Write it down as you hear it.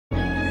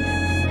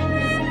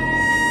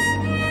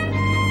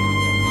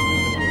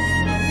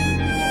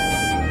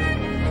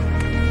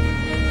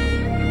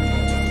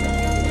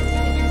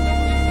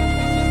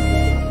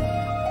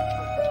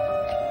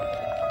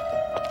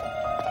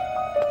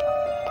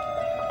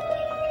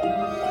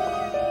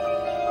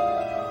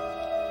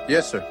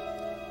Yes, sir.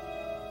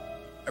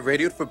 I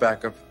radioed for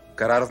backup,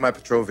 got out of my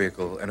patrol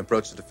vehicle, and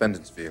approached the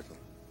defendant's vehicle.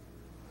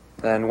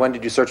 And when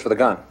did you search for the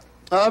gun?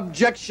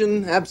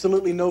 Objection.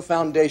 Absolutely no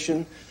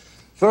foundation.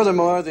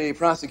 Furthermore, the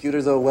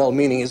prosecutor, though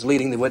well-meaning, is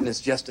leading the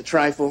witness just a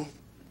trifle.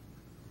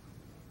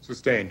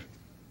 Sustained.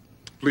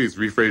 Please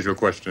rephrase your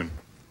question.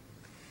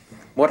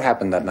 What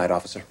happened that night,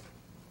 officer?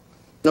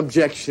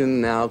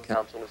 Objection. Now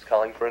counsel is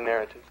calling for a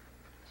narrative.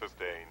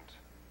 Sustained.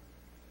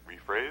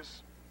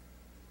 Rephrase?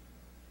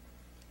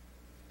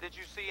 Did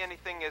you see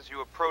anything as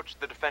you approached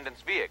the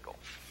defendant's vehicle?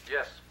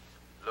 Yes.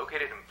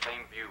 Located in plain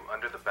view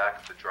under the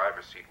back of the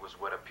driver's seat was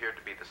what appeared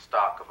to be the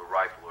stock of a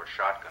rifle or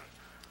shotgun.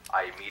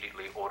 I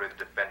immediately ordered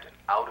the defendant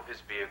out of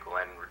his vehicle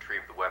and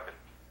retrieved the weapon.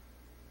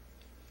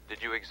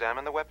 Did you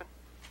examine the weapon?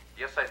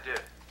 Yes, I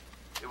did.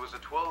 It was a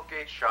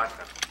 12-gauge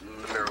shotgun.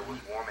 The barrel was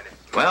warm and it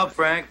smelled. Well,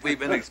 Frank, we've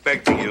been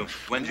expecting you.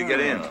 When'd you get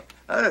in?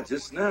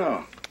 Just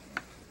now.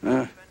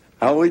 How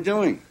are we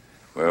doing?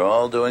 We're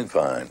all doing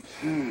fine.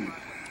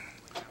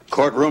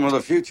 Courtroom of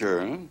the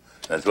future, huh?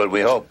 That's what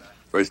we hope.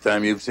 First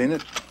time you've seen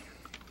it?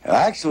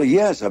 Actually,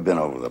 yes. I've been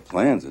over the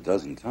plans a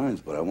dozen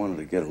times, but I wanted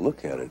to get a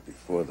look at it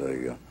before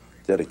the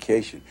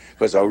dedication.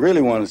 Because I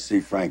really want to see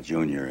Frank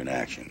Jr. in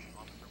action.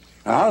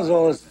 Now, how does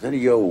all this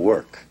video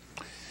work?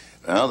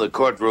 Well, the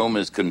courtroom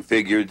is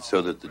configured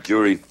so that the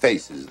jury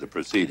faces the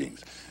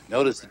proceedings.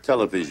 Notice the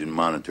television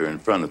monitor in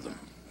front of them.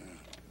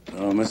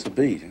 Don't miss a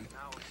beat, huh?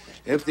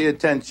 If the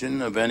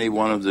attention of any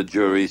one of the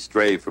jury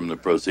stray from the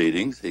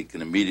proceedings, he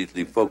can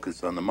immediately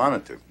focus on the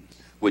monitor,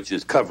 which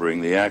is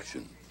covering the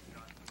action.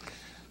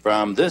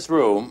 From this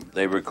room,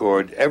 they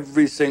record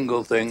every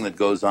single thing that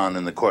goes on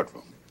in the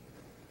courtroom.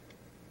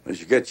 I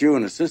should get you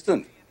an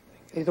assistant.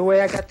 Hey, the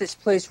way I got this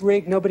place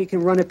rigged, nobody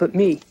can run it but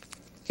me.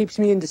 Keeps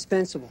me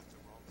indispensable.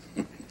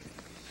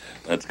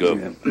 Let's go.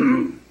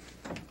 Yeah.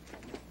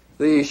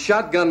 The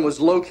shotgun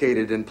was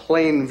located in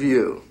plain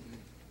view.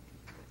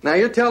 Now,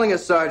 you're telling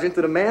us, Sergeant,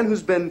 that a man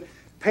who's been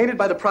painted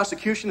by the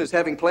prosecution as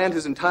having planned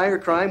his entire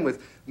crime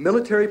with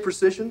military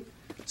precision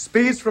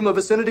speeds from the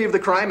vicinity of the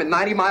crime at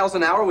 90 miles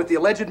an hour with the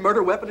alleged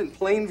murder weapon in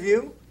plain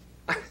view?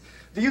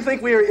 Do you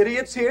think we are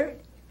idiots here?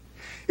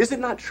 Is it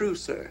not true,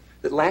 sir,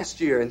 that last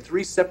year in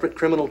 3 separate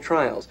criminal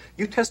trials,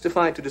 you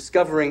testified to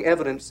discovering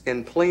evidence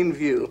in plain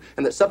view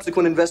and that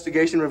subsequent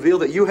investigation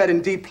revealed that you had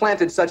indeed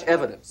planted such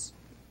evidence?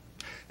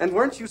 And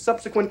weren't you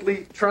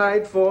subsequently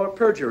tried for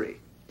perjury?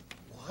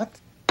 What?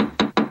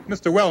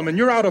 Mr. Wellman,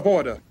 you're out of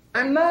order.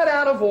 I'm not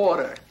out of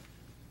order.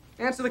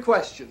 Answer the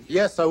question.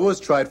 Yes, I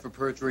was tried for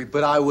perjury,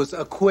 but I was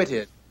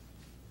acquitted.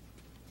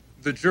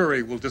 The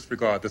jury will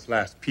disregard this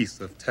last piece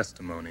of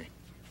testimony.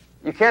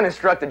 You can't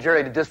instruct the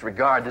jury to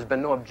disregard. There's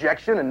been no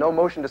objection and no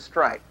motion to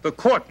strike. The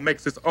court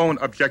makes its own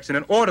objection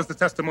and orders the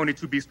testimony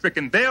to be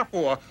stricken.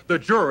 Therefore, the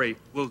jury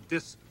will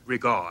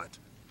disregard.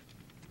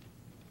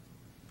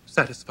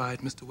 Satisfied,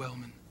 Mr.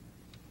 Wellman?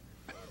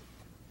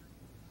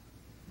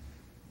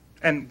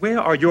 And where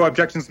are your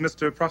objections,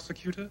 Mr.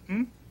 Prosecutor?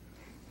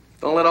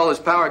 Don't let all this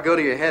power go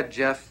to your head,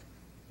 Jeff.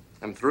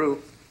 I'm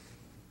through.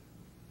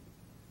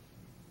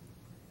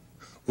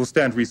 We'll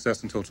stand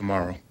recess until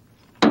tomorrow.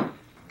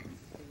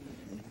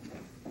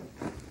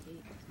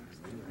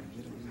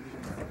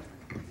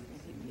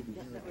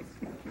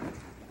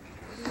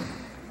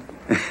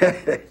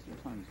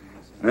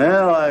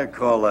 Well, I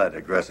call that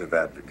aggressive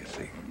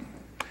advocacy.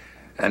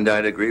 And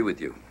I'd agree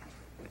with you.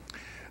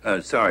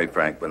 Sorry,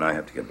 Frank, but I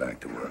have to get back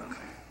to work.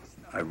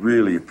 I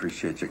really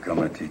appreciate you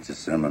coming to teach a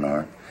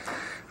seminar.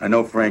 I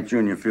know Frank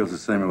Jr. feels the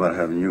same about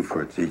having you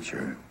for a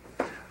teacher.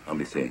 I'll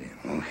be seeing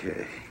you.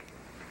 Okay.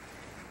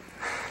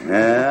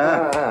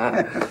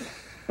 Yeah?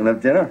 Wanna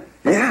have dinner?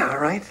 Yeah, all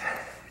right.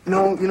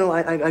 No,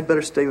 I'd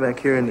better stay back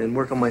here and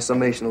work on my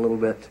summation a little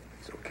bit.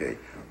 It's okay.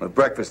 Well,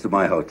 breakfast at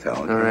my hotel.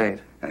 Okay? All right.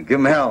 Now, give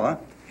him hell, huh?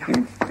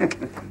 Yeah.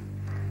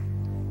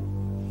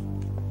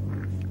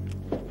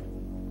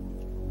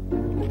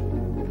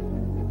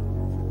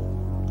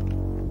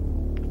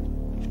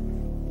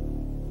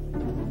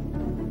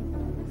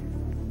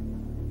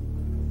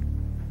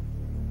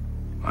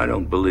 I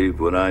don't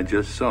believe what I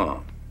just saw.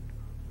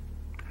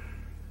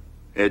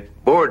 It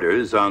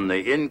borders on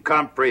the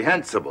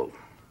incomprehensible.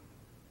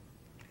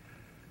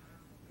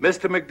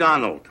 Mr.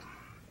 McDonald,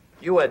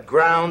 you had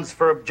grounds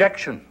for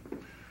objection.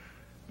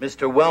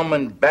 Mr.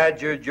 Wellman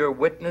badgered your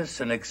witness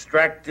and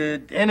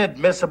extracted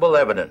inadmissible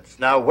evidence.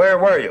 Now, where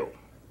were you?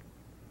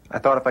 I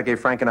thought if I gave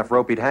Frank enough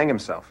rope, he'd hang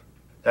himself.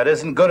 That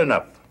isn't good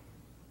enough.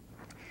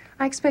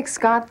 I expect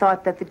Scott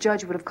thought that the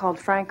judge would have called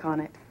Frank on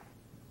it.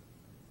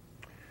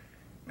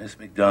 Miss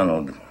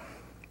McDonald,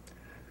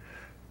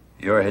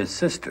 you're his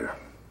sister,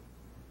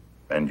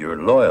 and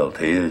your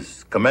loyalty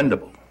is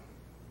commendable.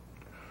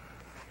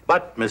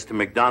 But, Mr.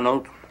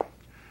 McDonald,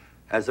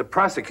 as a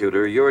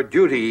prosecutor, your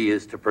duty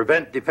is to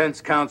prevent defense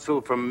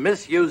counsel from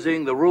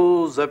misusing the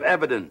rules of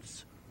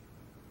evidence.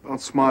 Don't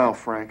smile,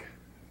 Frank.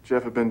 If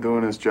Jeff had been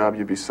doing his job,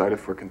 you'd be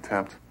cited for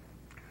contempt.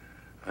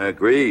 I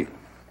agree.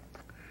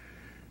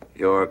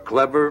 You're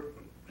clever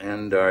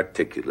and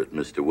articulate,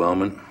 Mr.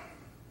 Wellman.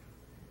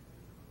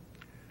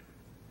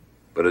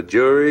 But a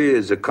jury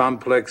is a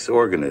complex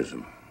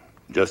organism,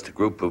 just a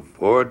group of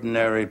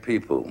ordinary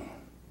people.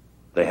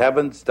 They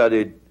haven't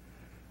studied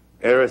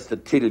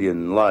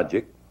Aristotelian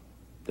logic.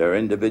 Their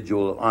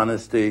individual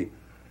honesty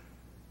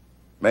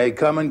may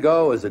come and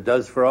go as it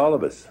does for all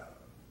of us.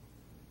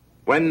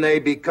 When they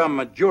become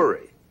a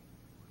jury,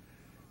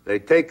 they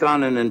take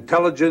on an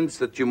intelligence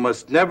that you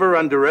must never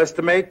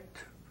underestimate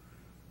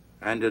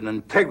and an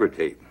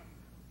integrity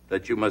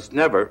that you must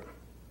never,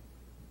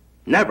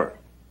 never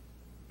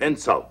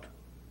insult.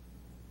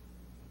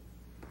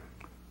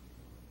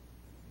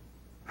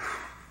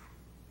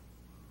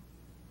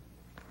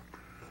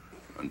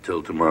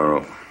 Until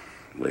tomorrow,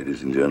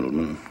 ladies and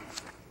gentlemen.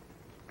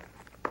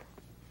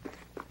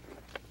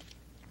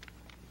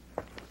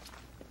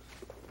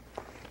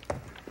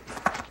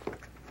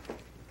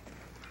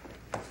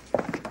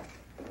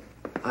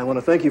 I want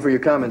to thank you for your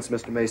comments,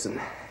 Mr.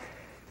 Mason.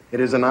 It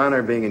is an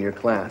honor being in your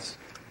class.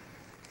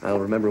 I'll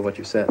remember what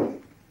you said.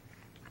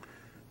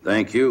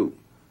 Thank you.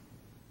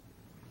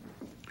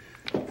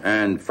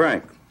 And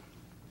Frank,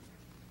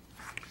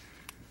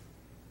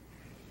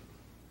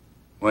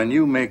 when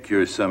you make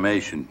your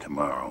summation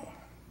tomorrow,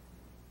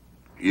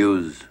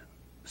 use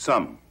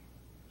some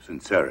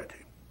sincerity.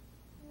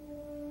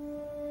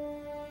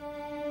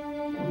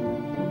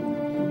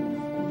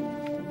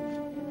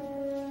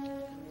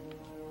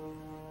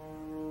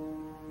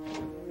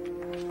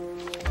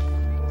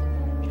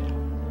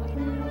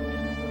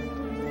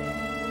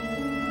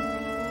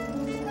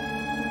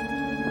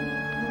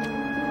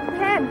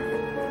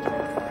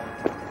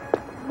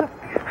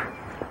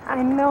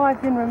 I know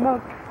I've been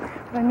remote,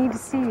 but I need to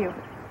see you.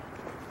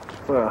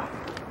 Well,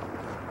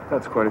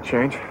 that's quite a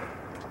change.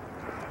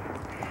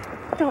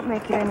 Don't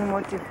make it any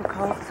more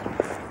difficult,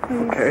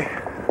 please.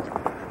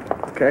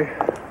 Okay.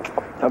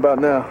 How about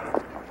now?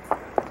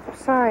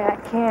 Sorry, I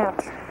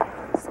can't.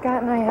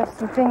 Scott and I have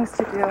some things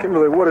to do.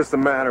 Kimberly, what is the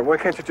matter? Why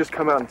can't you just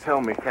come out and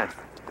tell me? Ken,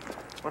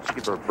 why don't you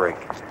give her a break?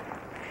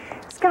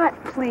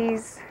 Scott,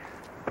 please.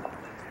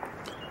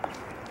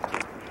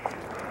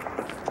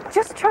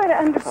 Just try to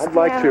understand. I'd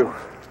like to.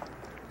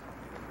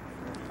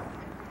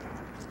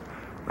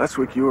 Last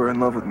week you were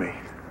in love with me.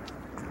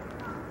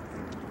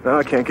 Now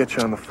I can't get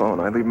you on the phone.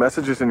 I leave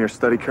messages in your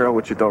study, Carol,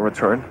 which you don't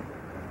return.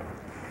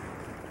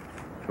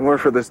 If it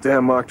weren't for this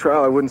damn mock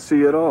trial, I wouldn't see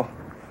you at all.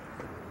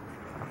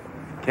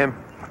 Kim?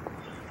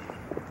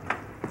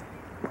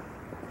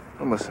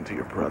 Don't listen to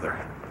your brother.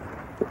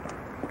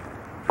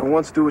 For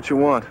once, do what you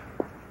want.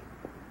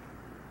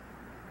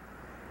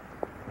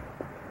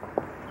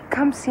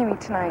 Come see me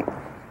tonight.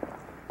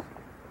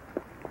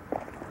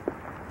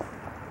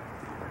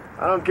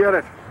 I don't get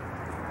it.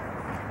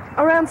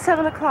 Around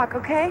 7 o'clock,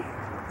 okay?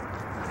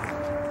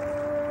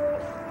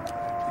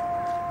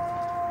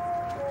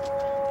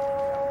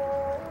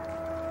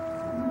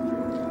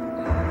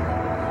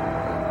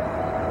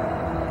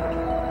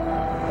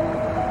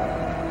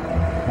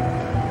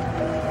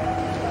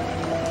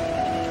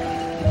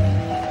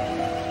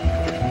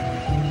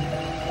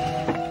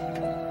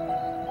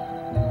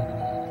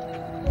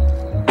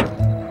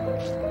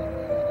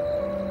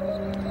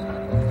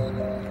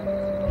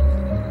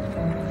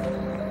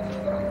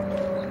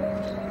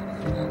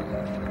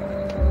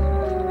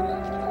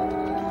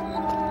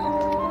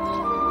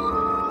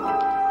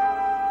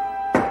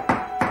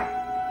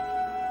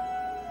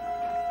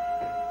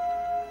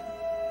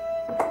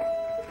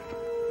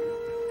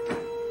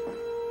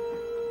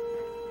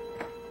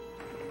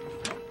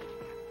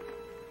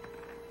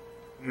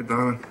 Hey,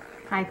 darling.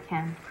 Hi,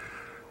 Ken.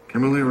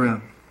 Kimberly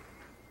around.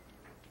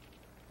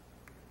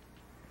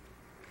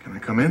 Can I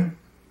come in?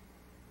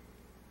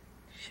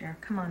 Sure,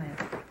 come on in.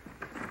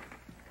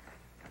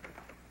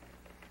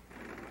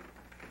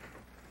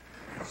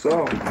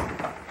 So,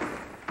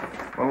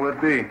 what'll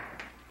it be?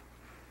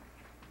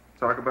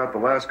 Talk about the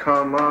last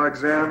con law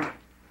exam?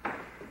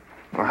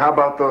 Or how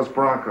about those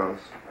Broncos?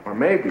 Or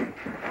maybe,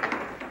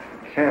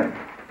 Ken,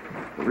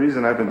 the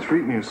reason I've been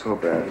treating you so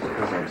bad is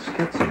because I'm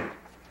schizo.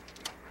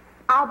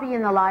 I'll be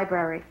in the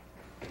library.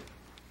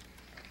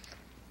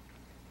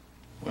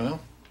 Well?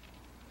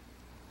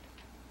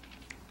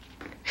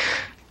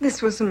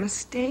 This was a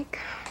mistake.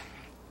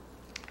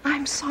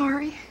 I'm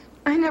sorry.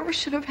 I never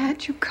should have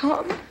had you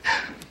come.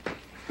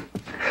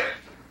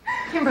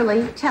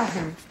 Kimberly, tell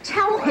him.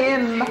 Tell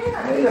him.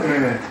 Wait a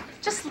minute.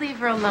 Just leave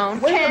her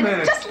alone, Wait Ken. a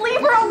minute. Just leave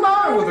her alone. What's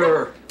wrong with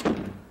her?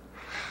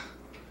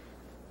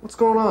 What's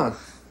going on?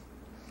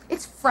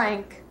 It's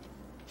Frank.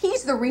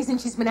 He's the reason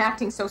she's been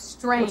acting so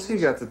strange. What's he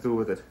got to do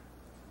with it?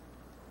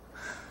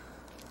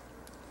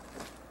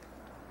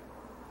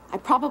 I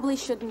probably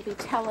shouldn't be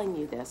telling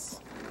you this,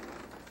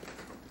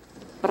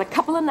 but a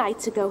couple of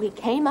nights ago he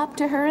came up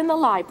to her in the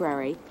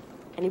library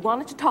and he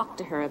wanted to talk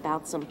to her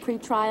about some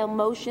pretrial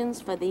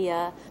motions for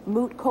the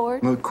moot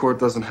court. Moot court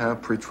doesn't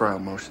have pretrial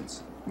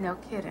motions. No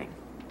kidding.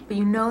 But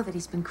you know that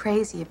he's been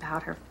crazy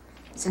about her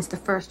since the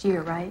first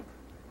year, right?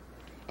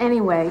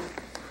 Anyway,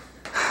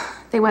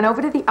 they went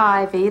over to the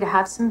Ivy to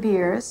have some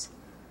beers.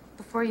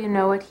 Before you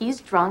know it,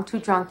 he's drunk, too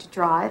drunk to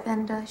drive,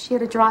 and she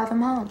had to drive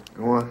him home.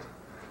 Go on.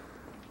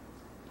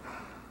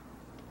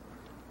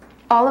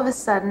 all of a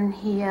sudden,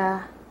 he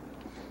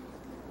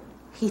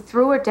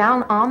threw her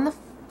down on the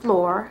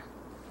floor,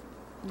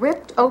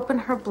 ripped open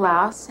her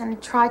blouse,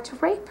 and tried to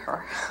rape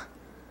her.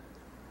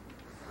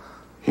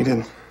 He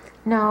didn't?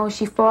 No,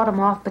 she fought him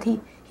off, but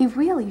he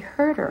really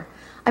hurt her.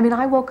 I mean,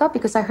 I woke up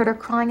because I heard her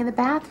crying in the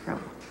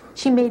bathroom.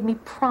 She made me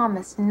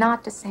promise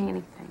not to say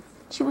anything.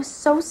 She was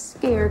so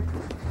scared.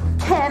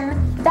 Ken,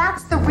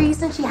 that's the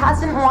reason she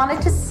hasn't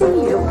wanted to see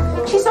you.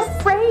 She's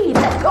afraid.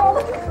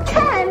 Oh,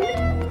 Ken!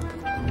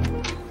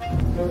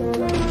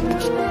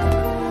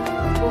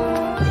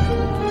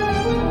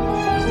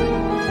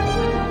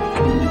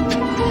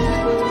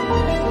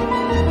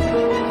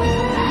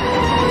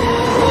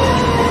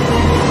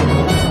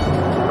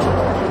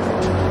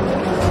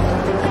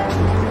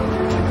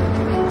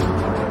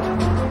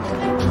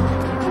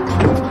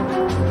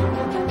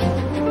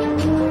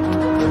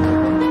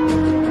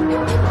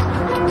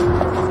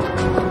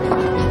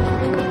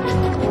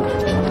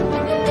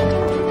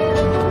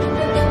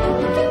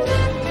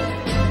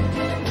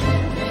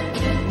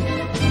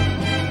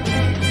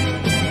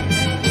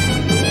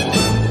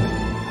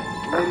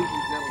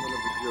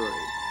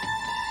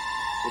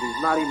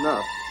 Not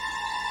enough.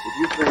 If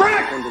you think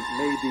Frank! defendant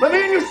may be... Let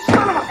me in, you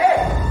son of a...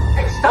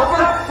 Hey, stop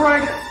it up,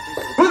 Frank!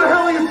 Who the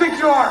hell do you think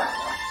you are?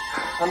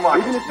 Unlock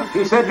it.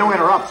 He said no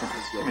interruptions.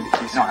 Give me the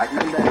keys. No, Hey,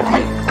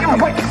 give him,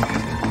 wait!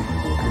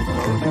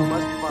 You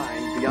must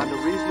find beyond a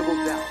reasonable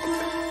doubt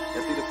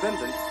that the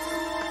defendant...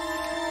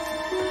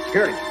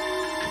 Security.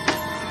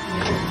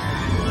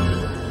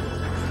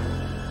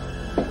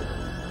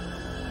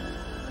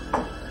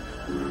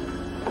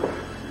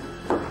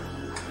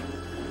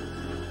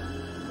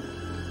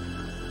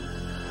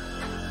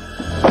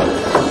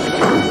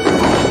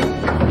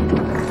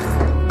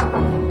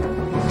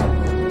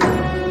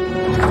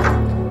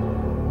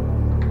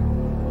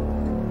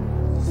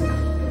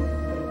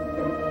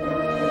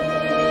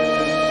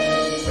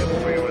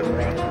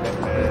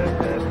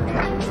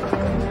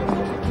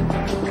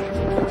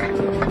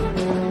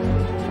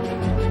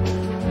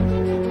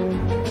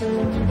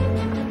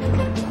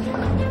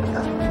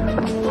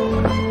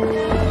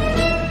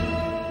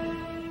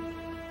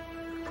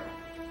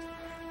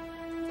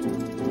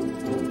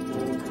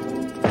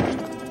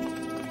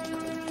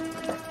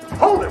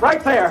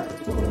 Right there!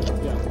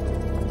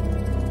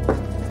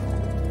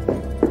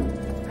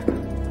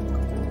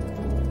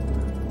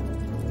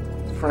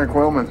 It's Frank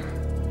Wellman.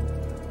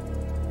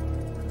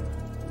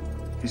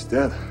 He's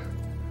dead.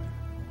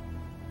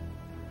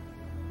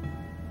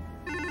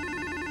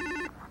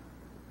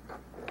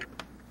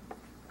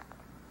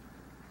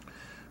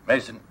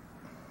 Mason.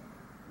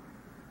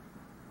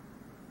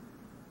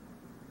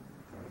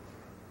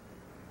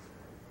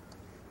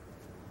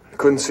 I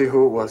couldn't see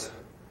who it was.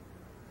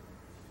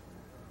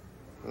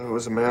 Whether it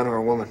was a man or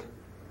a woman.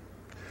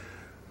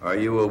 Are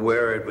you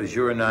aware it was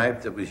your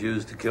knife that was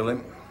used to kill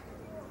him?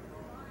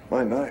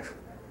 My knife?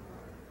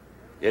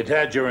 It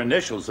had your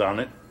initials on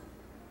it.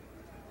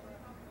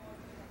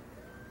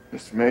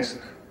 Mr.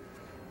 Mason,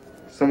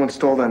 someone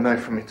stole that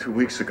knife from me 2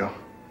 weeks ago.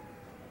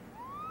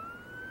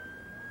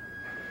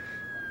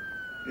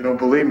 You don't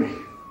believe me?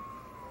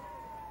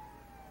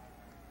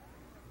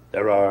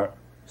 There are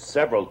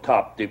several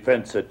top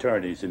defense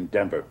attorneys in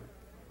Denver.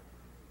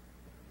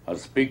 I'll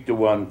speak to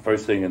one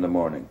first thing in the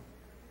morning.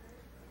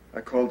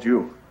 I called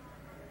you.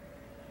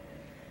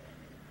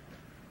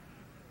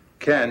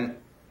 Ken,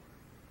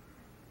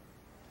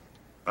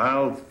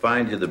 I'll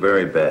find you the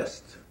very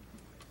best.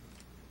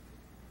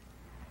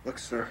 Look,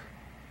 sir.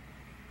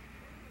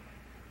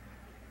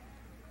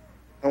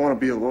 I want to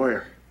be a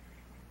lawyer.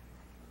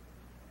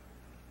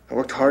 I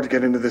worked hard to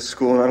get into this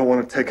school, and I don't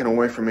want it taken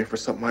away from me for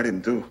something I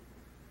didn't do.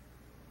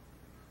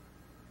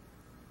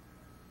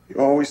 You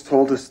always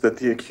told us that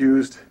the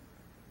accused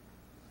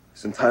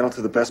is entitled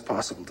to the best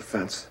possible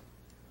defense.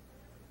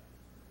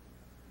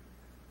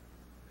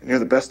 And you're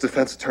the best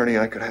defense attorney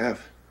I could have.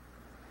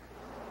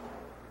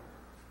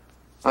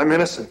 I'm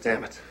innocent,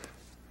 damn it.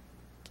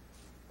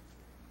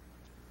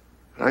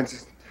 And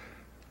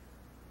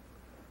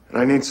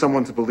I need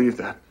someone to believe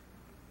that.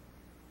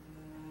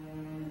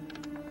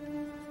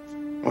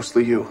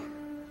 Mostly you.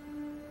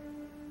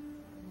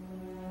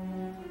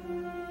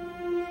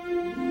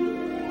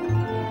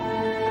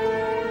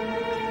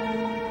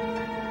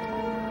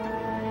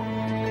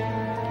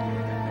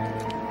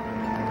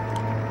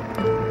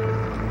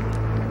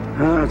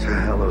 That's a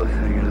hell of a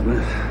thing, isn't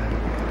it?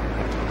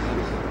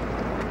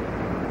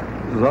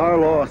 This is our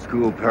law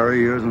school,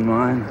 Perry, yours and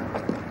mine.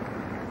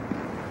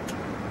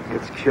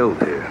 Gets killed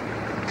here.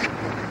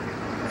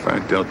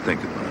 Frank, don't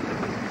think about it.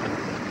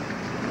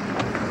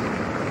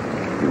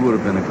 He would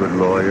have been a good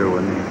lawyer,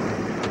 wouldn't he?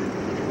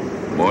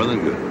 More than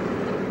good.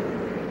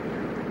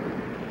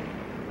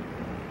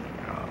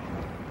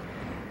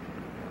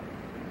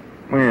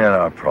 We had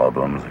our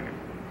problems.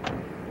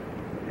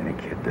 Any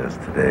kid does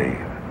today.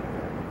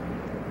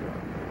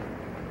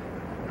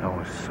 I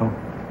was so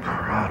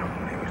proud of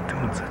him. He was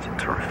doing such a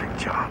terrific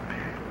job.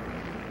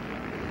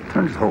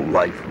 Turned his whole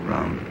life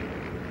around.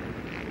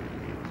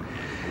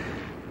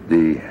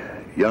 The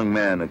A young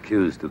man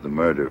accused of the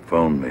murder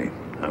phoned me.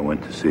 I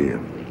went to see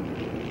him.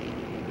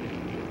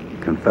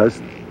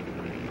 Confessed?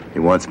 He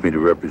wants me to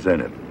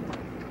represent him.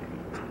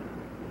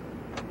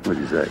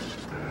 What'd you say?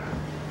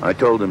 I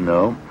told him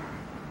no.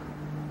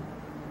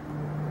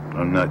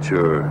 I'm not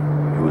sure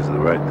it was the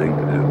right thing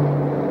to do.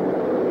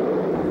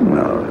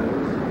 No.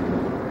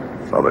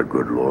 It's other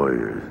good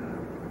lawyers.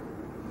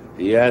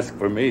 He asked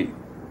for me.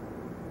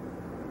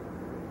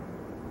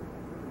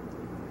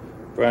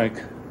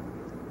 Frank,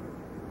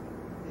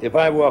 if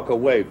I walk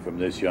away from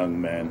this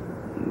young man...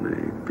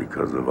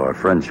 Because of our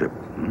friendship,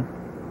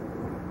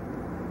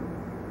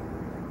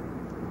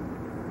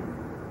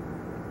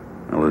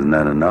 Well, isn't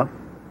that enough?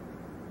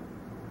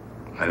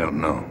 I don't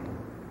know.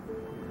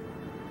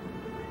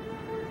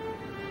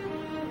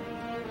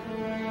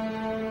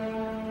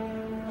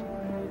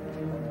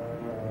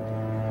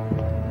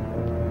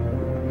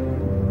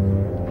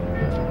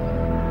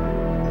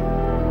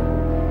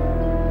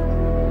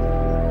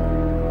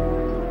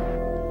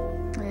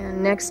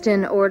 And next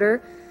in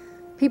order,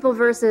 People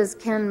versus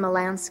Ken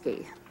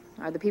Molansky.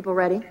 Are the people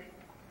ready?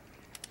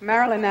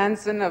 Marilyn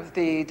Anson of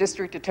the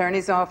District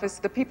Attorney's Office.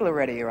 The people are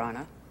ready, Your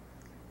Honor.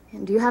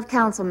 And do you have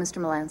counsel, Mr.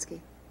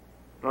 Molansky?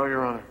 No,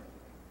 Your Honor.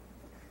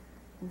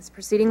 This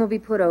proceeding will be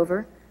put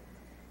over.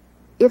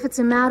 If it's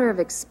a matter of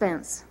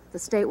expense, the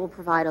state will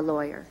provide a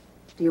lawyer.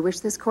 Do you wish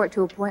this court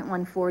to appoint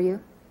one for you?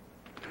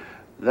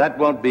 That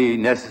won't be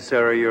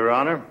necessary, Your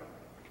Honor.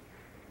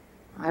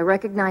 I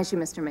recognize you,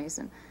 Mr.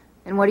 Mason.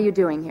 And what are you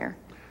doing here?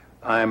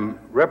 I'm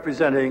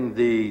representing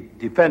the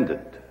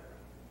defendant.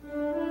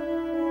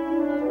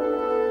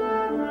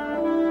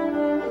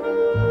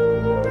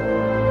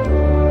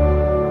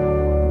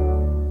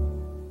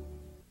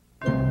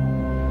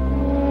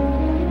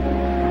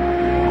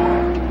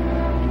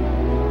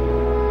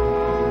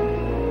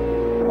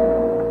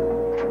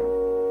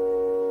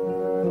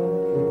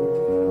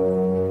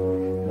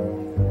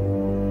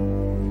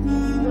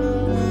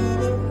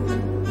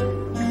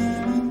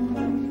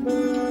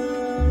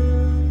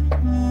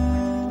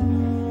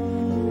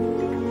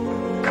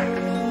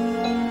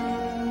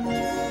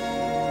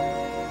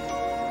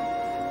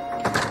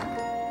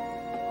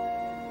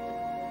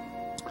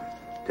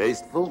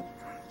 Tasteful,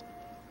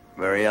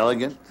 very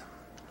elegant,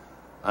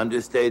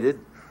 understated,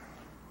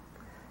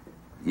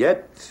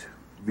 yet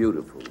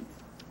beautiful.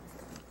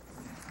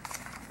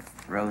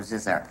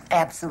 Roses are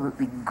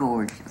absolutely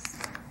gorgeous.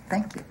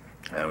 Thank you.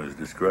 I was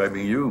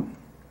describing you.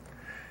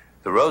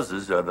 The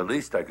roses are the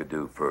least I could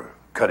do for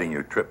cutting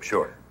your trip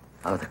short.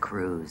 Oh, the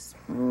cruise.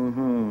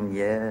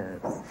 Yes.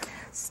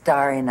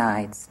 Starry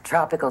nights,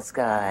 tropical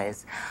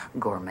skies,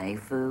 gourmet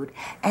food,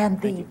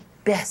 and the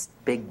best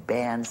big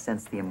band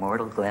since the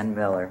immortal Glenn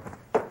Miller.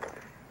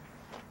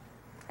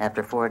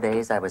 After 4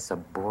 days, I was so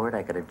bored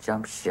I could have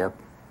jumped ship,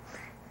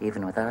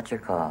 even without your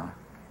call.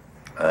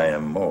 I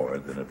am more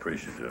than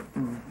appreciative.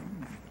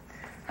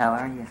 How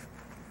are you?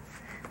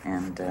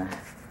 And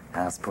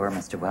how's poor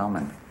Mr.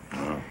 Wellman?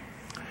 Well,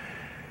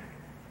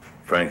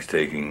 Frank's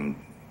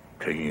taking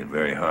it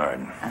very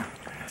hard.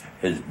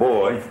 His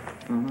boy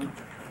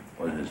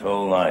was his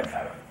whole life.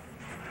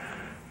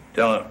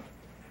 Tell him,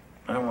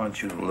 I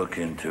want you to look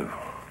into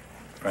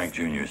Frank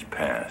Jr.'s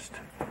past.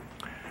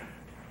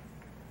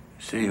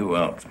 See who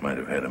else might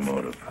have had a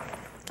motive.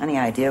 Any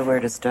idea where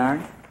to start?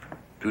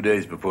 2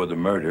 days before the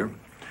murder,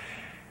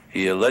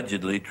 he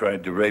allegedly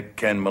tried to rape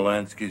Ken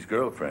Molansky's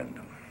girlfriend.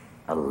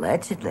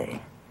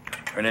 Allegedly?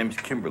 Her name's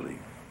Kimberly.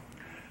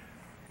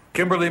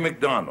 Kimberly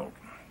McDonald.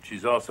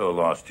 She's also a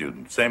law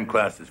student, same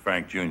class as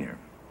Frank Jr.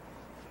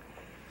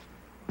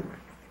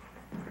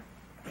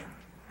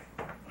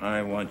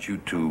 I want you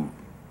to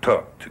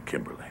talk to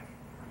Kimberly.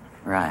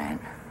 Right.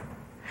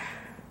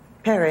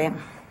 Perry,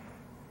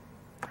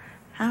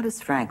 how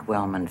does Frank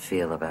Wellman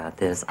feel about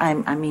this?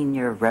 I mean,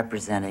 you're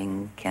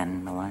representing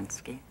Ken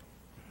Molansky.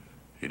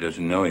 He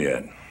doesn't know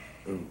yet.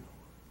 I'm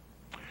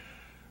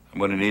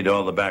going to need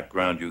all the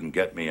background you can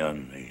get me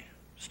on the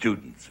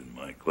students in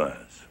my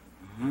class.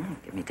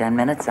 Give me 10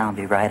 minutes, I'll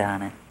be right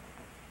on it.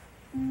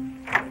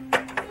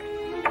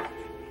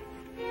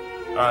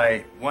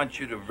 I want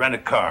you to rent a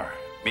car.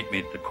 Meet me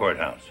at the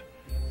courthouse.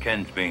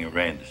 Ken's being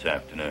arraigned this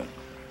afternoon.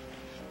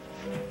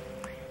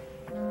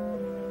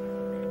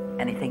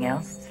 Anything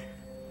else?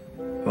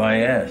 Why,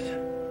 yes.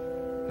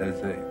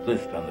 There's a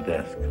list on the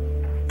desk.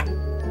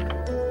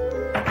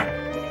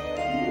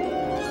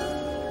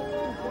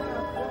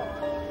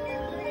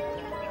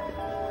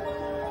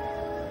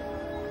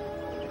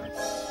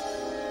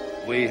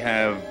 We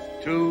have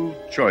two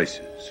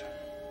choices.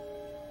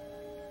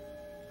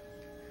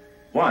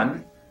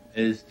 One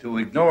is to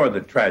ignore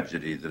the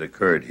tragedy that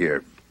occurred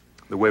here.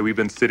 The way we've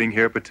been sitting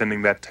here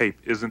pretending that tape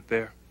isn't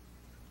there?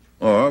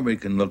 Or we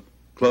can look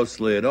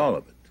closely at all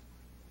of it.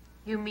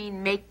 You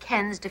mean make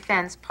Ken's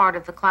defense part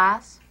of the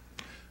class?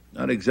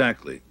 Not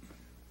exactly.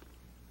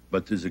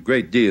 But there's a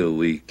great deal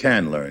we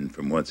can learn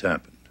from what's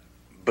happened.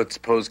 But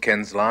suppose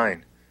Ken's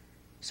lying.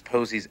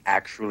 Suppose he's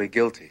actually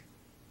guilty.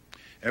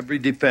 Every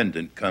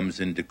defendant comes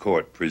into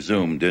court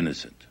presumed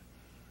innocent.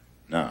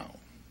 Now,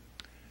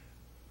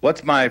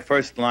 what's my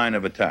first line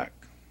of attack?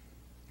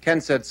 Ken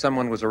said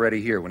someone was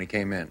already here when he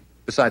came in.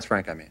 Besides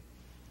Frank, I mean.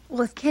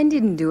 Well, if Ken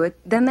didn't do it,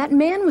 then that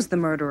man was the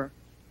murderer.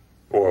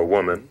 Or a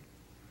woman.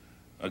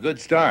 A good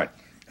start.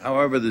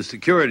 However, the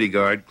security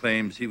guard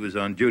claims he was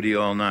on duty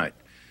all night.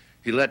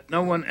 He let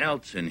no one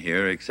else in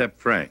here except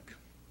Frank.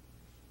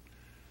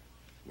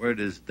 Where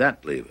does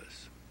that leave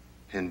us?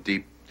 In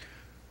deep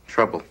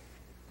trouble.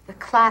 The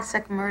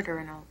classic murder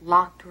in a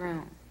locked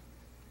room.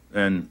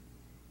 Then,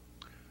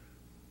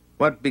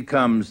 what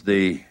becomes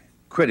the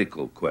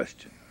critical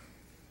question?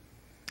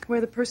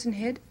 Where the person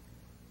hid?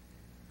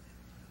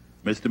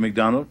 Mr.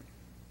 McDonald?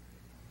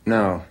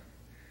 No.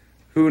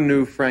 Who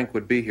knew Frank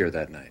would be here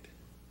that night?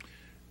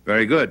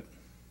 Very good.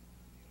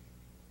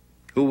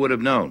 Who would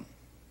have known?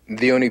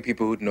 The only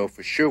people who'd know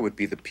for sure would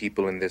be the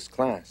people in this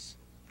class.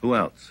 Who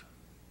else?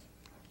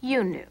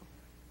 You knew.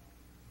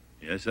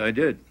 Yes, I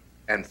did.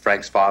 And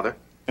Frank's father?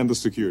 And the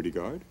security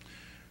guard.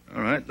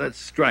 All right, let's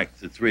strike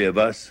the three of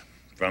us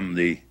from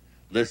the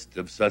list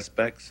of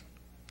suspects.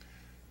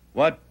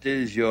 What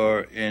is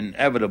your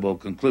inevitable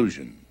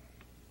conclusion?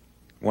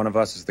 One of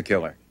us is the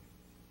killer.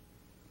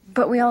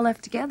 But we all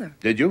left together.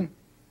 Did you?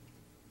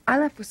 I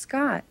left with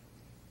Scott.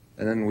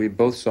 And then we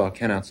both saw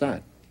Ken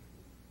outside.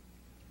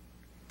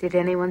 Did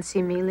anyone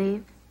see me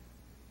leave?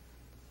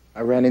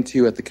 I ran into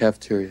you at the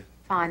cafeteria.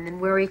 Fine, then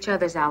we're each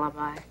other's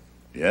alibi.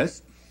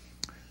 Yes.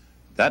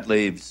 That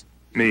leaves...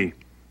 Me.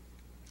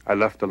 I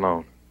left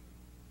alone.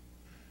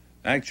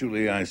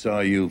 Actually, I saw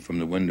you from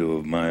the window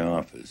of my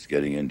office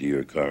getting into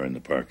your car in the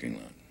parking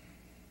lot.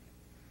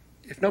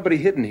 If nobody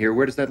hidden here,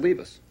 where does that leave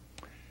us?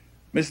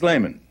 Miss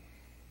Lehman.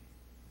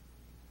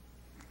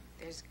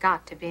 There's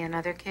got to be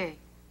another key.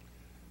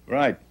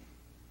 Right.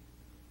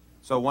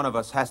 So one of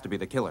us has to be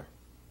the killer.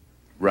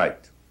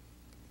 Right.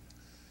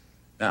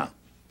 Now,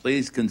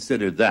 please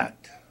consider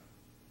that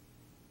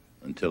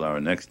until our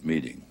next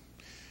meeting.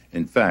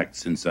 In fact,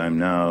 since I'm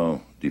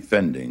now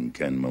defending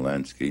Ken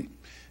Molansky,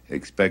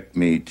 expect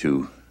me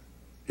to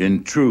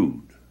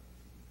intrude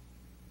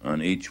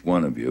on each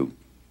one of you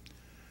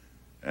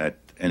at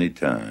any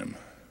time.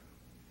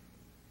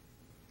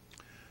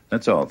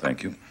 That's all,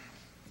 thank you.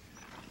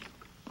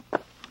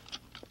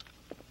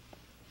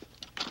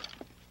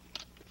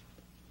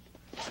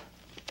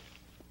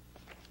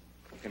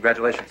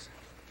 Congratulations.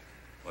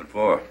 What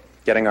for?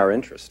 Getting our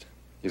interest.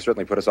 You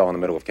certainly put us all in the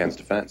middle of Ken's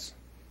defense.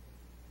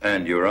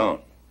 And your own.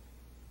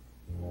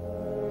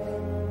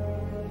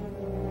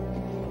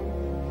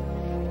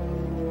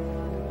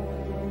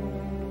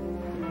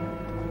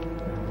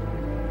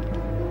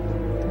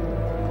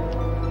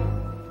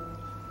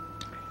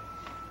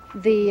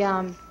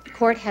 The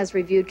court has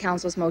reviewed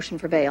counsel's motion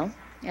for bail,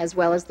 as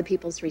well as the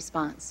people's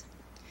response.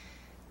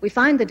 We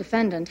find the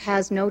defendant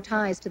has no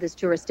ties to this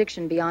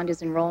jurisdiction beyond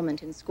his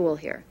enrollment in school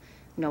here.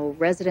 No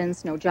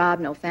residence, no job,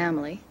 no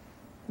family.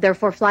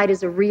 Therefore, flight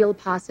is a real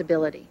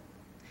possibility.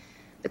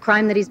 The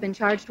crime that he's been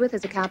charged with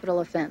is a capital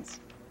offense.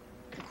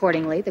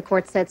 Accordingly, the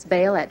court sets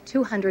bail at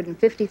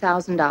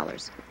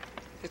 $250,000.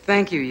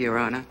 Thank you, Your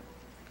Honor.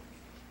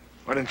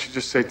 Why didn't you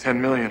just say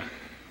 10 million?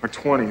 Or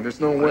 20? There's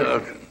no way.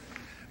 Okay.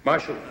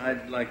 Marshal,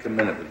 I'd like a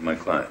minute with my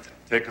client.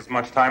 Take as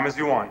much time as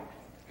you want.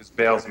 His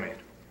bail's made.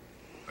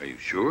 Are you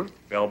sure?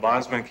 Bail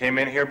bondsman came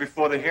in here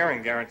before the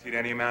hearing, guaranteed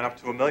any amount up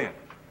to $1 million.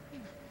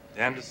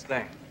 Damnedest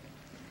thing.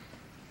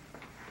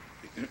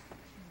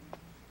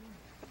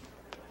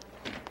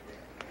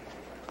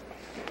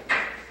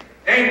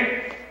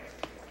 Hey!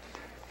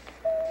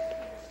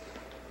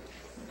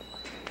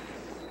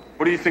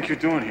 What do you think you're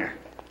doing here?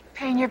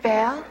 Paying your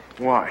bail?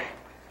 Why?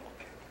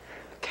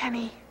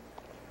 Kenny,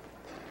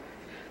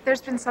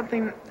 there's been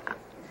something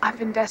I've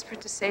been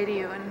desperate to say to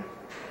you, and...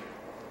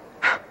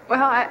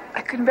 Well,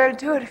 I couldn't bear to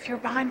do it if you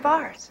were behind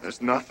bars.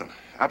 There's nothing,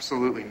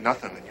 absolutely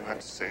nothing that you have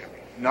to say to me.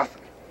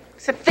 Nothing.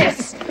 Except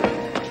this!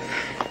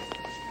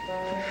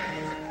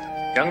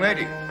 Young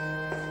lady.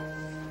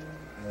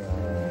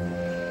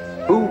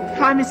 Who?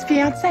 I'm his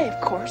fiancée,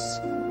 of course.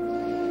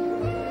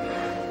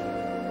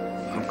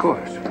 Of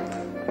course.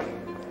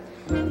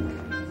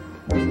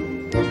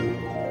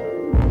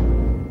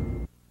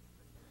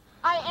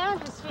 I am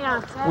his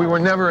fiancée. We were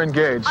never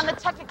engaged. On the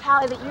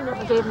technicality that you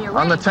never gave me a ring.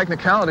 On the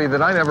technicality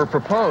that I never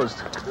proposed.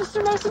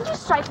 Mr. Mason, you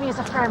strike me as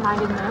a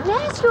fair-minded man. May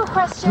I ask you a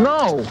question?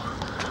 No!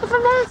 If a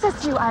man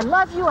says to you, I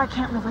love you, I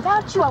can't live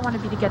without you, I want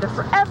to be together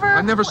forever...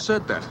 I never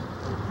said that.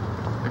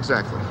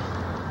 Exactly.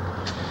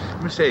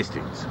 Miss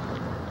Hastings,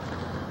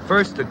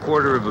 first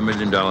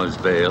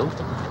 $250,000 bail,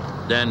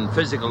 then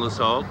physical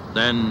assault,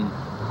 then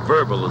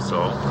verbal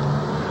assault.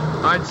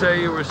 I'd say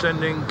you were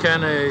sending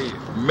Ken a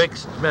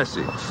mixed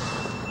message.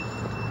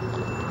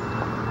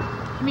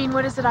 You mean,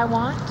 what is it I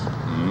want?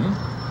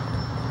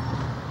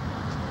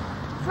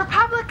 For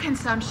public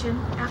consumption,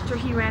 after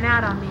he ran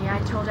out on me, I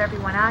told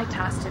everyone I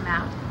tossed him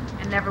out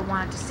and never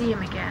wanted to see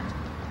him again.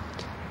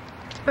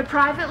 But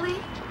privately,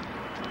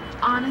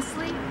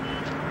 honestly,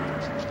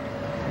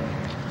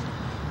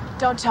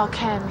 don't tell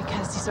Ken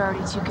because he's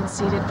already too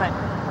conceited, but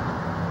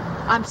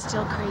I'm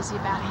still crazy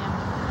about him.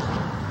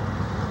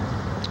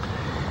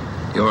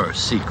 Your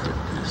secret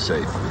is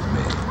safe with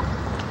me.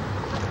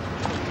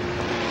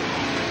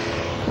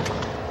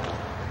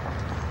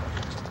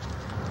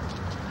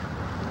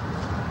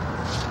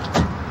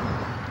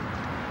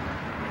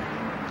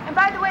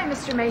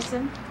 Mr.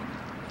 Mason.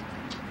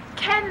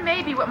 Ken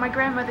may be what my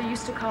grandmother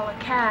used to call a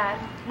cad.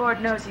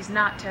 Lord knows he's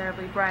not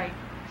terribly bright.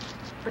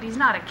 But he's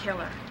not a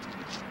killer.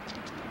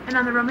 And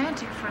on the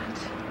romantic front,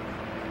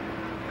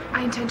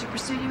 I intend to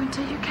pursue you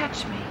until you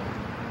catch me.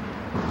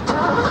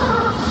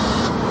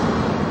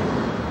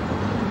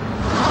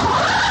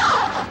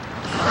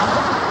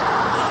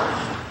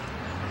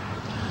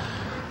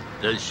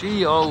 Does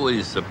she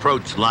always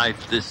approach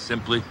life this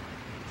simply?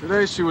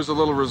 Today she was a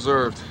little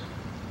reserved.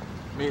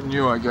 Meeting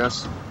you, I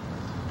guess.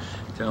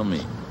 Tell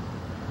me,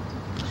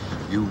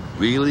 you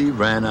really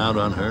ran out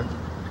on her?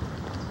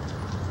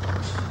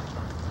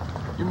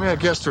 You may have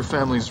guessed her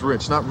family's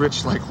rich. Not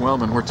rich like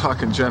Wellman. We're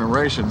talking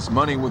generations.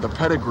 Money with a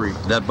pedigree.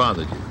 That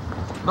bothered you?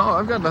 No,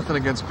 I've got nothing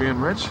against being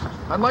rich.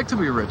 I'd like to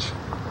be rich.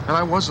 And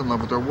I was in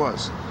love with her,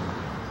 was.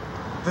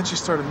 Then she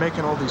started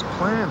making all these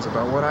plans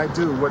about what I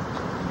do, what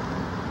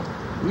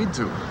we'd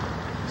do.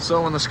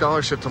 So when the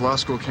scholarship to law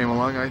school came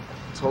along, I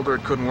told her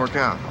it couldn't work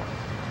out.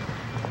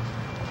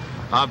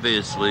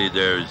 Obviously,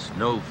 there's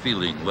no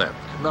feeling left.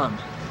 None.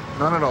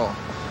 None at all.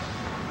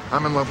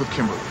 I'm in love with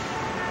Kimberly.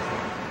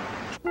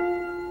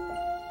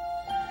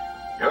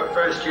 Your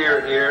first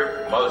year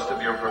here, most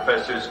of your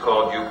professors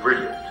called you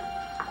brilliant.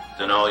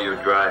 Then all your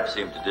drive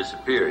seemed to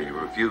disappear. You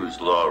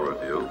refused law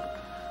review.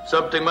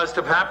 Something must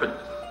have happened.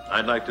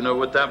 I'd like to know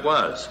what that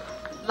was.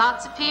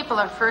 Lots of people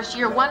are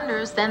first-year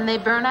wonders, then they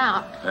burn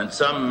out. And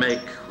some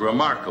make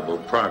remarkable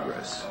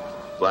progress,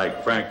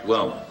 like Frank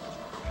Wellman.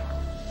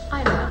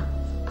 I know.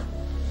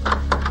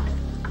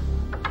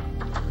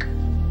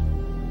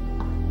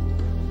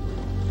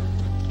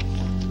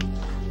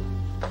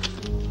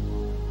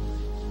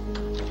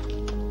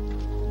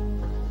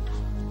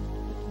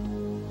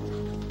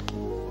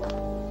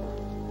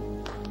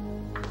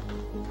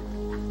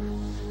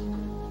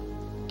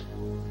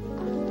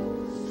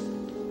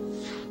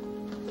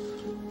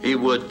 He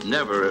would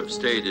never have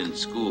stayed in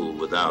school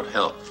without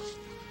help.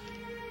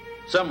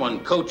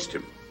 Someone coached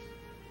him,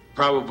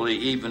 probably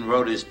even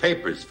wrote his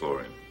papers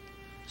for him,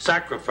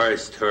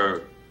 sacrificed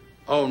her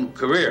own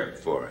career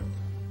for him.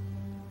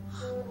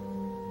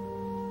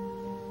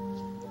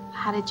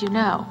 How did you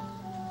know?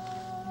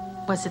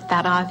 Was it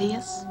that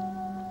obvious?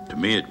 To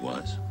me, it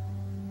was.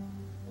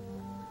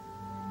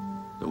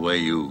 The way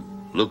you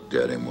looked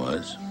at him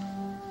was.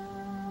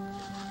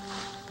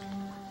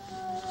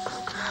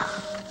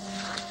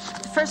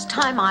 The first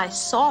time I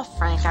saw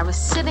Frank, I was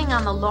sitting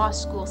on the law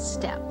school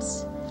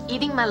steps,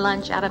 eating my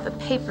lunch out of a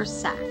paper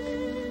sack.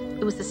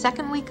 It was the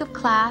second week of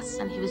class,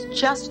 and he was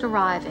just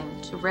arriving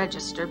to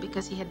register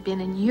because he had been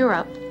in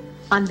Europe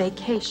on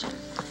vacation.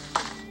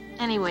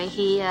 Anyway,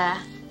 he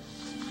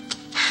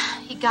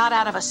got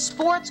out of a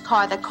sports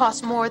car that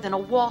cost more than a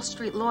Wall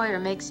Street lawyer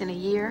makes in a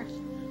year.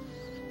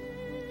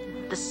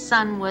 The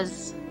sun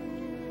was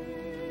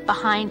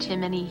behind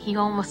him, and he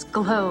almost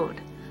glowed.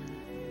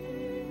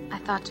 I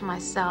thought to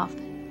myself,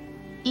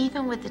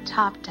 even with the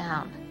top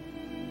down,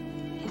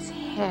 his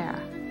hair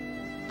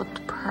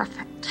looked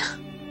perfect.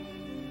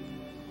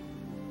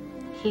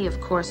 He, of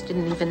course,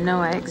 didn't even know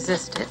I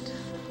existed.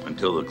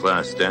 Until the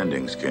class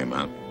standings came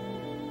out.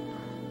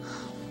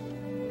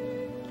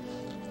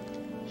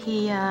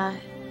 He,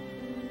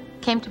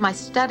 came to my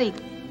study,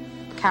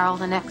 Carol,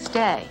 the next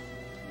day.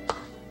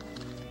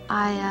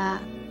 I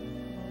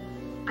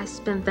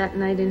spent that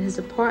night in his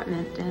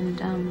apartment,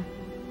 and,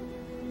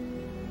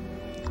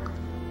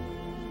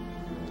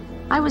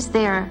 I was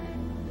there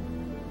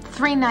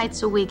 3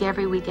 nights a week,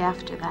 every week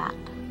after that.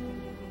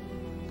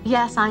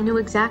 Yes, I knew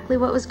exactly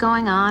what was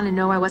going on, and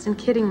no, I wasn't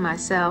kidding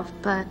myself,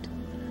 but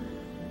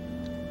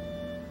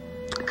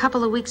a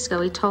couple of weeks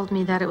ago, he told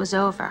me that it was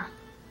over.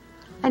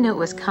 I knew it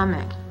was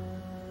coming.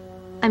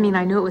 I mean,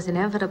 I knew it was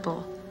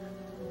inevitable,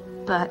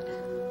 but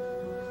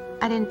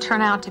I didn't turn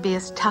out to be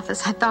as tough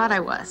as I thought I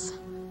was.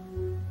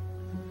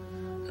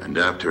 And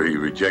after he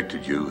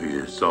rejected you, he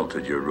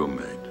assaulted your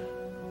roommate.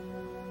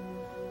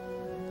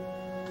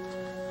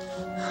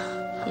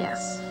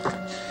 Yes.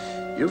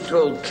 You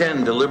told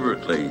Ken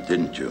deliberately,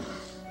 didn't you?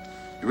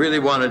 You really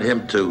wanted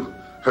him to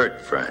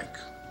hurt Frank.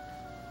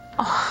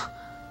 Oh,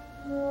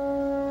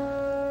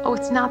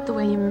 it's not the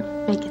way you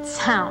make it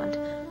sound.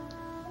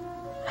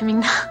 I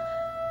mean,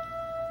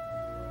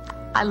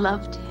 I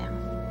loved him.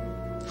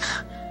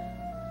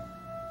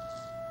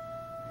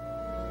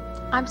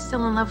 I'm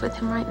still in love with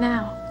him right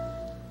now.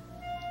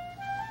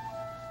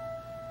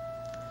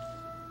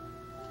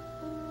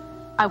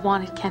 I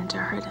wanted Ken to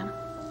hurt him.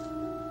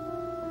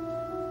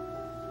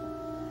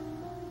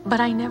 But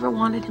I never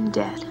wanted him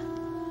dead.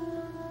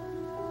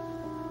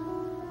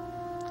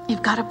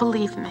 You've got to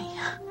believe me.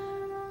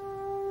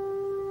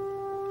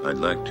 I'd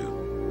like to.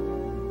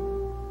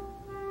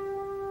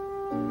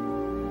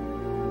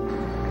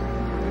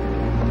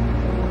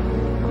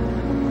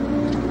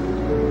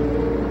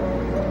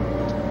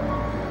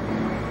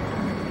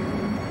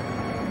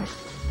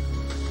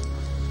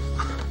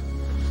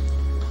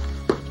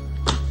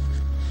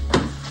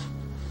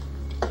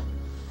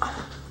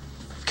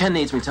 Ken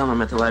needs me. Tell him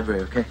I'm at the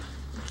library, okay?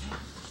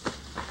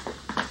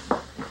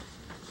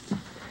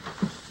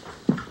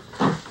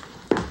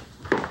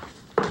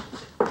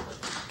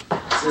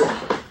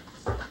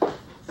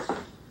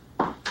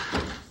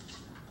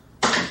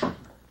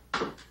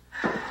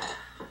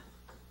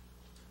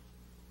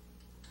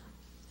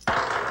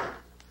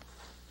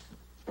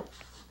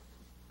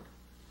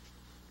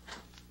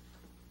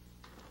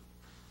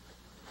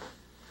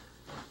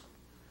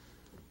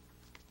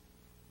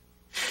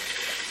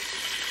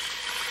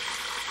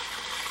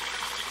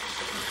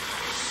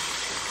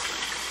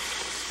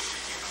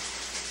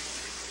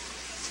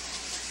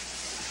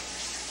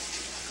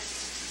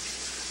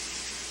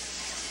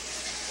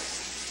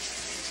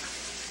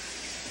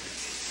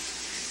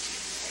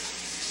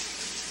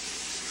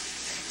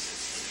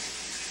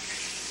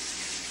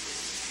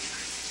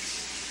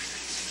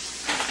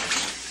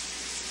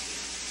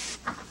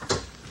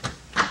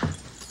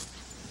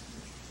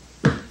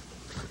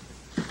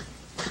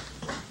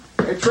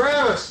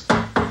 Travis!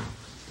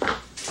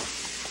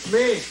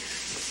 Me.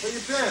 Where you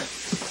been?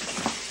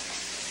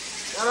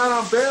 Got out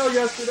on bail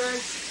yesterday.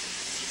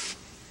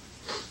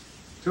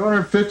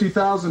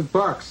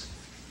 $250,000.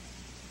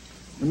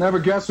 You'll never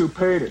guess who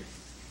paid it.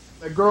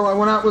 That girl I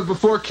went out with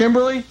before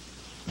Kimberly?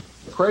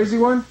 The crazy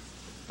one?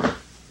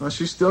 Well,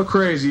 she's still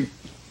crazy.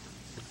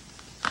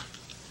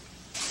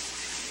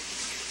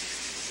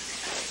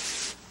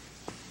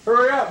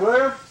 Hurry up, will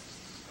you?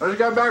 I just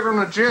got back from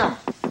the gym.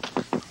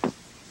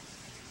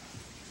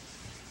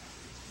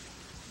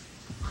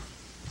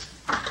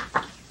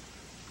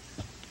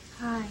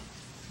 Hi.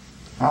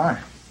 Hi.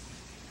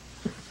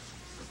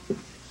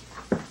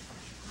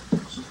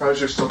 Surprised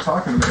you're still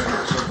talking to me under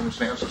the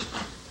circumstances.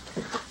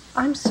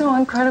 I'm so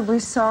incredibly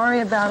sorry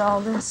about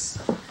all this.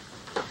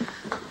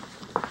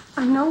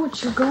 I know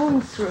what you're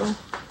going through.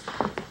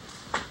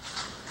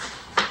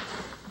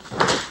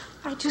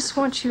 I just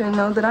want you to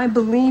know that I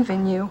believe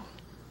in you.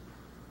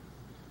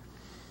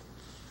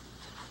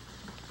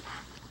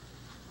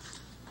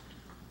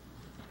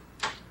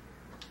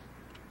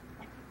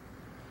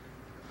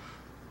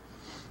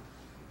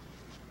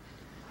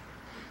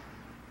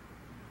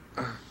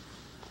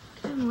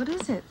 Ken, what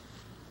is it?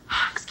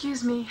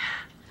 Excuse me.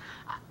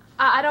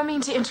 I don't mean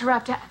to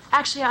interrupt.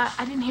 Actually,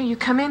 I didn't hear you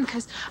come in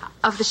because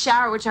of the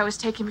shower which I was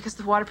taking because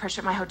the water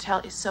pressure at my hotel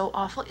is so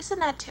awful. Isn't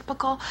that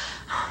typical?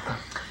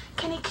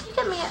 Kenny, can you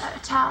get me a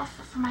towel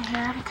for my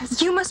hair?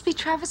 Because You must be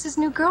Travis's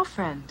new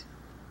girlfriend.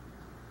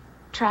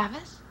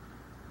 Travis?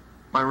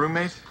 My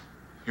roommate?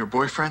 Your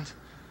boyfriend?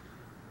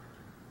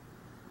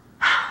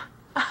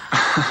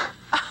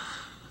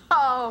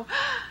 Oh,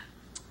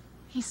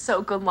 he's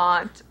so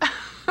gallant.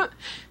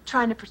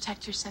 Trying to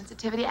protect your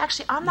sensitivity.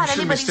 Actually, I'm not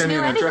anybody's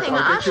new anything.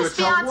 I'm his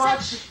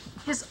fiancé.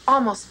 His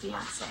almost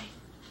fiancé.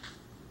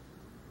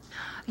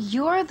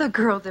 You're the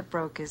girl that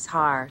broke his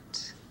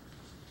heart.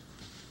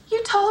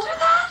 You told her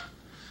that?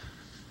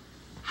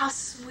 How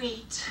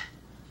sweet.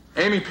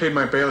 Amy paid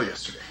my bail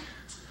yesterday.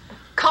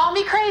 Call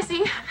me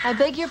crazy. I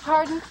beg your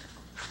pardon?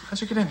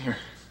 How'd you get in here?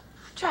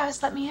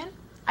 Travis let me in.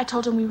 I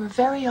told him we were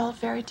very old,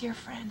 very dear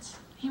friends.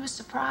 He was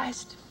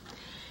surprised.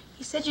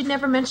 He said you'd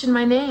never mention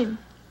my name.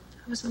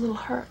 I was a little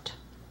hurt.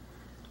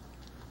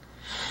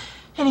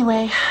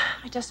 Anyway,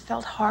 I just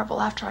felt horrible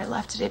after I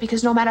left today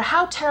because no matter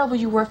how terrible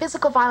you were,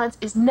 physical violence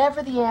is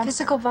never the answer.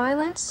 Physical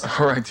violence?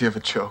 All right, do you have a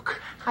choke?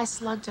 I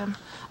slugged him.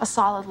 A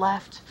solid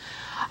left.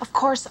 Of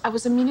course, I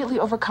was immediately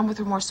overcome with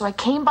remorse, so I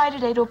came by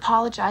today to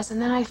apologize,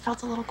 and then I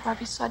felt a little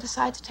groggy, so I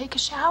decided to take a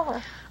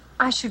shower.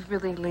 I should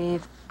really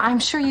leave. I'm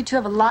sure you two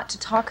have a lot to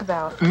talk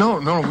about. No,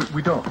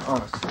 we don't,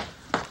 honestly.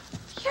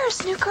 You're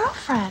his new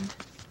girlfriend.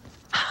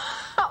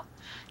 Oh,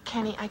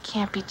 Kenny, I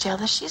can't be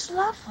jealous. She's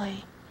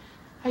lovely.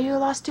 Are you a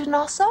law student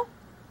also?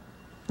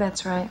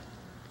 That's right.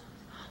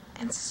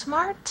 And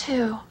smart,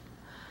 too.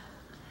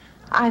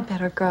 I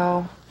better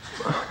go.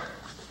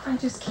 I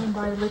just came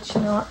by to let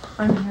you know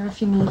I'm here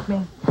if you need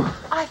me.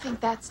 I think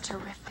that's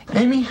terrific.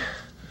 Amy?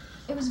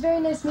 It was very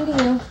nice meeting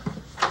you.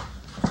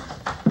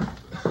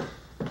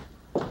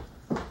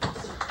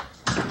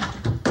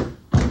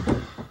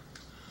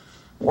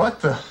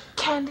 What the?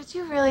 Ken, did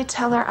you really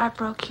tell her I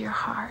broke your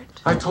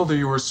heart? I told her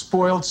you were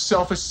spoiled,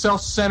 selfish,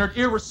 self-centered,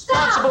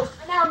 irresponsible. No!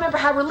 I now remember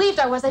how relieved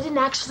I was I didn't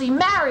actually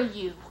marry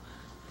you.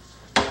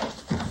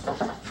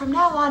 From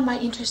now on, my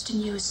interest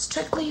in you is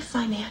strictly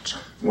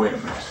financial. Wait a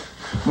minute.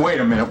 Wait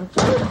a minute.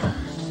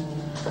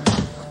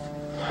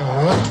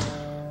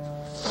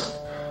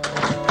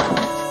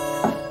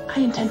 I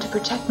intend to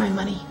protect my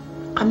money.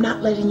 I'm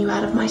not letting you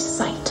out of my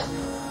sight.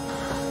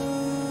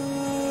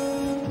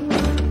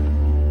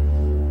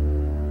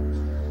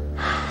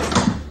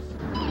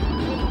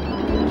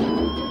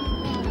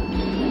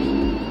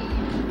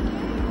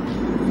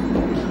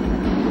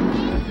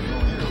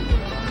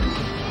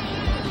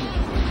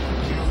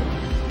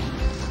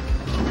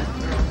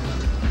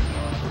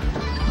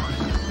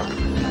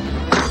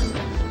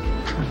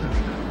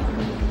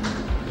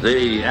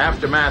 The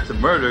aftermath of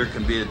murder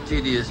can be a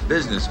tedious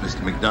business,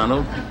 Mr.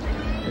 McDonald.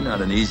 You're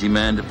not an easy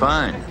man to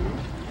find.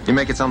 You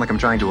make it sound like I'm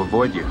trying to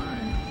avoid you.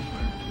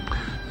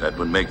 That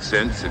would make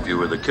sense if you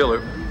were the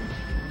killer.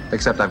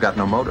 Except I've got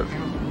no motive.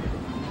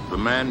 The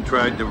man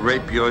tried to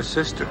rape your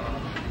sister.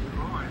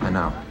 I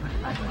know.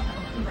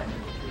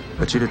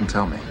 But you didn't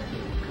tell me.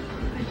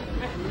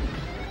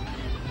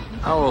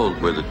 How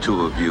old were the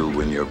two of you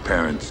when your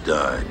parents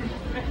died?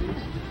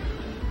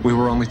 We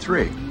were only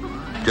 3.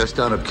 Just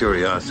out of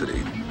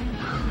curiosity,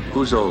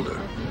 who's older?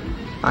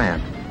 I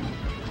am.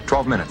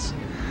 12 minutes.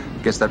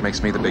 Guess that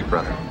makes me the big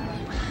brother.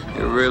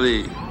 You're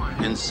really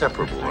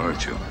inseparable,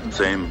 aren't you?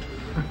 Same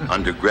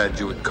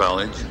undergraduate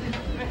college.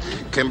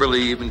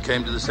 Kimberly even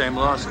came to the same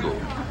law school.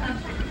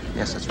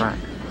 Yes, that's right.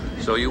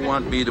 So you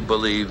want me to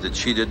believe that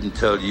she didn't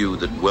tell you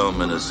that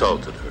Wellman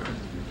assaulted her?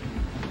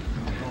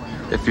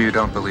 If you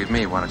don't believe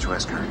me, why don't you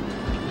ask her?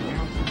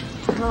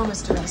 Hello,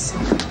 Mr. Mason.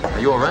 Are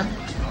you all right?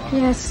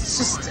 Yes, it's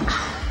just...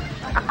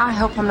 I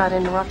hope I'm not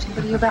interrupting,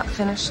 but are you about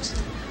finished?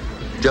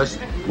 Just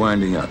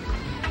winding up.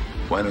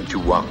 Why don't you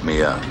walk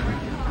me out?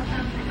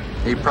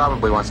 He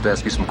probably wants to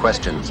ask you some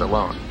questions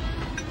alone.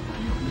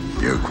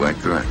 You're quite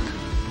correct.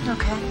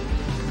 Okay.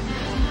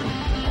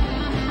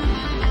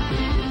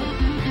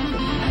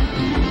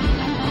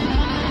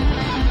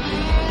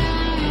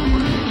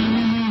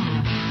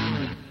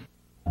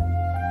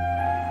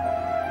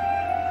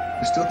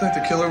 You still think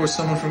the killer was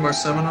someone from our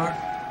seminar?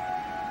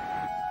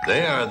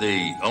 They are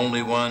the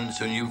only ones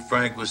who knew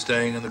Frank was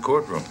staying in the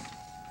courtroom.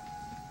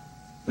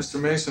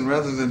 Mr. Mason,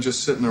 rather than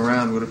just sitting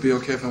around, would it be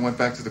okay if I went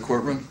back to the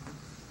courtroom?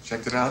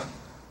 Checked it out?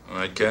 All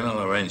right, Ken,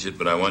 I'll arrange it,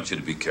 but I want you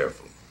to be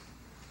careful.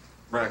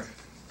 Right.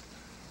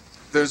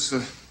 There's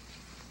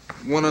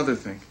one other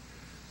thing.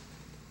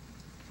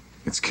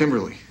 It's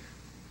Kimberly.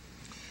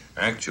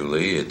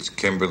 Actually, it's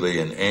Kimberly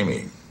and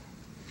Amy.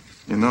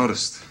 You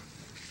noticed.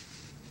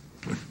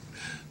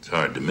 It's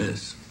hard to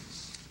miss.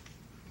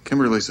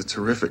 Kimberly's a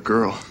terrific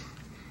girl.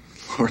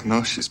 Lord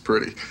knows she's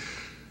pretty.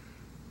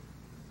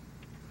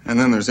 And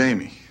then there's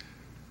Amy.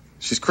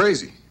 She's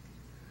crazy.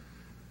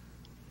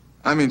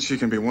 I mean, she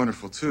can be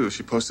wonderful, too.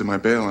 She posted my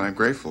bail, and I'm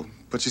grateful.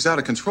 But she's out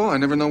of control. I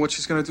never know what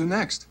she's going to do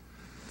next.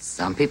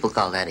 Some people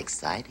call that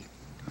exciting.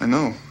 I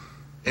know.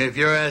 If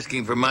you're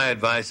asking for my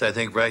advice, I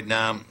think right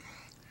now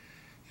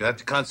you have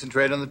to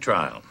concentrate on the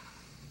trial.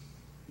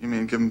 You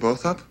mean give them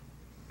both up?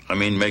 I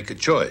mean make a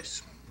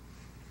choice.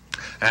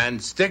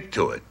 And stick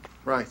to it.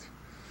 Right.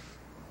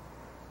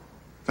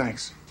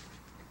 Thanks.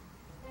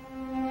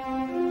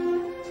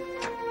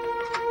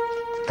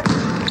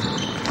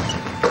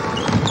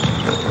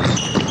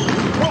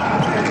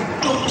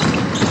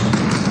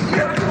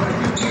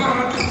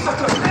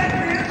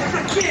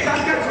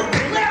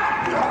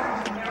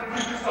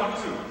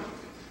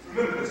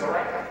 Remember this, all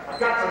right? I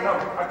got your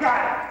number. I got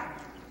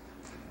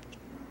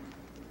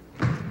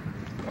it.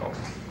 Oh.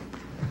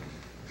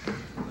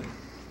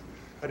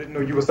 I didn't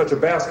know you were such a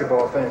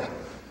basketball fan.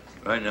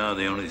 Right now,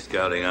 the only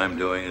scouting I'm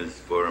doing is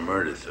for a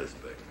murder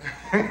suspect.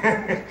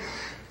 And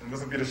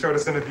this will be the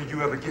shortest interview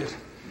you ever get.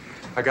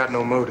 I got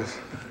no motive.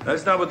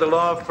 That's not what the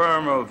law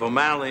firm of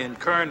O'Malley and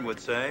Kern would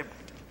say.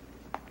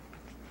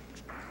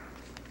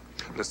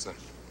 Listen,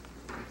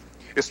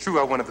 it's true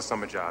I wanted the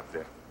summer job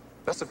there.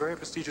 That's a very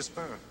prestigious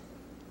firm.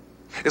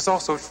 It's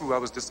also true I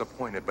was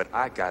disappointed, but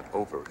I got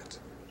over it.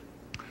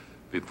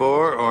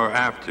 Before or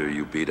after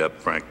you beat up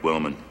Frank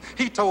Willman?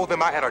 He told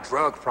them I had a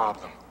drug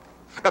problem.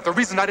 That the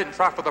reason I didn't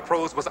try for the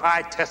pros was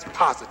I test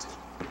positive.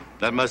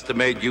 That must have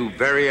made you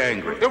very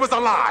angry. It was a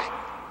lie.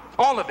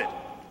 All of it.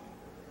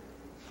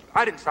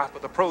 I didn't try for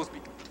the pros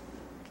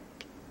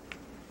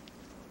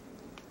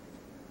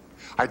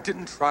I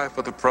didn't try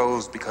for the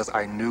pros because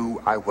I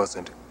knew I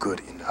wasn't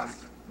good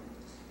enough.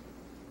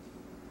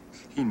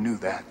 He knew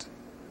that.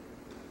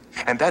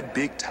 And that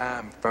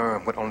big-time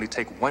firm would only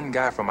take one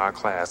guy from our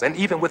class, and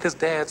even with his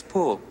dad's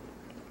pull,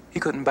 he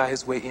couldn't buy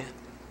his way in.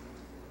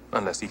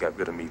 Unless he got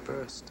rid of me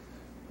first.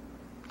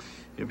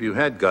 If you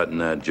had gotten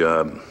that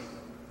job,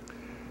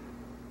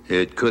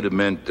 it could have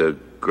meant a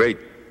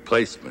great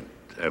placement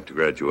after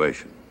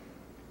graduation.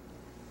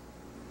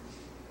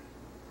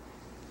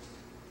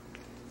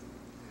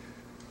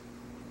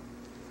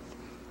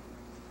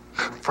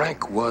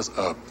 Frank was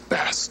a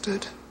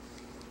bastard.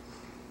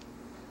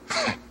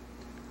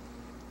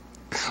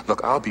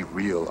 Look, I'll be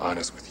real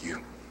honest with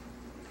you.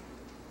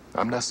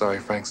 I'm not sorry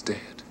Frank's dead.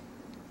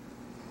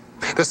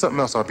 There's something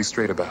else I'll be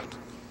straight about.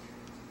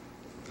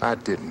 I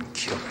didn't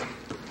kill him.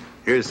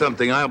 Here's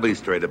something I'll be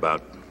straight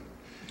about.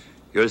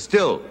 You're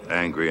still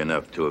angry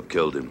enough to have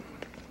killed him.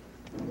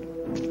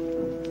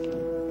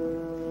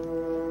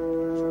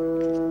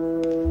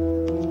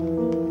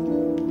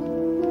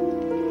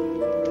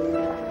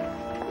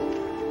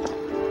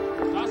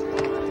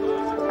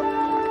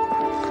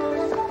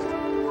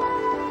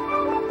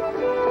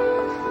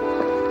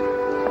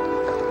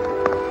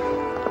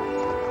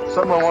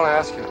 Something I want to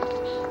ask you.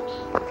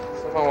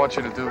 Something I want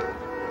you to do.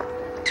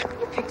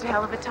 You picked a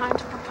hell of a time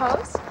to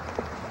propose.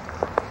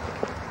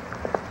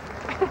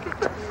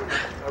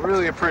 I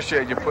really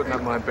appreciate you putting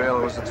up my bail.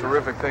 It was a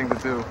terrific thing to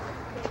do.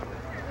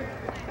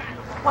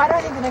 Why do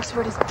I think the next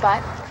word is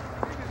but?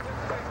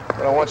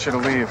 But I want you to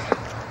leave.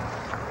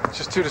 It's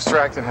just too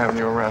distracting having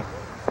you around.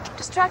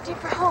 Distract you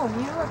for whom?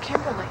 You or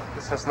Kimberly?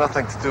 This has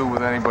nothing to do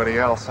with anybody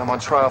else. I'm on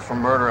trial for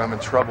murder. I'm in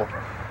trouble.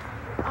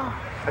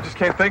 Oh. I just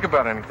can't think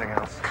about anything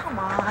else. Come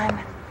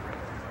on.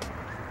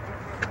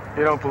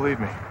 You don't believe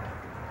me.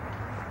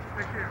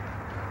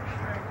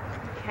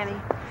 Kenny,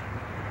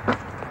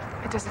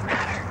 it doesn't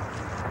matter.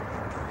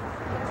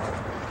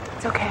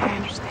 It's okay, I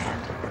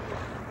understand.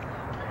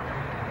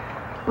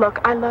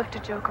 Look, I love to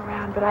joke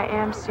around, but I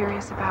am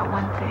serious about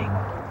one thing.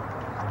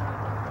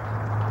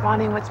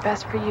 Wanting what's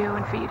best for you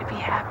and for you to be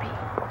happy.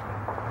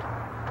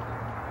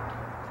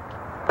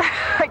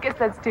 I guess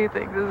that's two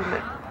things, isn't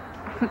it?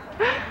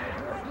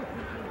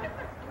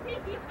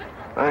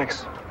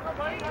 Thanks.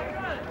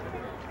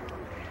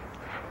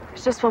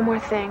 There's just one more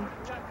thing.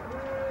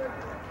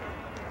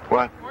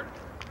 What?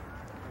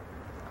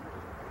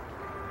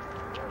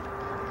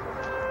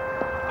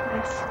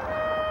 This.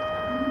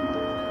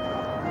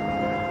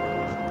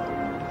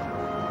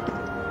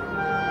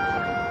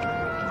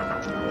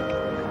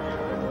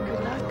 Good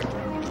luck.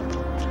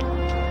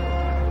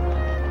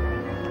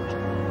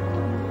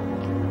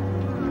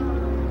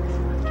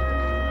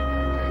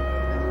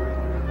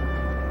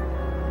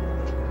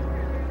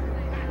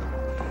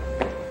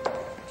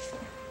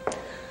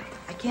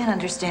 can't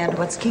understand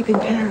what's keeping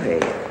Perry.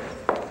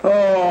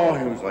 Oh,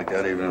 he was like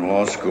that even in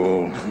law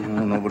school.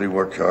 Nobody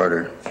worked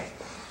harder.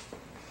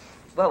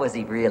 What was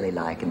he really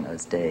like in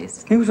those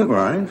days? He was a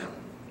grind.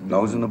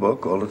 Nose in the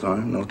book all the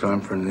time. No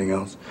time for anything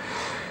else.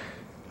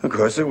 Of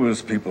course, it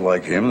was people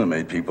like him that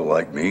made people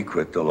like me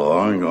quit the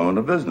law and go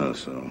into business.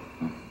 So.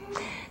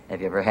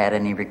 Have you ever had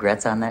any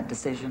regrets on that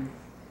decision?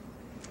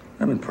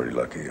 I've been pretty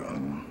lucky.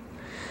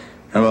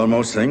 About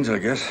most things, I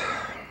guess.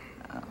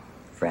 Oh,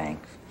 Frank,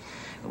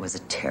 it was a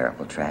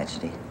terrible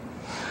tragedy.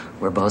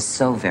 We're both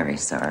so very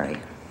sorry.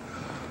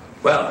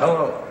 Well,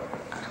 hello.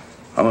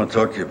 I'm going to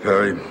talk to you,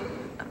 Perry.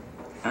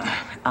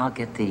 I'll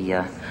get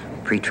the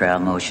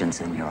pretrial motions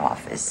in your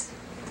office.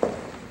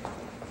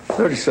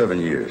 37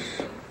 years.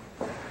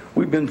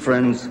 We've been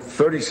friends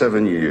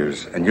 37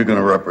 years, and you're going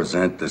to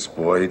represent this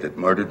boy that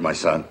murdered my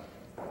son?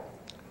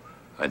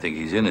 I think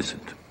he's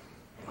innocent.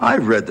 I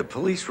read the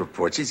police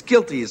reports. He's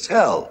guilty as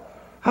hell.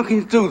 How can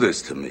you do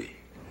this to me?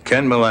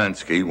 Ken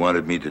Melansky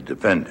wanted me to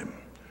defend him.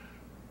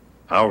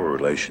 Our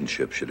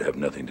relationship should have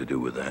nothing to do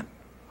with that.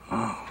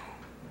 Oh.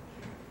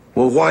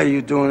 Well, why are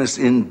you doing this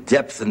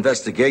in-depth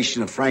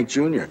investigation of Frank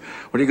Jr.?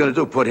 What are you going to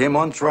do, put him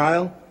on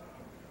trial?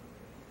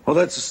 Well,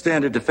 that's a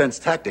standard defense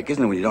tactic,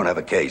 isn't it, when you don't have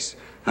a case?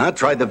 Huh?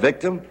 Try the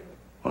victim?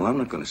 Well, I'm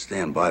not going to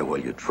stand by while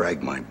you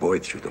drag my boy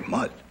through the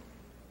mud.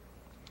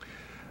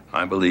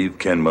 I believe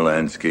Ken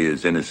Melansky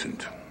is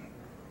innocent.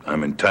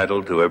 I'm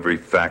entitled to every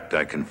fact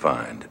I can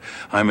find.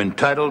 I'm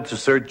entitled to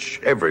search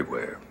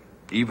everywhere,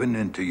 even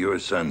into your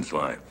son's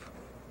life.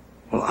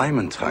 Well, I'm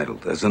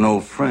entitled, as an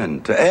old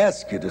friend, to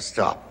ask you to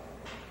stop.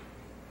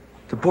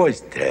 The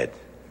boy's dead.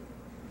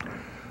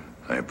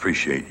 I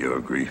appreciate your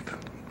grief.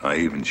 I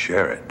even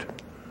share it.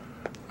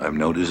 I've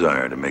no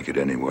desire to make it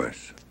any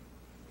worse.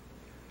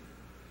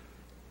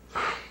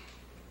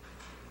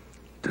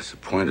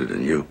 Disappointed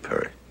in you,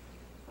 Perry.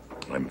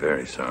 I'm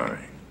very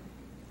sorry.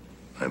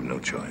 I have no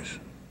choice.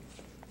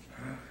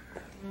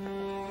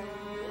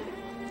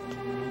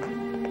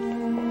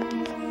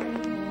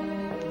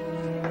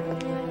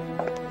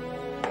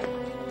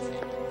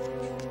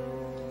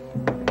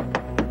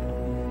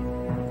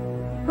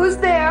 Who's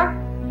there?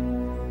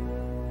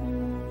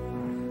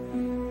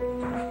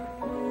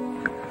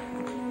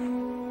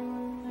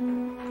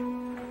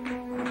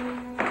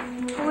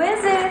 Who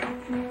is it?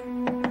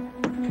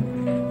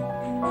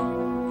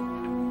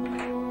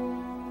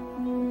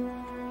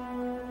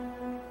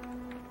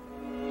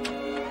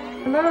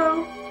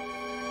 Hello?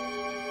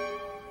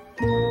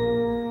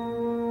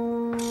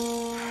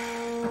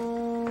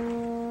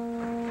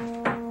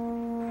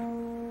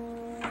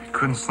 You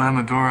couldn't slam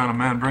the door on a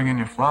man bringing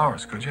you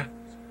flowers, could you?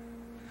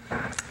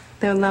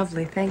 They're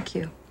lovely, thank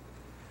you.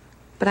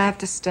 But I have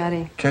to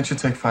study. Can't you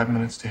take 5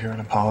 minutes to hear an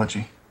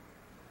apology?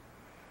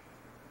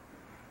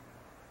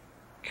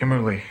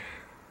 Kimberly,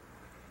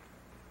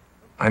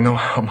 I know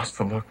how it must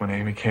have looked when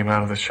Amy came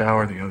out of the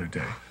shower the other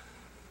day.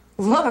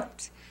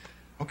 Looked?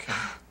 Okay.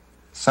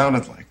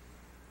 Sounded like.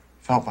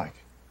 Felt like.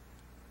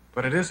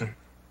 But it isn't.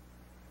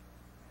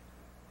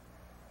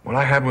 What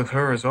I had with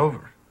her is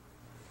over.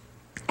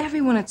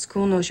 Everyone at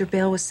school knows your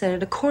bail was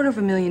set at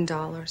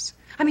 $250,000.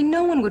 I mean,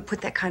 no one would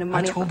put that kind of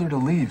money. I told her to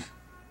leave.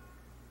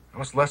 That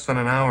was less than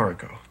an hour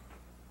ago.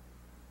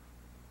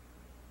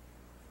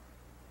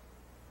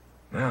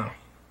 Now,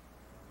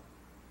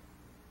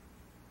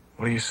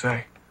 what do you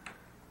say?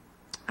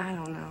 I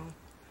don't know.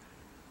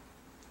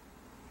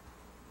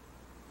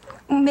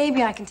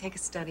 Maybe I can take a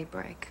study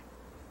break.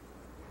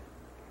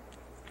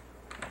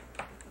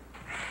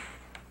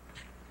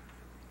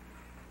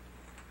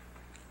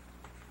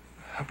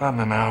 How about in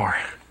an hour?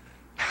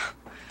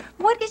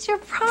 What is your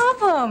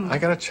problem? I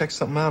gotta check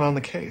something out on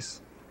the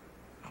case.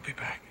 I'll be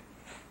back.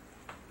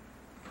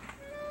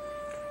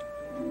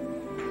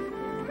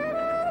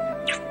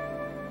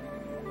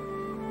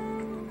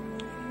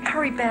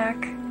 Hurry back.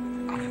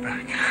 I'll be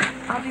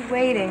back. I'll be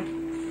waiting.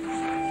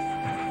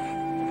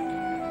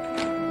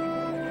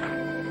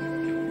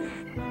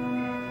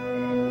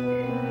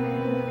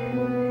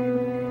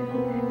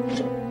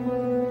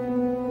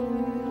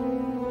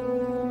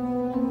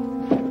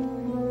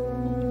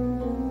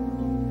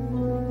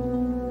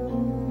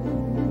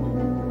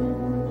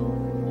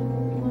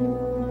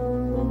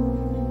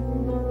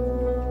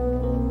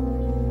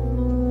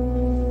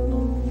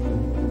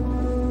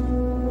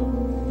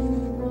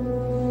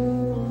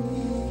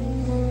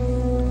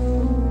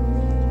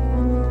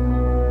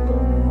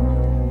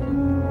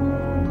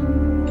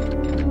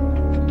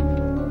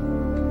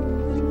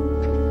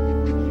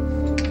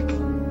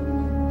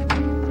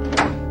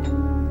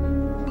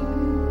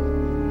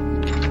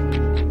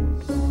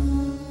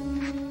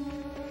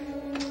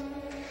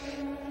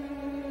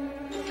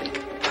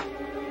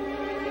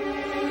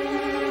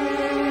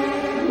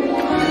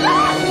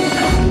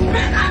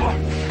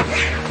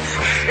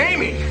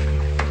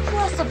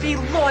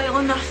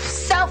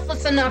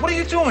 What are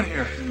you doing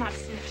here? I'm not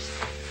finished.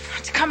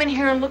 To come in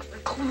here and look for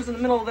clues in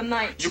the middle of the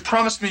night. You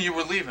promised me you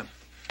were leaving.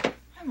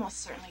 I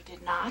most certainly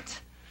did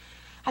not.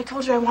 I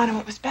told you I wanted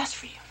what was best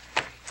for you.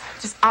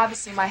 Just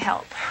obviously my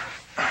help.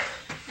 Now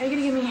you're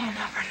gonna give me a hand,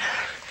 Albert.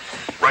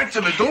 right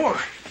to the door.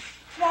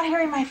 You're not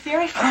hearing my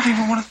theory? I don't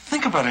even want to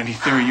think about any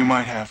theory you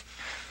might have.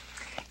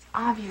 It's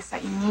obvious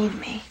that you need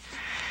me.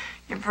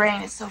 Your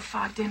brain is so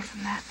fogged in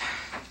from that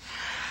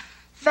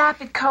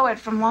vapid co-ed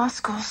from law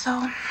school, so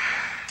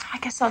I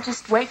guess I'll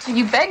just wait till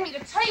you beg me to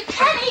tell you,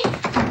 Kenny!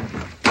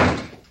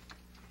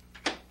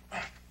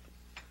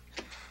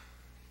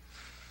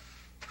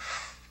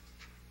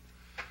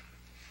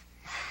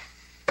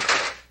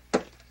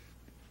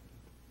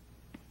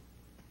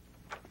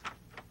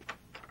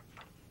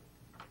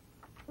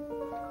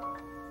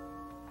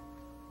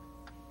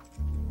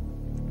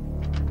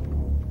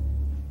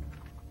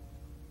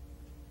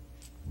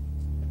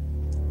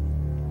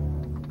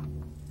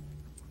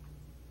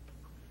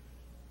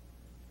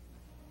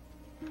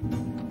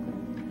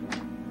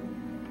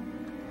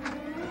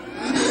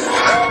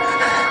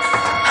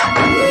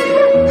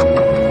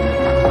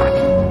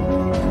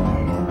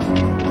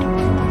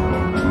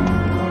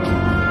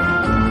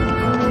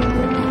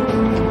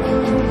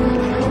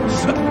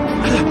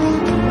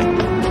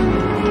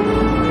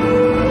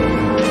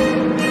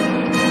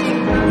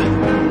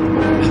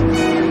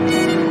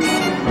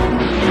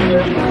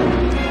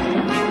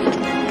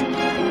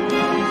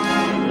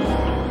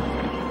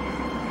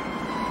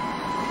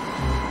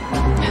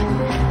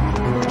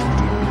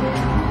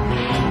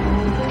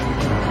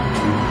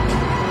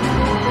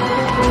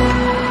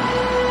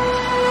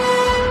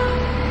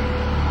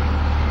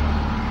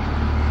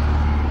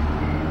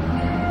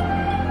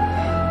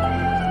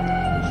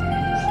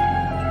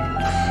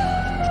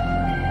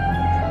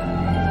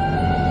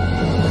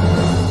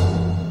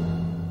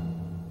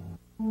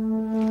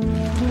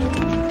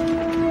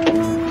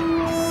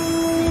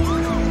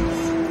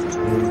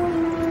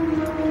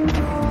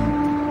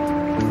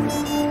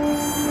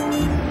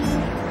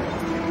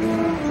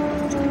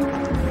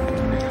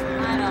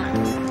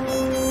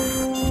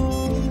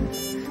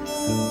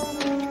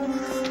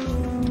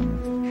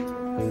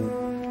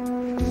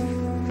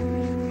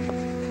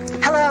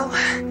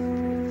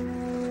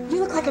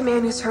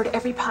 Heard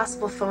every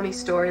possible phony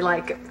story,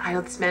 like I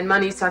owe this man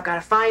money, so I've got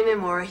to find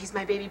him, or he's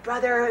my baby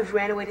brother who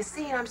ran away to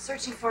sea and I'm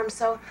searching for him.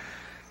 So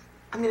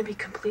I'm going to be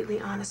completely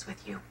honest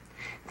with you.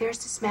 There's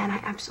this man I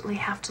absolutely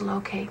have to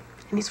locate,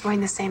 and he's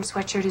wearing the same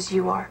sweatshirt as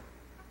you are.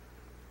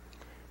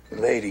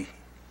 Lady,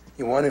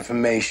 you want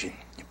information.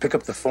 You pick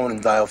up the phone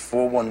and dial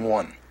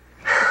 411.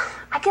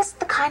 I guess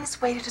the kindest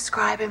way to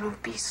describe him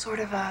would be sort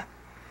of a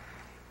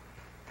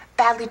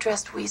badly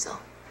dressed weasel,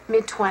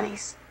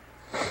 mid-20s.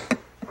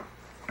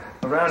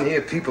 Around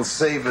here, people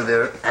savor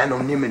their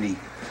anonymity.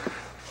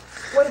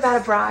 What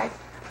about a bribe?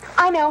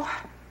 I know,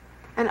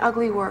 an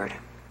ugly word.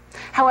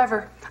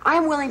 However, I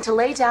am willing to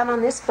lay down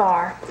on this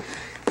bar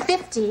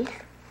 50.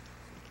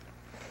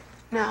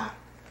 No,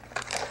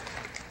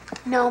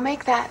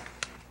 make that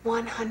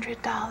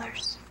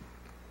 $100.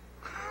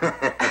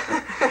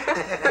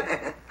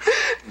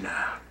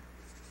 No.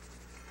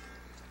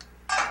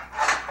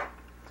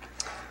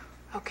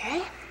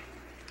 Okay.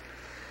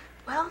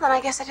 Well, then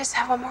I guess I just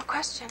have one more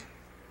question.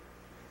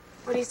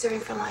 What are you serving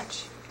for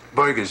lunch?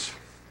 Burgers.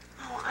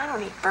 Oh, I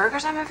don't eat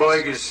burgers. I'm a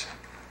vegetarian. Burgers.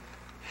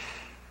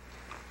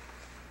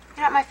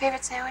 You know what my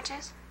favorite sandwich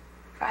is?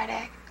 Fried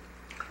egg.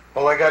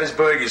 All I got is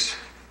burgers.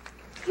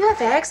 You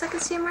have eggs. I can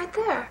see them right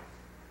there.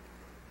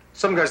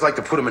 Some guys like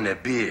to put them in their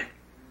beer.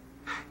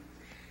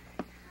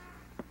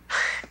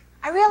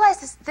 I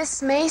realize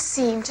this may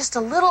seem just a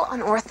little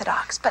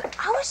unorthodox, but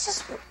I was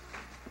just...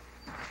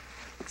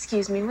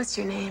 Excuse me, what's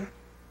your name?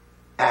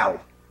 Al.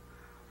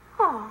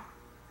 Oh.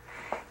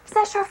 Is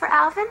that short for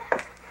Alvin?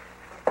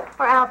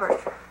 Or Albert?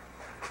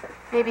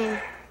 Maybe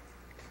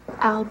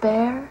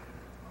Albert?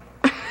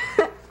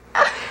 At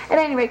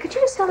any rate, could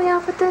you just help me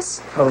out with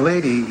this? Oh,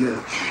 lady,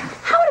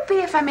 How would it be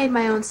if I made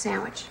my own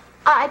sandwich?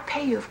 I'd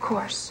pay you, of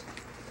course.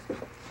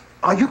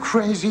 Are you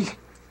crazy?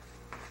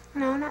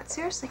 No, not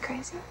seriously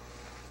crazy.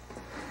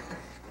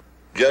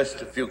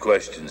 Just a few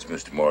questions,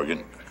 Mr.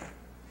 Morgan.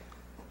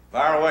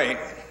 Fire away.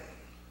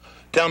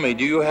 Tell me,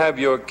 do you have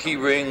your key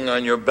ring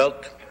on your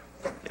belt?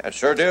 Yeah, I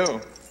sure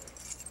do.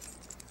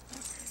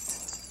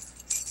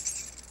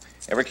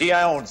 Every key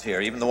I own's here,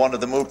 even the one to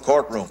the moot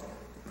courtroom.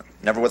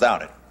 Never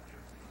without it.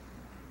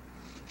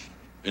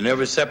 You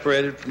never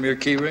separated from your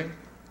key ring?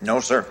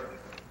 No, sir.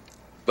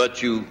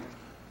 But you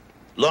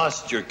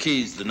lost your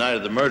keys the night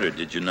of the murder,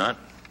 did you not?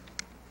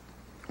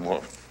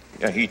 Well,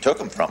 yeah, he took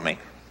them from me.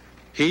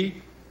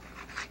 He?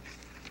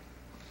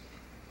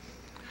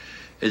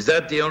 Is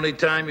that the only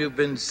time you've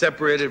been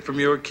separated from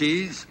your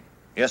keys?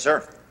 Yes,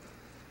 sir.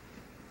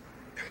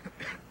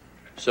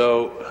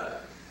 So,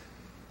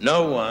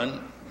 no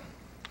one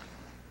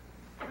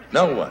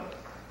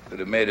could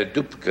have made a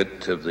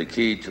duplicate of the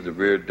key to the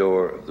rear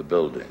door of the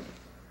building.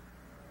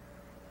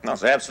 No,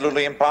 it's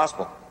absolutely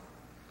impossible.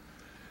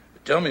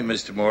 Tell me,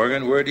 Mr.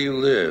 Morgan, where do you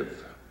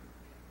live?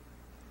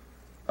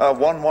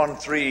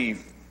 113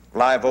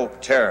 Live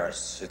Oak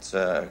Terrace. It's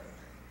a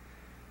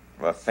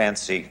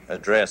fancy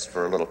address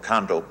for a little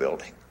condo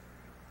building.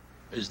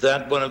 Is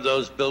that one of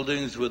those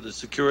buildings with a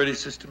security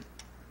system?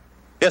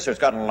 Yes, sir. It's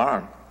got an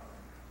alarm.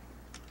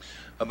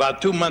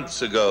 About 2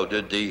 months ago,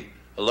 did the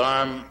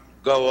alarm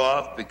go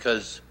off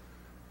because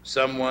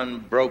someone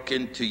broke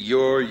into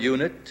your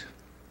unit?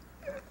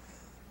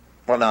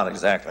 Well, not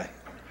exactly.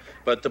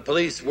 But the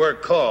police were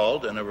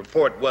called and a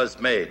report was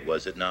made,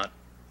 was it not?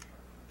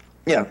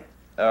 Yeah.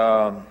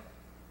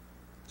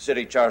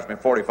 City charged me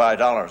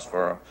 $45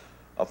 for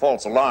a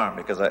false alarm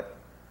because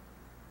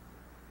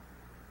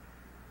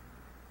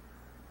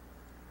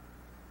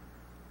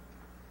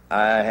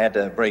I had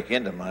to break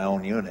into my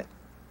own unit.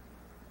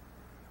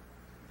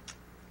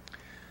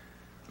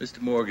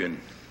 Mr.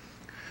 Morgan,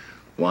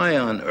 why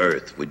on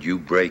earth would you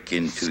break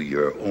into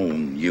your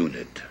own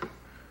unit?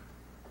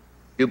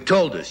 You've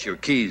told us your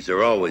keys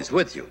are always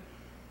with you.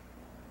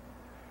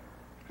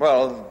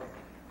 Well,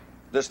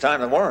 this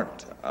time they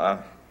weren't. I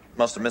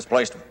must have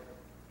misplaced them.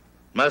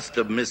 Must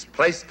have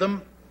misplaced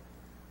them?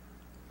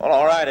 Well,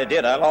 all right, I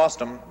did. I lost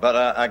them, but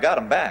I got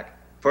them back.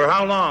 For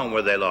how long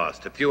were they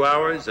lost? A few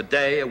hours, a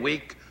day, a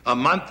week, a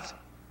month?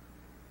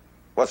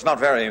 Well, it's not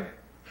very...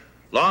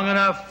 Long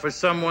enough for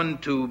someone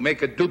to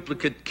make a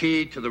duplicate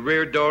key to the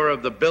rear door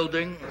of the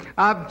building?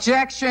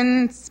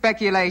 Objection,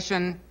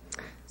 speculation.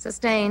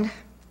 Sustained.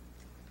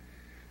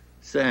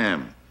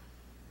 Sam,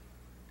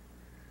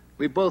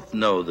 we both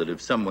know that if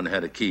someone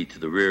had a key to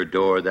the rear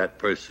door, that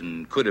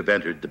person could have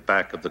entered the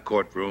back of the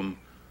courtroom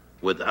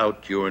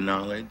without your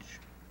knowledge.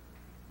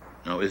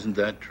 Now, isn't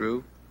that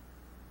true?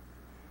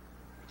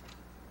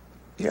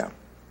 Yeah.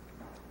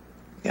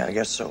 Yeah, I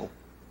guess so.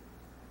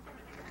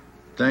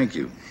 Thank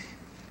you.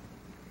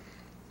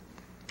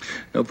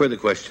 No further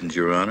questions,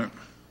 Your Honor.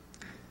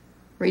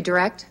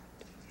 Redirect?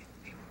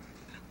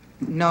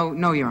 No,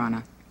 Your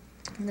Honor.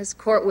 This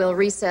court will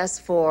recess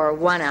for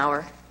 1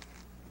 hour.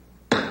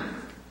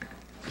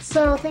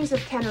 So things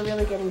with Ken are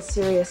really getting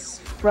serious.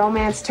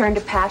 Romance turned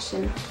to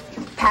passion.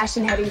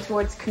 Passion heading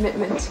towards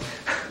commitment.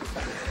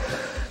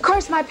 Of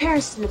course, my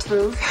parents didn't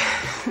approve.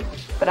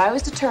 But I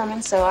was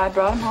determined, so I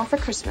brought him home for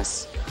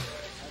Christmas.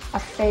 A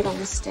fatal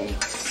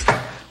mistake.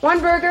 1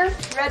 burger,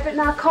 red but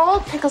not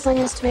cold, pickles,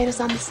 onions, tomatoes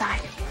on the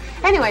side.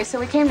 Anyway, so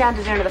we came down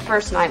to dinner the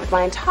first night with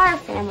my entire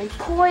family,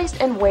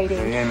 poised and waiting.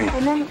 Hey, Amy.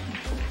 And then...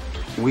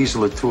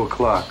 Weasel at 2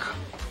 o'clock.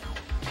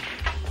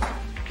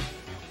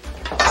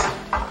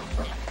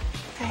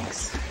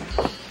 Thanks.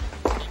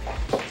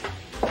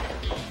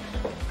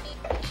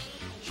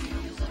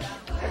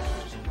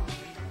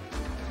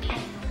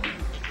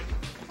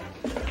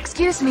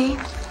 Excuse me.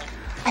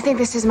 I think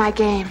this is my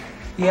game.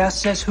 Yeah,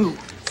 says who?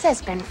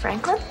 Says Ben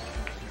Franklin.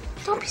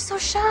 Don't be so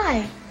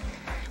shy.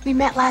 We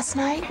met last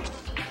night.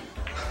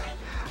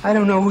 I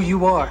don't know who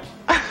you are.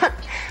 Well,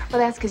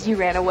 that's because you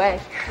ran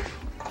away.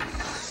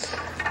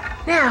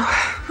 Now,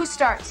 who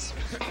starts?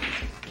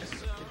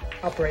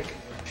 I'll break.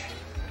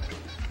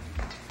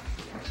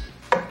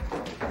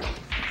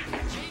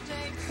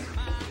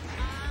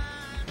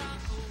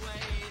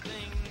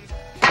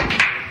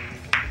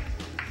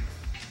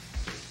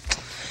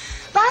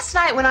 Last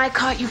night when I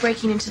caught you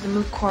breaking into the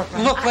moot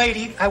courtroom... Look,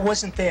 lady, I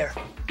wasn't there.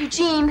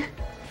 Eugene,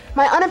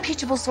 my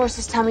unimpeachable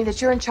sources tell me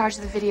that you're in charge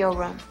of the video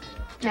room.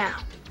 Now,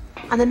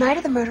 on the night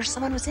of the murder,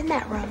 someone was in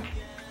that room.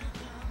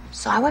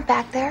 So I went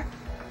back there,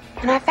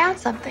 and I found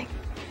something.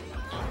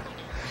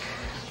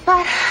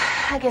 But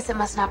I guess it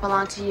must not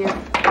belong to you.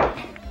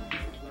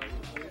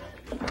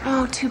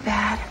 Oh, too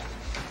bad.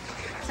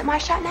 Is it my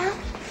shot now?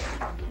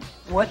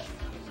 What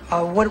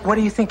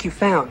do you think you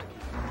found?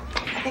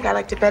 I think I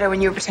liked it better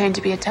when you were pretending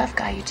to be a tough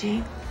guy,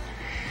 Eugene.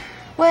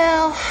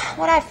 Well,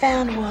 what I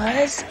found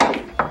was...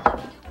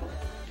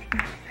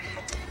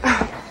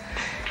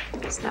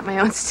 It's not my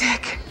own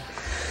stick.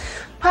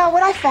 Well,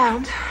 what I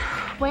found,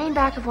 way in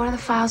back of one of the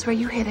files where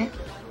you hid it,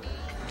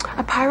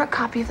 a pirate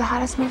copy of the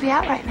hottest movie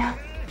out right now.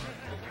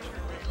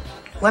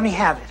 Let me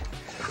have it.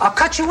 I'll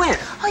cut you in.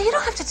 Oh, you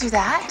don't have to do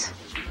that.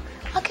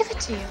 I'll give it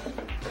to you.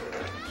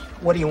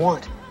 What do you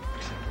want?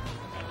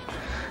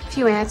 A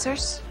few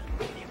answers.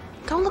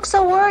 Don't look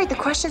so worried. The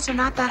questions are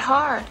not that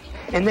hard.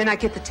 And then I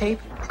get the tape?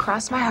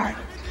 Cross my heart.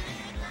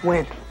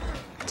 When?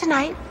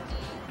 Tonight.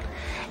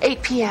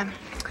 8 p.m.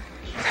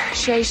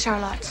 Chez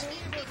Charlotte.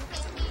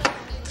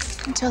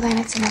 Until then,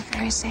 it's in a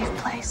very safe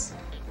place.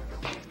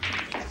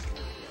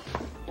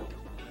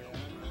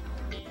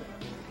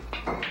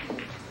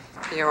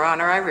 Your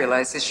Honor, I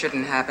realize this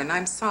shouldn't happen.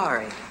 I'm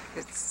sorry.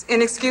 It's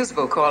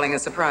inexcusable calling a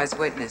surprise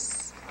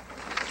witness.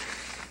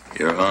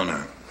 Your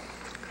Honor,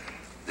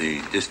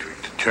 the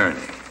district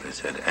attorney has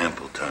had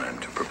ample time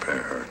to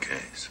prepare her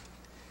case.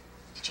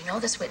 Did you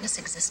know this witness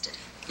existed?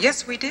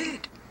 Yes, we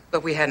did.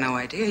 But we had no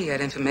idea he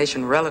had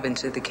information relevant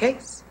to the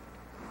case.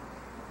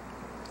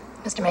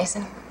 Mr.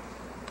 Mason?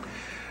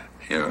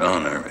 Your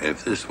Honor,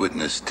 if this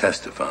witness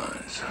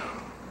testifies,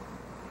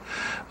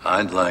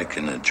 I'd like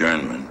an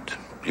adjournment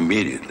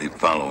immediately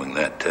following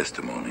that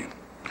testimony.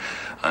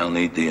 I'll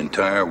need the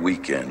entire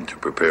weekend to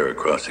prepare a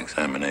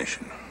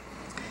cross-examination.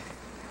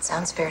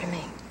 Sounds fair to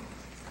me.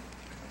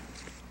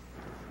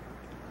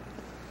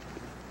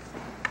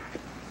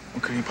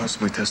 What could he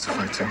possibly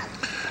testify to?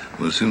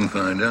 We'll soon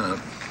find out.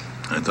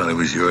 I thought he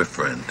was your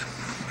friend.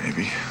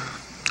 Maybe.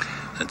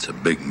 That's a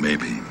big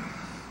maybe.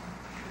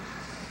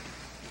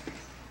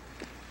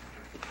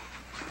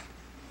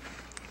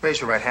 Raise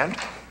your right hand.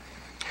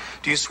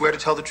 Do you swear to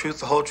tell the truth,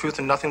 the whole truth,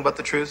 and nothing but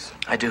the truth?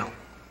 I do.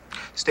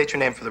 State your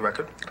name for the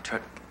record.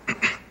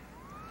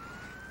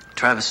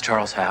 Travis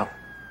Charles Howe.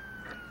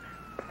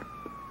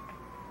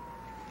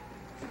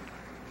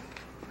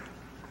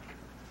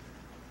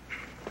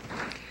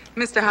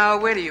 Mr. Howe,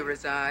 where do you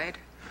reside?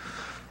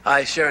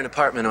 I share an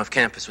apartment off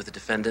campus with the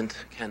defendant,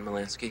 Ken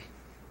Molansky.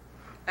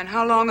 And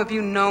how long have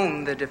you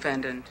known the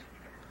defendant?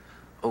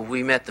 Oh,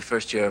 we met the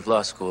first year of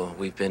law school.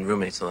 We've been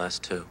roommates the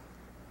last 2.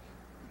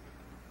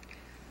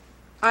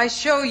 I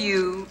show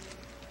you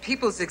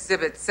People's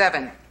Exhibit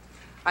 7,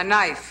 a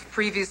knife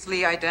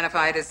previously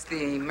identified as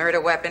the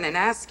murder weapon, and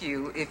ask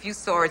you if you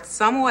saw it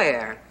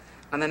somewhere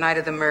on the night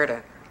of the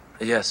murder.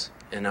 Yes,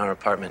 in our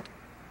apartment.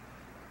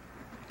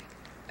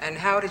 And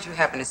how did you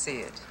happen to see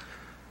it?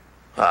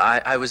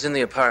 I was in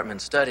the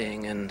apartment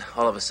studying, and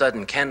all of a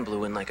sudden, Ken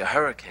blew in like a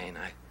hurricane.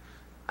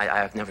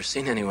 I've never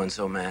seen anyone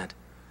so mad.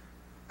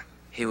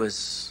 He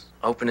was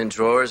opening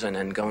drawers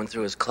and going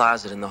through his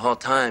closet, and the whole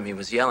time he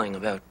was yelling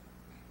about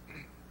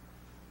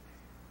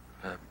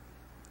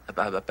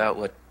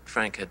what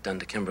Frank had done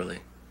to Kimberly.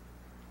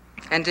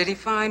 And did he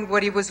find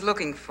what he was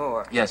looking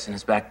for? Yes, in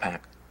his backpack.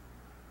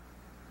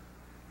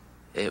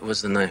 It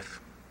was the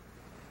knife.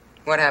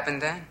 What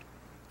happened then?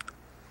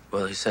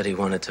 Well, he said he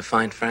wanted to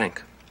find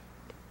Frank.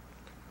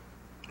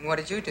 What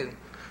did you do?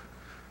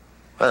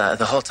 Well,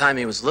 the whole time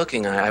he was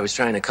looking, I was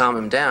trying to calm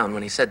him down.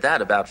 When he said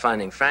that about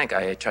finding Frank,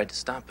 I tried to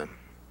stop him.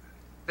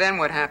 Then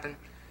what happened?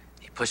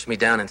 He pushed me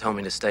down and told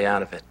me to stay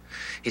out of it.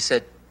 He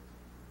said...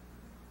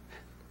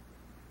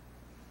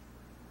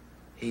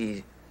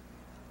 He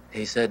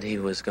said he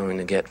was going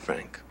to get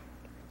Frank.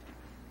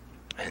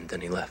 And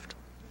then he left.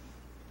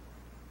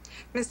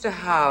 Mr.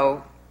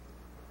 Howe,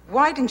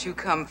 why didn't you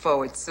come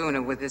forward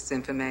sooner with this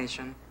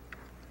information?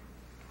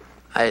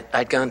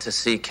 I'd gone to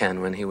see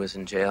Ken when he was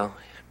in jail.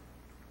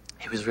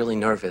 He was really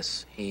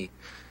nervous. He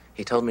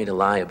told me to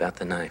lie about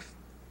the knife.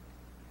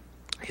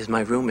 He's my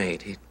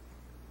roommate. He's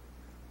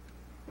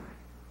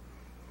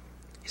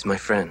my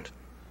friend.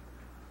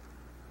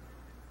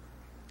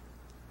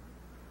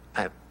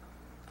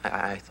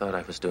 I thought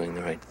I was doing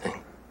the right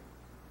thing.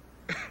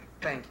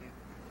 Thank you.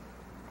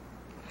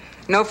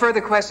 No further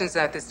questions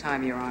at this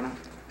time, Your Honor.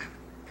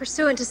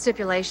 Pursuant to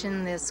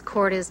stipulation, this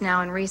court is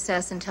now in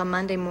recess until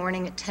Monday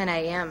morning at 10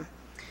 a.m.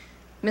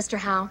 Mr.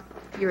 Howe,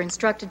 you're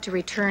instructed to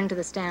return to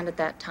the stand at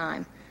that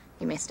time.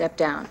 You may step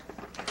down.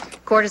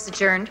 Court is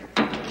adjourned.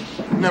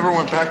 Never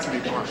went back to the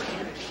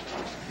apartment.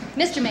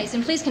 Mr.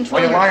 Mason, please control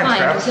Why are you your lying,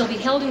 client, Travis? or he'll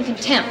be held in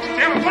contempt.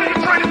 Damn it, what are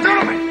you trying to do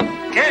to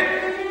me? Kid!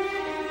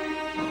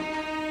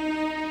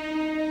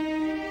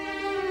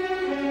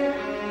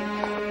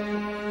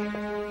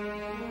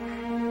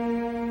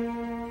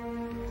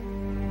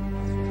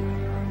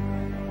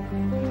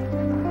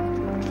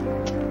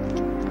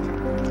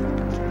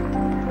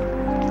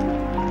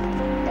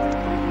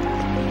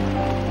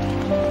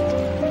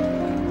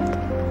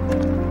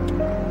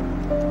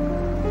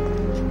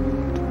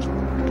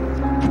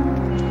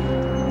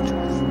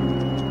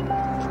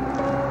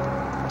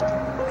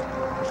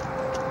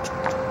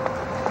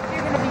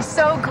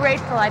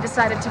 I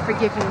decided to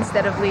forgive you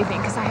instead of leaving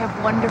because I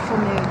have wonderful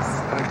news.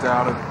 I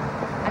doubt it.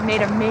 I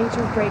made a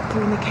major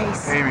breakthrough in the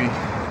case. Amy,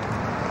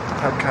 I've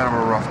had kind of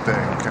a rough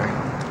day, okay?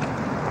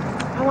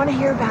 I want to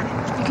hear about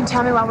it. You can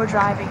tell me while we're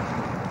driving.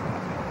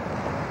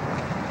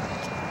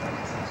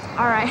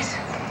 All right.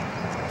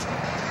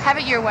 Have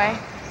it your way.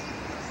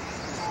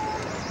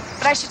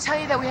 But I should tell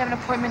you that we have an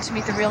appointment to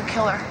meet the real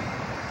killer.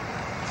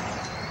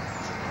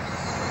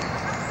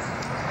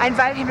 I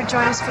invited him to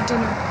join us for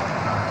dinner.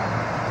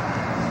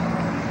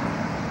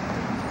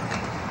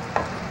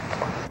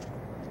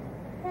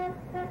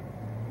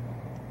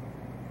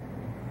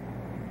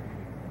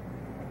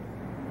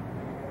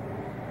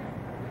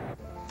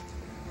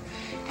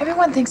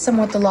 Everyone thinks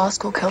someone at the law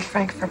school killed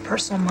Frank for a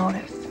personal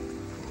motive.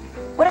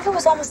 What if it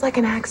was almost like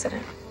an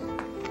accident?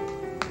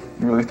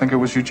 You really think it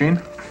was Eugene?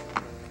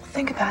 Well,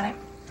 think about it.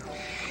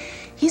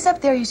 He's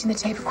up there using the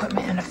tape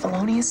equipment in a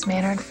felonious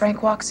manner, and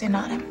Frank walks in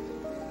on him.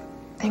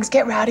 Things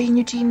get rowdy, and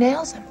Eugene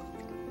nails him.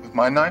 With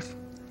my knife?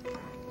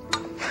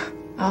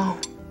 Oh.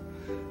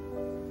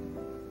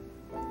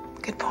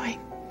 Good point.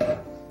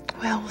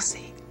 Well, we'll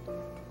see.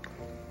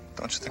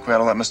 Don't you think we ought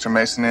to let Mr.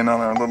 Mason in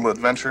on our little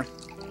adventure?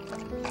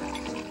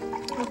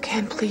 Oh,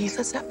 Ken, please,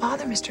 let's not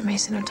bother Mr.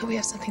 Mason until we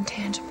have something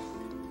tangible.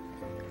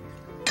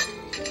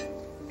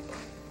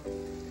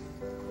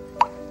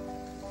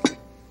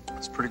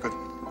 It's pretty good.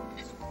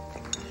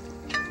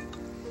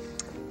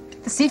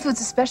 The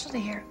seafood's a specialty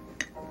here.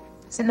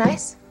 Is it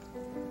nice?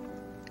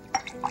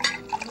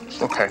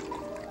 Okay.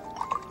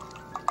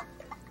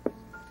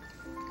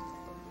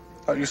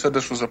 Thought you said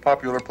this was a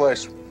popular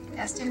place.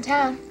 Best in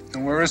town.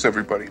 And where is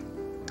everybody?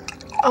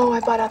 Oh,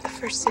 I bought out the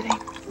first sitting.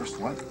 First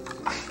what?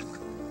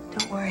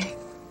 Don't worry.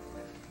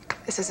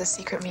 This is a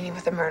secret meeting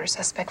with a murder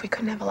suspect. We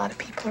couldn't have a lot of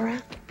people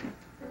around.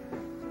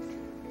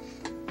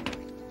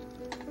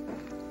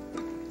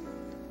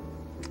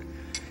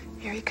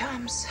 Here he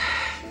comes.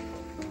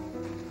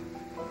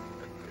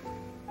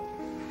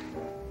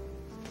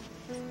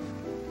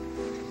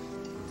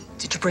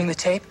 bring the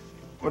tape?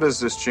 What is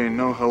this, Gene?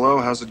 No hello,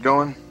 how's it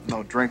going?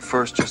 No drink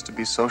first just to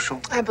be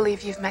social? I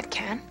believe you've met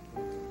Ken.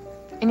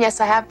 And yes,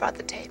 I have brought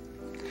the tape.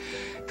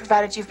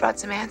 Provided you've brought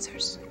some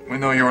answers. We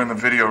know you were in the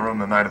video room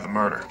the night of the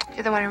murder.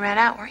 You're the one who ran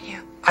out, weren't you?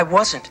 I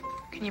wasn't.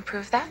 Can you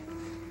prove that?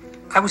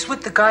 I was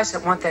with the guys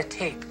that want that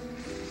tape.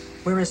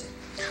 Where is it?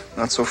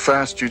 Not so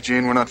fast,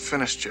 Eugene. We're not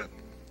finished yet.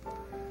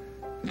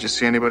 Did you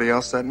see anybody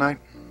else that night?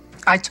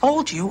 I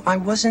told you I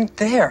wasn't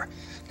there.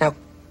 Now,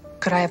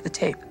 could I have the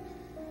tape?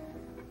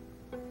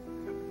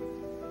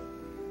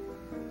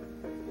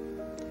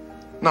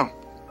 No.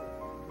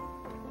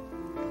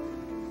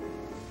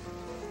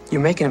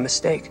 You're making a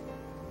mistake.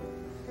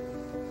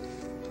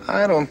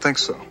 I don't think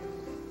so.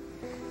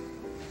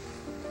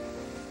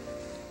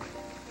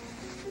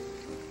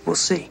 We'll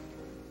see.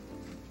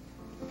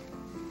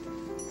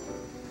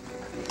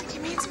 What do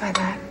you mean by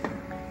that?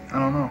 I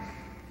don't know.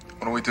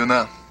 What do we do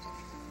now?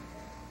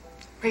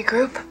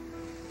 Regroup?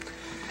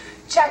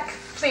 Check,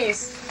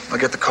 please. I'll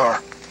get the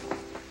car.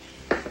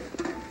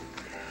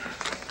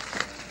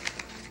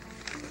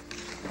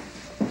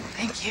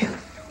 Thank you.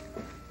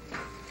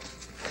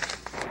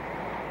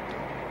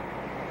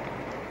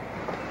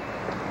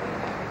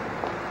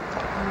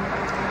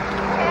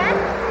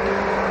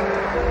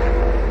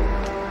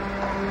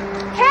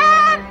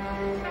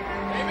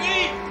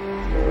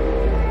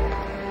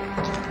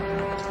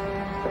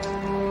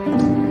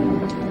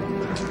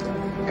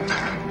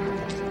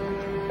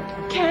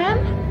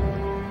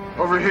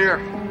 Over here.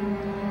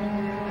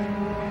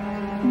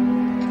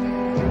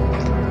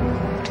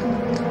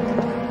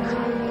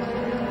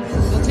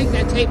 I'll take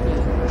that tape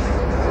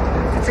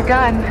now. It's a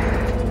gun.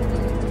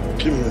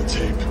 Give me the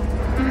tape.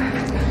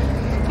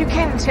 You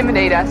can't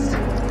intimidate us.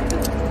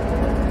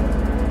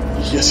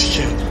 Yes,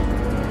 you can.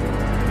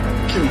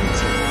 Give me the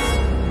tape.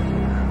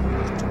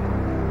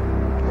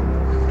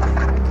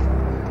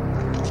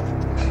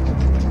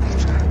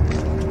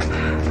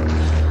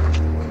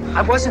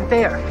 I wasn't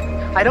there.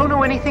 I don't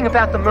know anything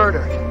about the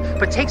murder,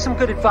 but take some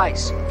good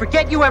advice.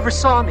 Forget you ever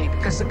saw me,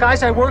 because the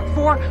guys I work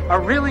for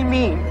are really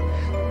mean.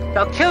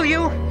 They'll kill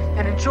you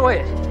and enjoy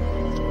it.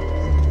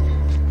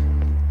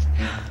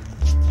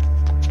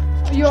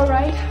 Are you all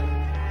right?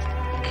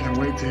 Can't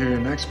wait to hear your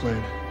next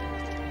plan.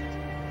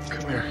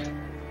 Come here.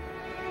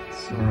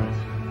 It's all right.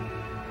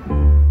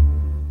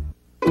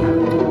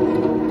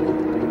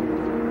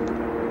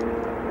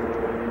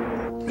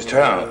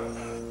 Mr. Howe,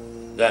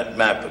 that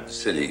map of the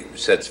city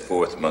sets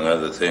forth, among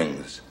other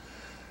things,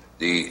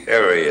 the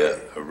area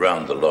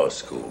around the law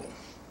school.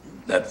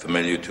 That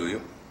familiar to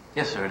you?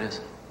 Yes, sir, it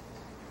is.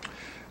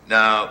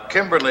 Now,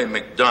 Kimberly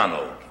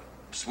McDonald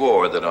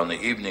swore that on the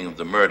evening of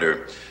the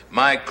murder,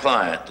 my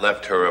client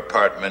left her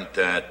apartment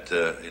at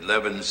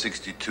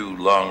 1162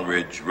 Long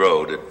Ridge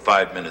Road at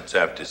 5 minutes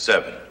after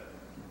 7.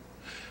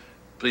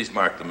 Please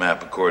mark the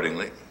map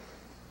accordingly.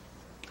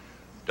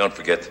 Don't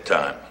forget the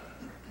time.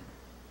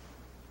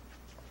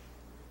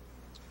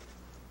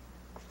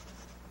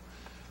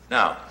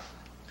 Now,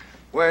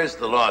 where's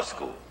the law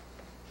school?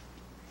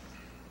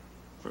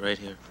 Right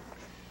here.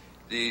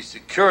 The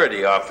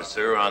security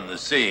officer on the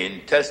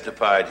scene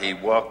testified he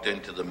walked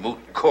into the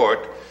moot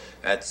court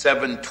at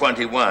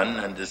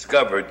 7:21 and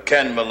discovered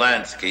Ken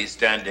Melansky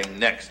standing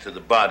next to the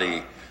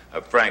body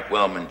of Frank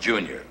Wellman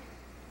Jr.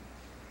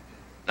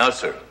 Now,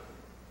 sir,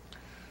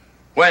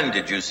 when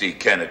did you see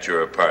Ken at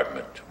your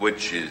apartment?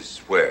 Which is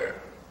where?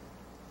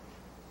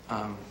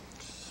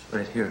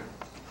 Right here.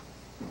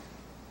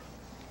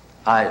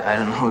 I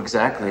don't know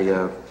exactly.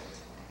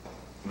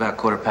 About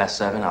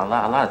 7:15. A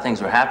lot of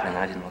things were happening.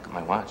 I didn't look at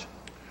my watch.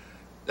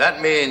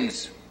 That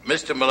means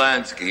Mr.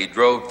 Melansky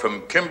drove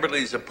from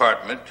Kimberly's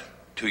apartment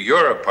to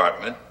your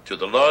apartment to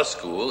the law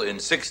school in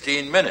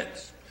 16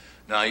 minutes.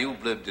 Now,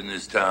 you've lived in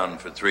this town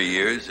for 3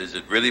 years. Is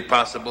it really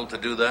possible to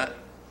do that?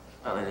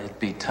 Well, it'd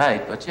be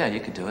tight, but yeah, you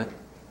could do it.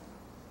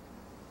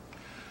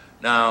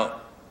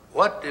 Now,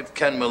 what if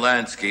Ken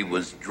Melansky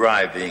was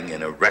driving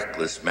in a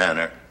reckless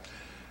manner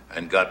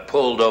and got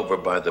pulled over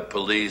by the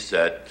police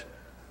at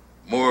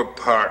Moore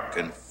Park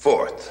and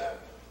 4th?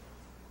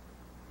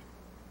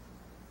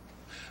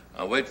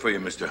 I'll wait for you,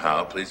 Mr.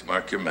 Howe. Please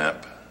mark your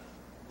map.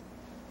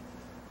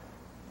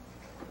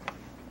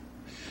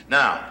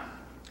 Now,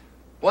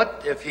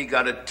 what if he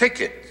got a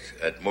ticket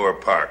at Moore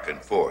Park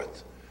and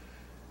 4th?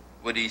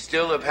 Would he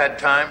still have had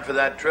time for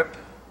that trip?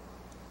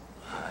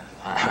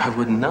 I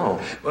wouldn't know.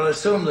 Well,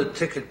 assume the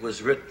ticket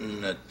was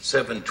written at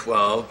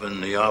 7:12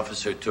 and the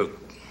officer took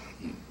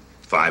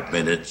 5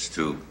 minutes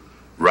to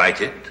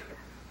write it.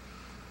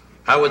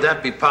 How would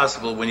that be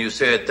possible when you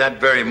say at that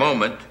very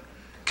moment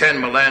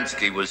Ken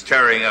Melansky was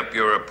tearing up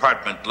your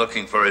apartment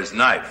looking for his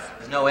knife?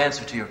 There's no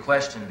answer to your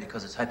question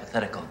because it's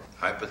hypothetical.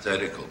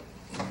 Hypothetical.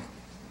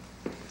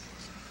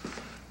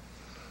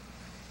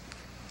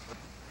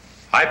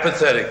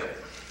 Hypothetical.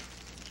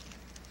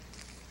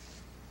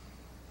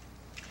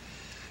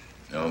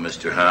 No,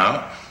 Mr.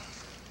 Howe.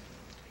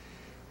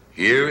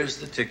 Here is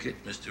the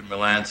ticket Mr.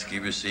 Melansky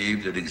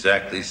received at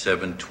exactly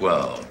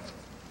 7:12.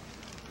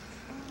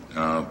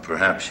 Now,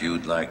 perhaps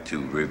you'd like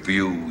to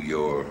review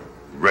your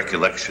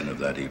recollection of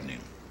that evening.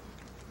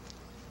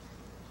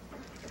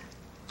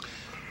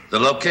 The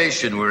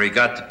location where he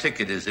got the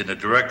ticket is in a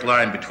direct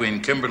line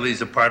between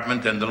Kimberly's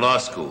apartment and the law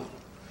school.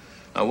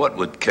 Now, what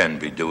would Ken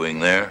be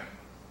doing there?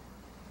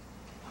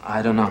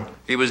 I don't know.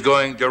 He was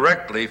going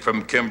directly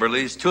from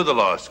Kimberly's to the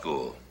law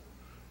school.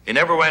 He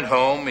never went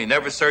home, he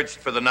never searched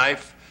for the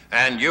knife,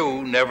 and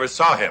you never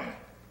saw him.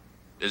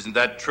 Isn't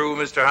that true,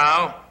 Mr.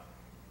 Howe?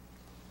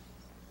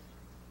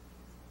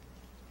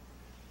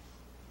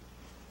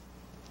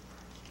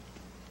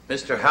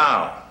 Mr.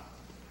 Howe,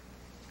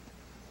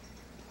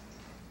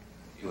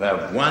 you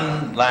have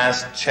one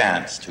last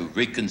chance to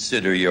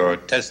reconsider your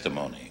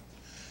testimony.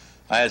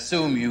 I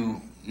assume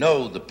you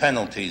know the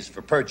penalties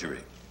for perjury.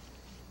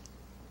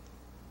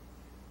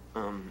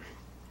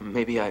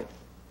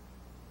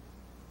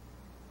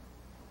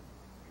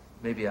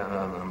 Maybe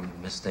I'm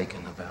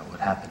mistaken about what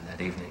happened that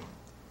evening.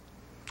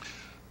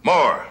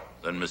 More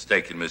than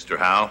mistaken, Mr.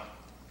 Howe.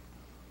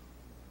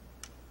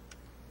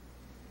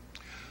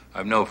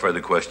 I've no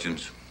further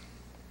questions.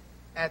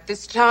 At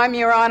this time,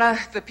 Your Honor,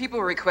 the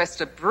people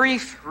request a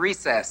brief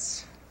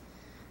recess.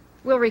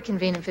 We'll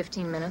reconvene in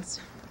 15 minutes.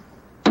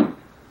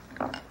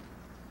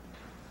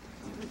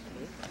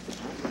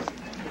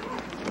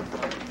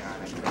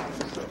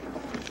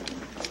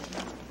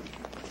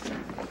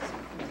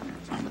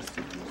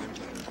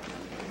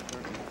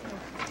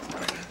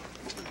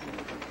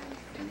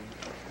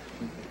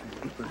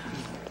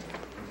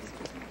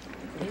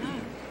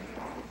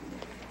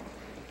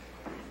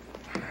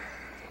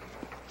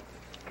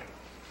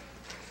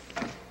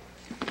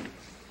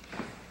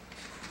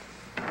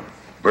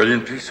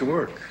 Brilliant piece of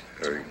work,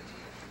 Harry.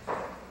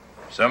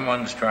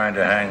 Someone's trying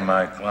to hang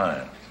my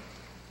client.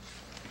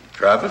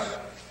 Travis?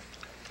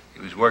 He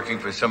was working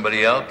for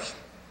somebody else.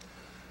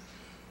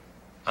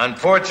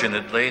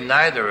 Unfortunately,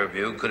 neither of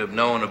you could have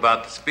known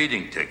about the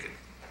speeding ticket.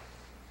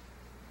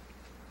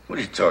 What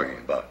are you talking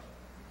about?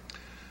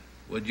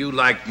 Would you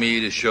like me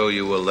to show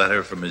you a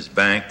letter from his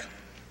bank?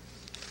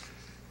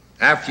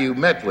 After you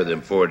met with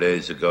him 4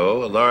 days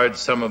ago, a large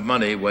sum of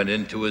money went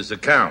into his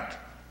account.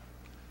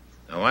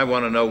 Now, I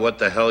want to know what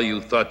the hell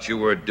you thought you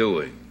were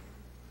doing.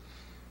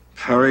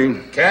 Harry?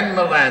 Ken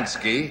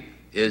Melansky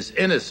is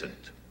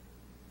innocent.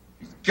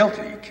 He's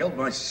guilty. He killed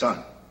my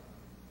son.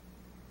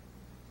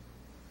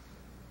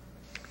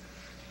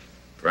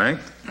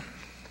 Frank?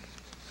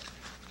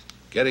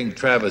 Getting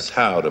Travis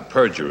Howe to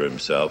perjure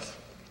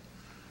himself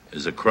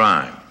is a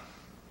crime.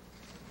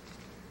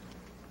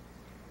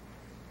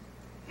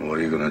 What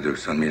are you going to do,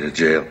 send me to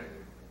jail?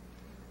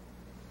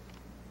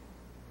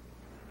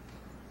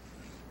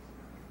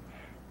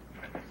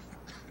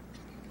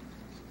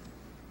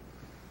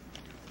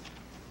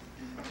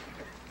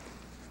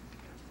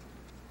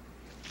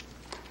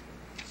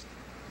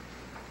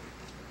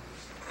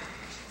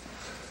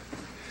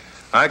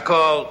 I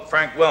call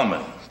Frank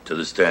Wellman to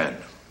the stand.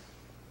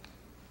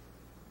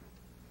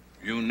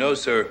 You know,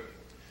 sir,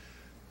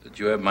 that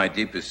you have my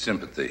deepest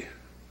sympathy,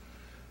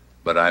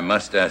 but I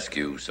must ask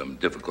you some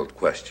difficult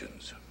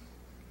questions.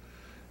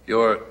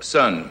 Your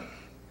son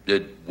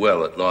did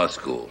well at law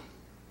school.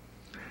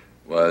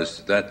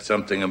 Was that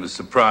something of a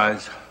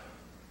surprise?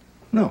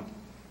 No.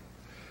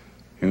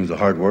 He was a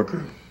hard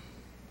worker.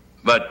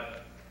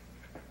 But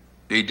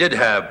he did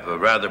have a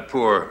rather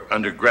poor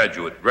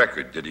undergraduate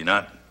record, did he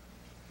not?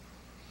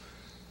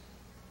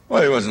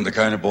 Well, he wasn't the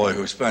kind of boy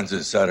who spends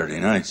his Saturday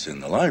nights in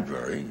the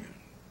library.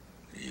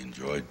 He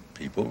enjoyed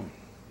people.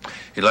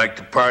 He liked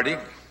to party,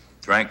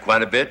 drank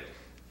quite a bit,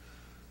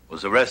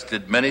 was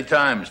arrested many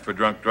times for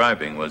drunk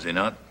driving, was he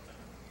not?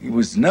 He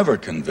was never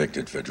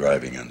convicted for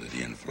driving under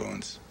the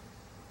influence.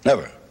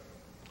 Never.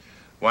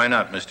 Why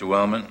not, Mr.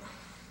 Wellman?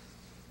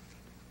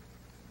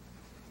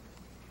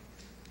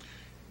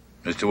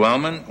 Mr.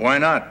 Wellman, why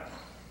not?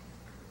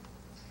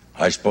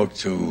 I spoke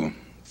to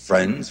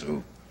friends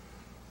who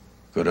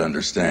could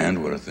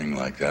understand what a thing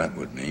like that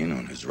would mean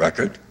on his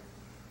record.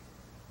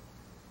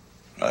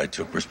 I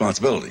took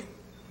responsibility.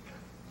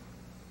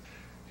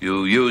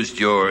 You used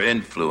your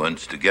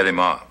influence to get him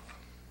off.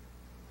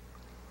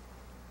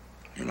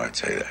 You might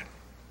say that.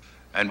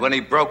 And when he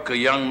broke a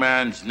young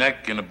man's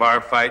neck in a bar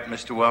fight,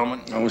 Mr.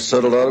 Wellman? I was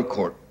settled out of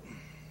court.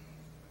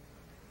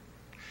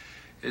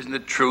 Isn't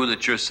it true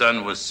that your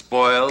son was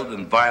spoiled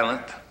and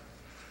violent?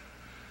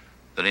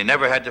 That he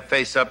never had to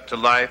face up to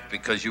life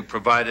because you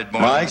provided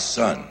more? My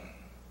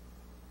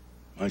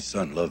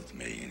son loved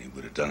me, and he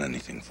would have done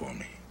anything for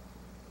me.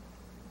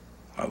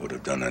 I would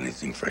have done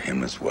anything for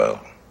him as well.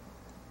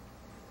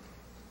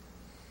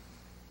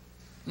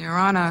 Your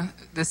Honor,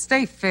 the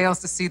state fails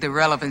to see the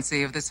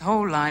relevancy of this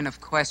whole line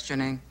of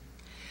questioning.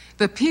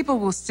 The people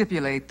will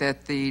stipulate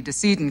that the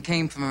decedent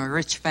came from a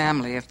rich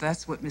family, if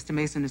that's what Mr.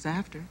 Mason is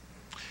after.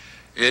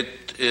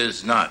 It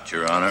is not,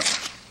 Your Honor.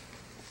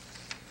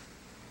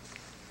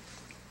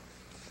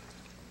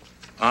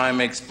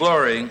 I'm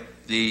exploring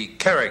the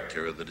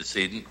character of the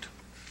decedent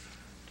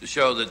to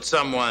show that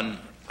someone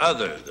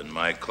other than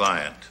my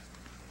client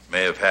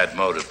may have had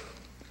motive.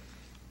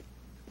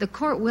 The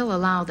court will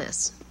allow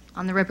this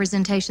on the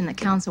representation that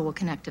counsel will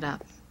connect it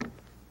up.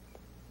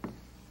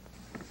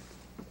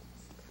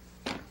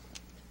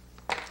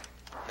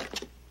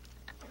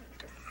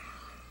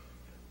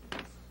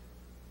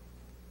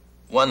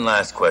 one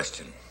last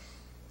question.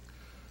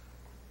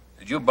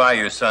 Did you buy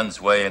your son's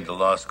way into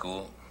law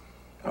school?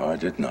 No, I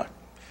did not.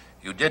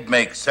 You did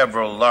make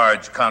several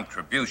large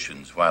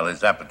contributions while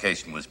his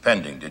application was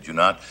pending, did you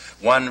not?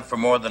 One for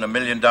more than $1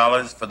 million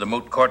for the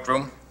moot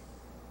courtroom?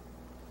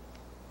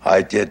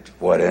 I did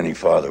what any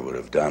father would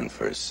have done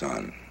for his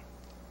son.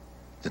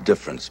 The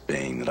difference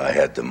being that I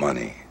had the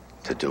money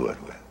to do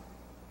it with.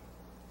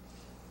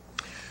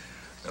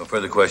 No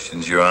further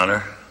questions, Your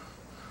Honor.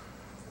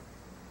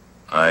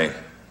 I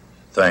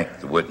thank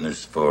the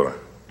witness for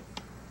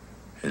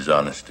his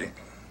honesty.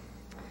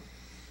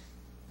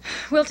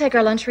 We'll take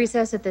our lunch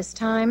recess at this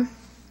time.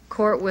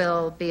 Court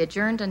will be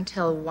adjourned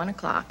until 1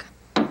 o'clock.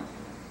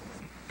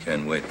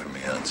 Ken, wait for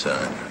me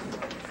outside.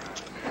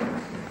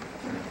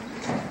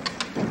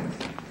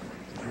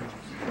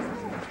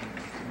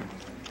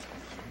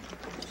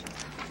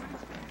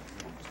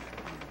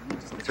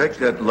 Take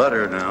that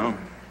letter now.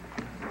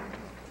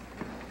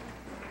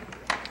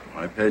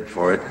 I paid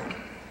for it.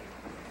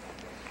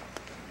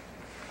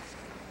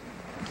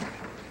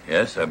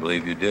 Yes, I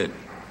believe you did.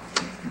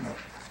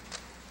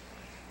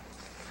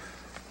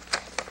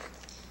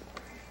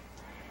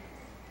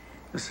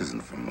 This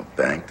isn't from a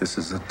bank. This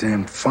is a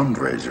damn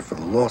fundraiser for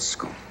the law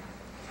school.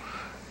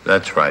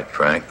 That's right,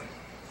 Frank.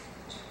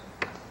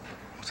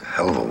 It's a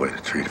hell of a way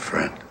to treat a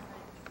friend.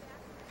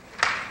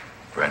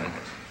 Friend?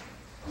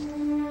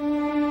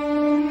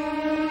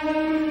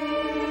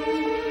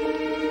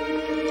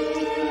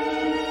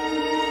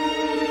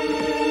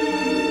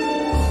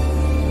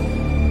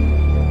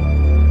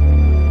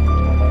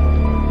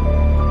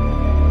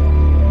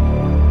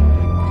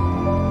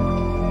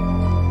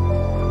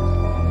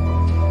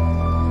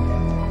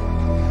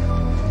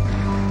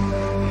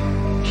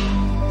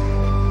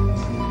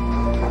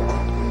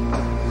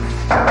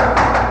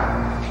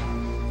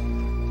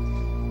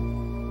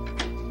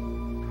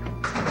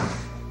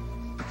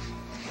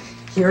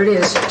 Here it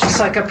is, just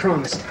like I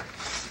promised.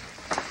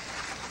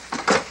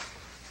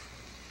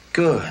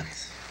 Good.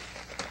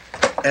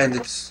 And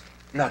it's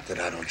not that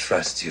I don't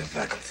trust you,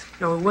 but...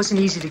 No, it wasn't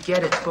easy to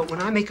get it, but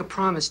when I make a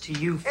promise to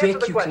you,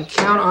 Vic, you can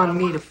count on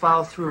me to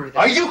follow through with it.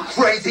 Are you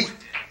crazy?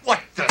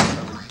 What the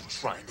hell are you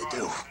trying to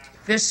do?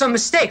 There's some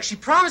mistake. She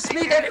promised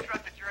me that it...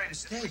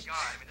 Mistake?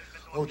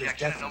 Oh, there's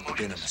definitely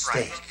been a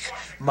mistake.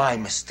 My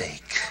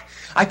mistake.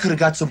 I could have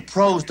got some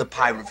pros to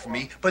pirate for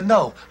me, but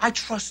no, I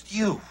trust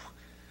you.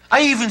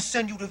 I even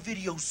send you to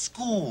video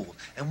school.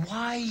 And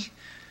why?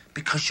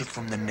 Because you're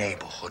from the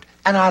neighborhood,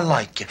 and I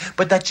like you.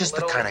 But that's just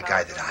the kind of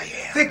guy that I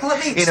am. Vic, let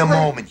me In a explain.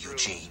 moment,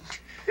 Eugene.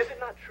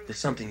 There's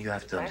something you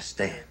have to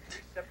understand.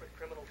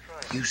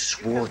 You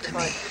swore to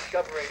me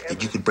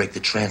that you could break the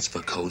transfer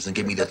codes and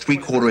give me the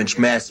 3/4-inch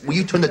master. Will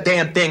you turn the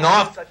damn thing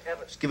off?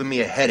 It's giving me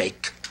a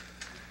headache.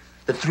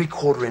 The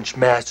 3/4-inch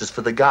master's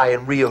for the guy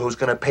in Rio who's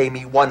gonna pay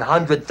me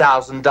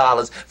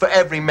 $100,000 for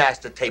every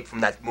master tape from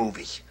that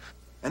movie.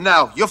 And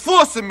now, you're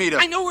forcing me to...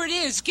 I know where it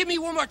is. Give me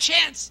one more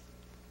chance.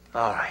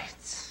 All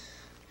right.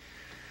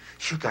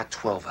 You got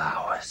 12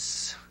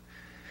 hours.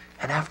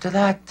 And after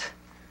that,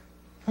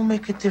 we'll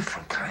make a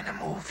different kind of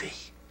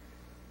movie.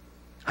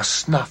 A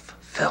snuff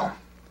film.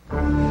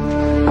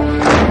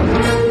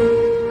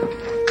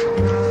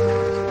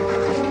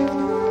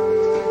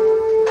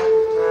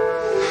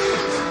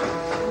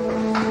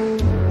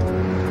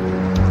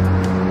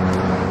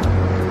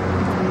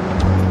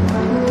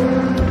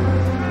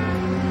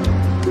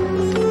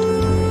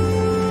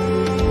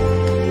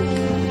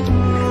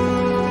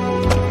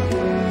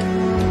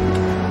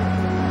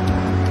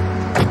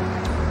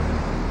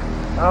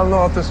 I don't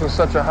know if this was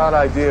such a hot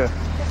idea.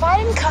 If I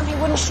didn't come, he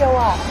wouldn't show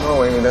up.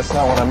 No, Amy, that's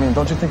not what I mean.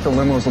 Don't you think the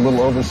limo is a little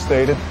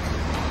overstated?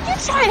 You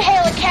try and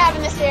hail a cab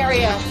in this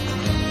area.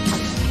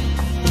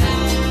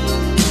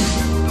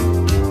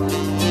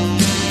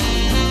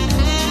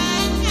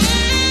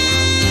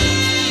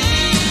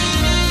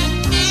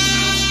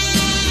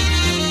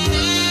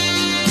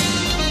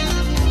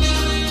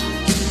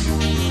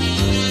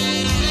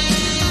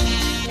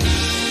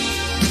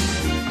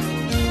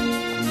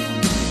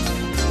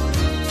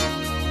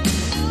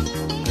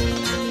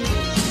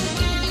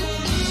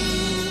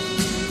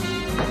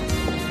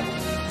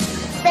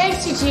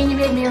 Thanks, Eugene. You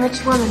made me a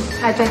rich woman.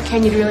 I bet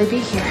Ken you'd really be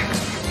here.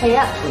 Hey,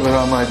 up. Put it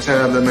on my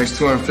tab. That makes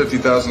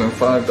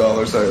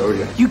 $250,005 I owe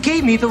you. You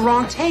gave me the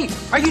wrong tape.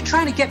 Are you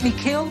trying to get me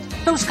killed?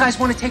 Those guys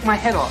want to take my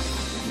head off.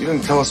 You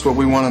didn't tell us what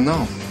we want to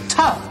know.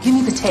 Tough. Give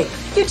me the tape.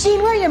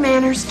 Eugene, where are your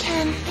manners?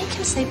 Ken, make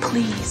him say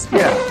please.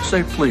 Yeah,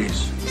 say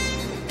please.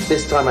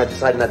 This time I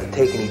decided not to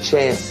take any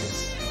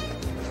chances.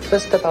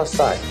 Let's step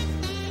outside.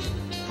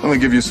 Let me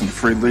give you some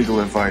free legal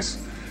advice.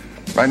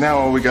 Right now,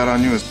 all we got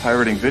on you is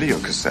pirating video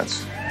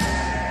cassettes.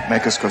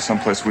 Make us go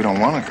someplace we don't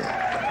want to go.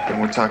 And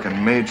we're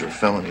talking major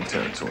felony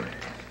territory.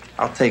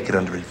 I'll take it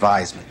under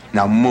advisement.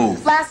 Now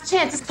move. Last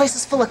chance. This place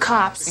is full of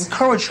cops.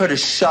 Encourage her to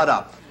shut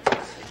up.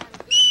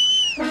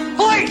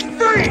 Police!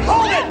 Freeze!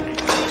 Hold it!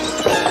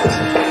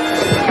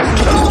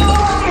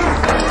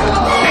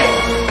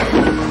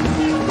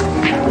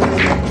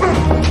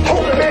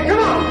 Hold it, man,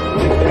 come on!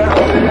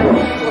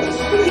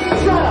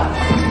 Shut up!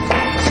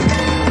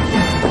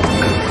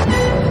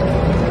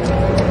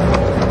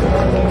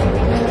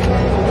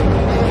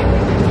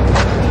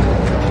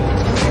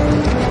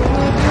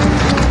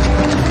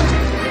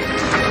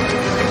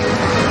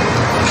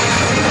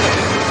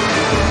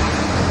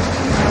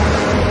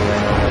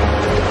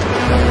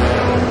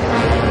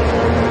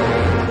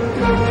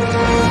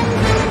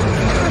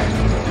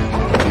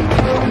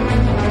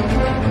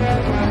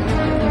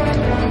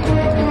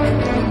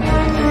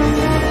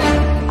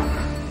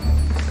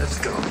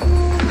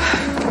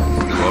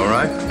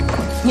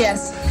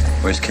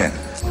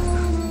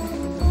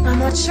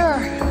 Sure.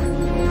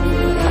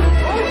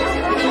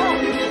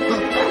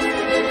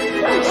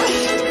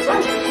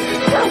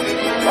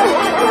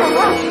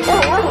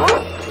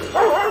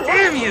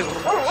 Damn you!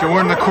 If you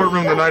weren't in the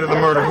courtroom the night of the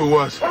murder, who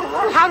was?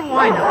 How do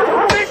I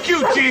know? Thank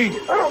you, Dean!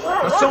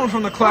 Now, someone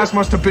from the class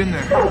must have been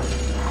there.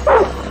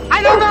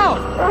 I don't know!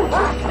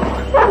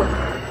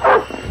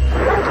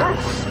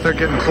 They're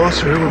getting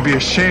closer. It would be a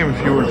shame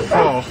if you were to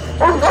fall.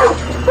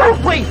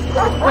 Wait,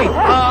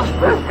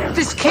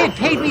 this kid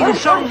paid me to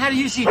show him how to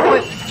use the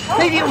equipment.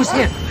 Maybe it was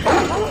him.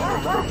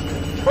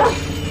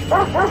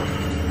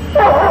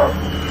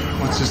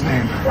 What's his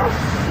name?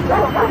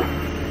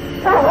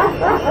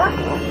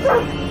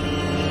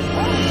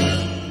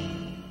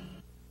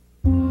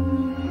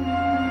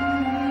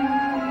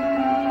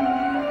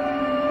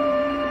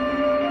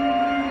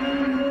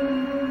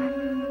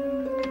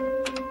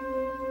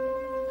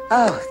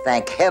 Oh,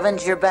 thank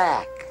heavens you're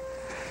back.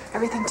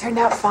 Everything turned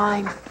out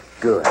fine.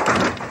 Good.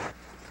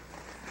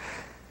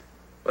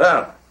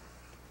 Well,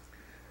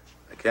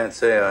 I can't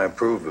say I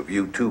approve of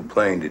you two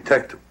playing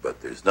detective,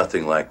 but there's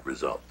nothing like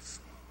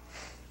results.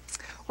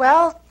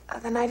 Well,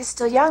 the night is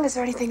still young. Is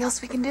there anything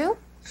else we can do?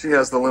 She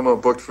has the limo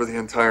booked for the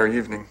entire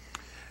evening.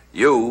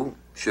 You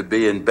should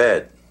be in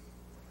bed,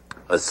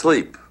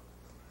 asleep.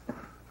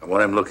 I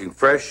want him looking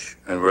fresh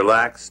and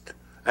relaxed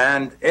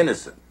and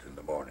innocent in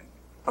the morning.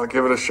 I'll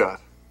give it a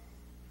shot.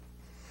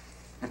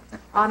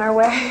 On our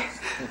way.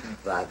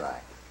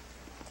 Bye-bye.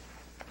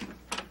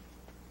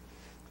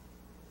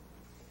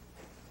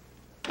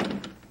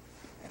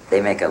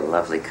 They make a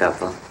lovely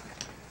couple.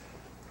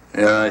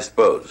 Yeah, I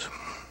suppose.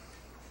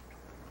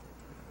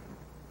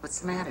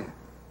 What's the matter?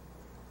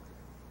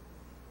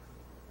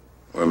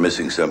 We're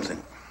missing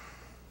something.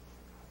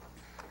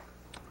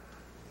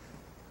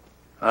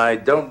 I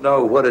don't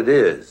know what it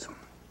is,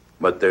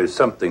 but there's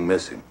something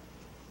missing.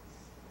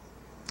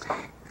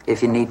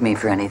 If you need me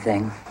for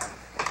anything.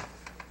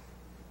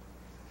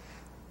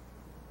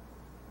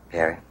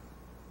 Perry.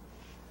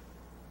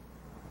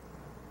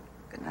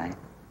 Good night.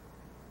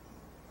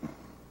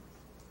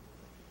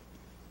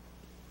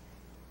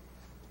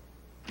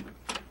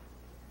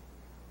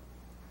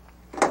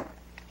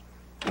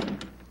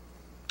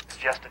 It's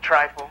just a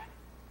trifle.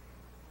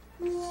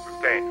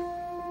 Sustained.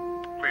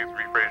 Please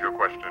rephrase your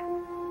question.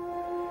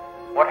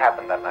 What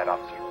happened that night,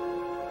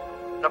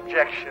 officer?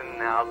 Objection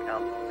now.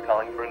 Counsel is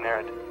calling for a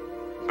narrative.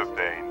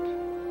 Sustained.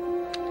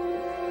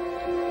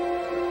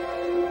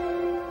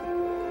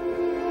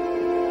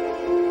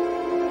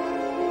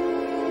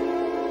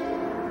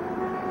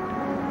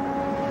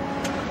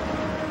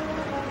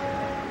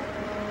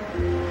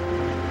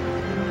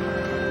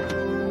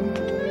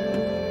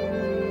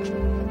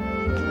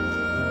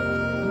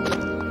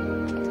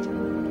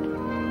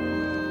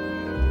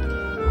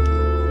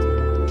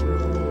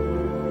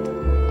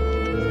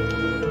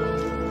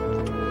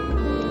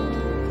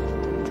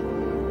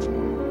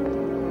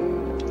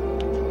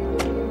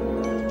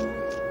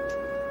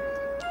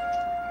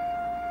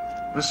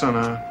 Listen,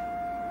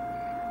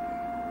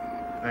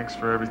 thanks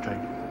for everything.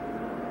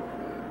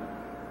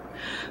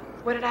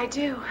 What did I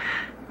do?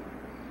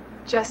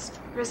 Just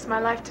risk my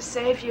life to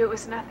save you. It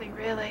was nothing,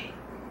 really.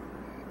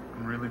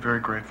 I'm really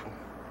very grateful.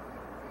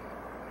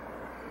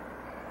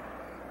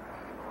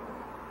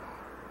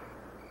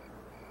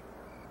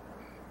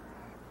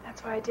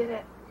 That's why I did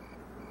it.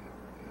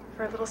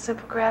 For a little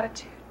simple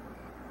gratitude.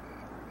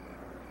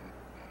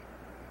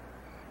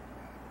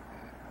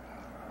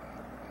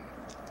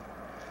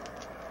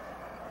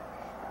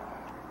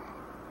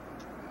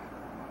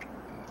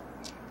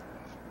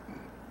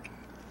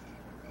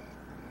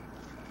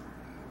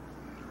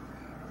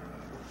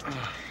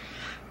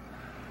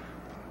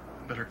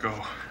 Better go.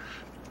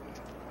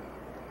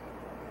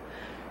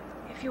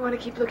 If you want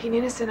to keep looking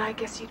innocent, I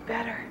guess you'd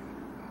better.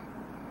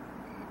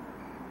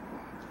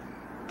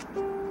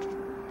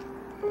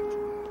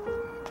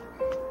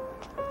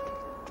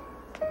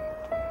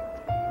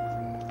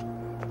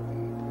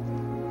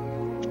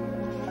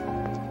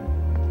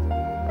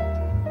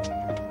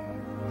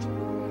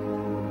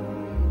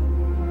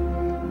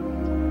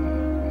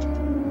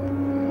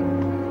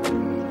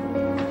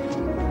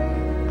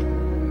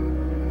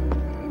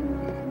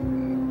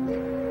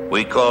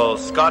 We call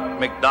Scott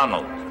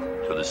McDonald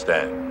to the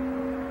stand.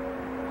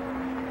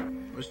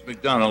 Mr.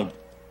 McDonald,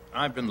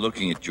 I've been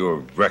looking at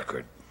your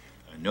record.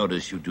 I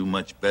notice you do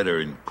much better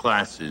in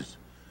classes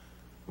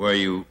where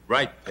you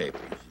write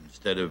papers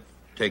instead of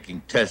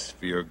taking tests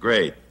for your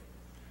grade.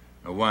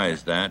 Now, why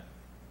is that?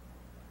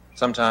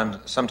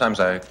 Sometimes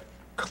I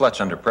clutch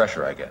under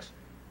pressure, I guess.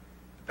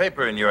 The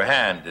paper in your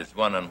hand is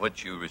one on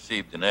which you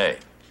received an A.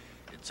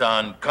 It's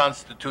on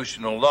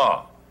constitutional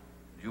law.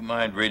 Do you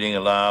mind reading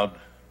aloud?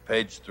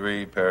 Page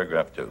 3,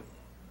 paragraph 2.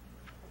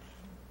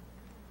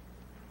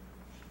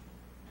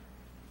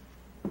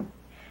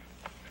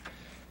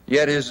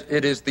 Yet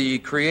it is the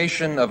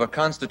creation of a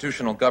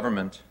constitutional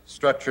government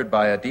structured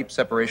by a deep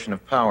separation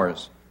of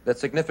powers that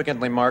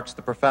significantly marks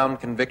the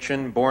profound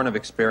conviction born of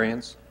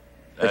experience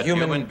that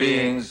human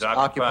beings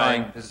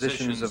occupying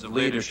positions of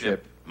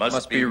leadership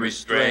must be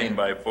restrained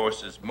by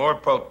forces more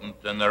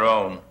potent than their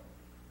own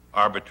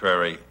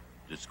arbitrary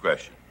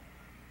discretion.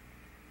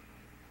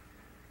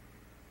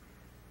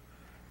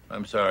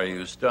 I'm sorry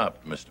you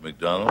stopped, Mr.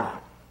 McDonald.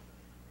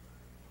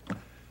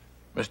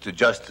 Mr.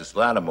 Justice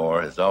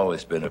Lattimore has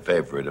always been a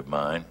favorite of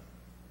mine.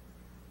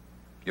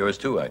 Yours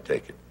too, I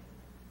take it.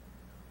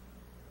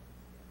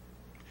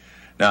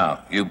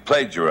 Now, you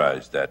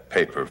plagiarized that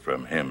paper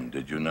from him,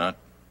 did you not?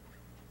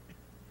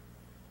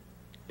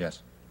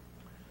 Yes.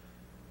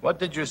 What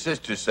did your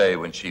sister say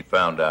when she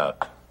found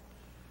out?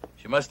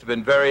 She must have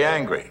been very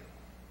angry.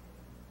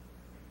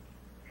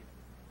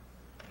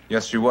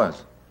 Yes, she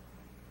was.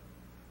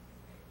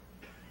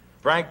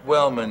 Frank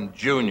Wellman,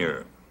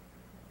 Jr.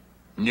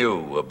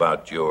 knew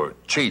about your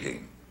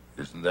cheating.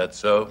 Isn't that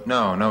so?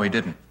 No, he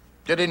didn't.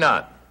 Did he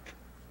not?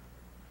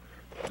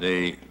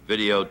 The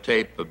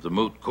videotape of the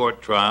moot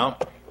court trial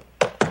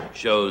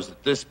shows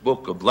that this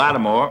book of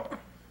Lattimore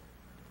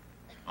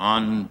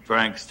on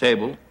Frank's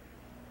table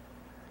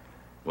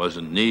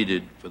wasn't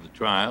needed for the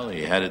trial.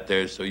 He had it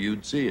there so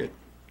you'd see it.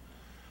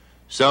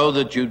 So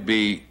that you'd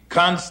be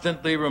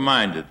constantly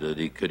reminded that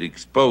he could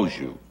expose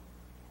you.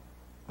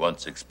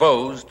 Once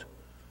exposed,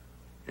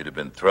 you'd have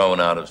been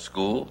thrown out of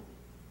school,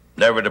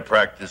 never to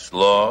practice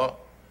law,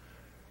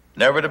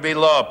 never to be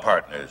law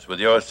partners with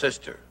your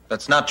sister.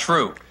 That's not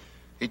true.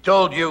 He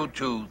told you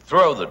to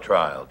throw the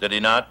trial, did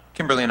he not?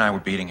 Kimberly and I were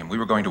beating him. We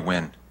were going to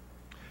win.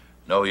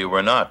 No, you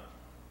were not.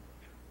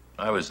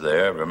 I was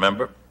there,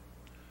 remember?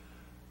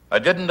 I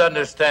didn't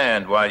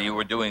understand why you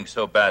were doing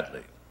so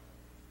badly.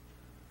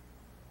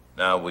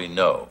 Now we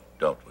know,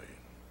 don't we?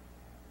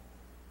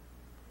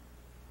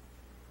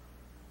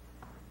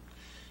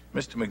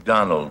 Mr.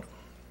 McDonald,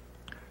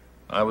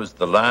 I was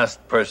the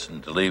last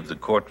person to leave the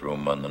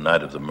courtroom on the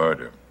night of the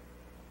murder.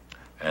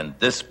 And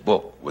this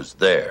book was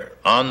there,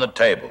 on the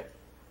table.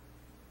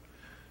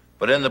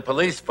 But in the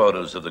police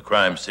photos of the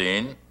crime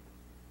scene,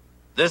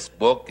 this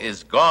book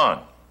is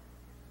gone.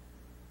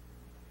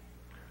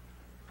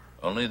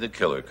 Only the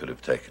killer could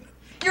have taken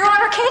it. Your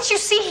Honor, can't you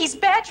see he's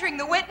badgering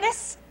the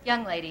witness?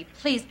 Young lady,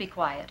 please be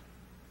quiet.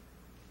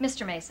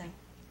 Mr. Mason.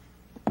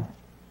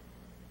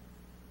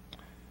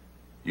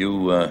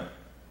 You,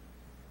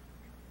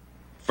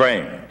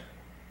 framed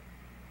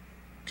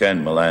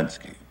Ken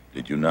Melansky,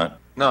 did you not?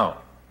 No.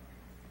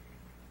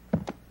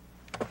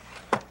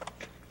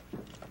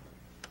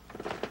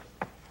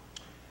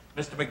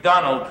 Mr.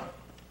 McDonald,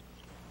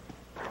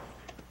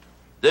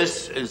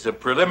 this is a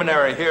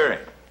preliminary hearing.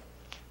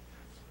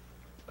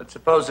 Let's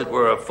suppose it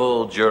were a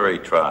full jury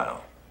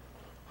trial.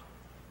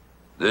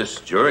 This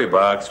jury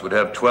box would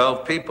have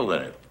 12 people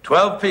in it.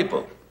 12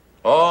 people,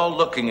 all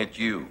looking at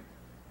you,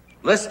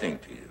 listening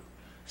to you,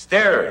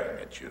 staring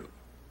at you.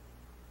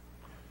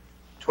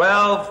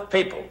 12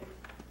 people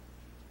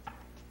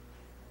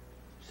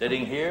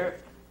sitting here,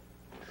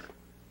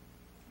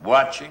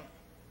 watching,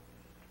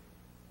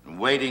 and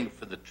waiting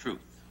for the truth.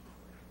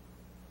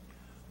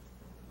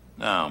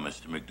 Now,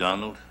 Mr.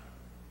 McDonald,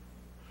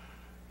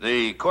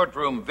 the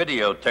courtroom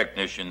video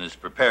technician is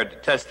prepared to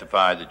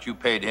testify that you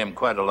paid him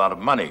quite a lot of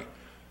money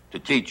to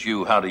teach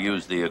you how to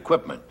use the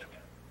equipment.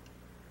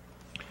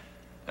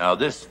 Now,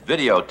 this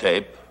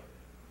videotape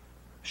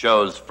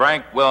shows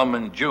Frank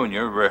Wellman,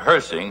 Jr.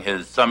 rehearsing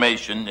his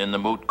summation in the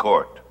moot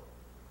court.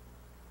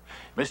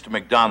 Mr.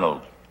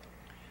 McDonald,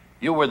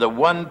 you were the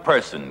one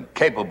person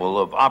capable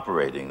of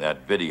operating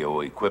that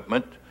video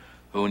equipment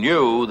who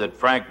knew that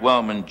Frank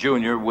Wellman,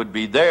 Jr. would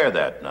be there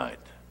that night.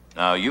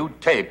 Now, you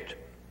taped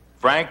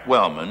Frank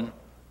Wellman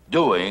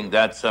doing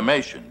that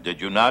summation,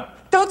 did you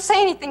not? Don't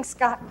say anything,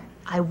 Scott.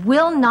 I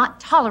will not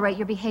tolerate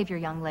your behavior,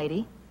 young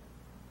lady.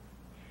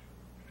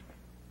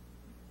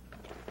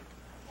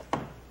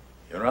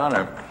 Your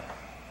Honor,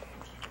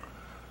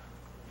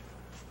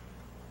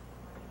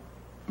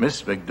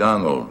 Miss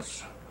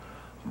McDonald's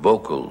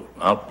vocal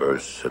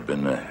outbursts have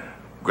been a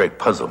great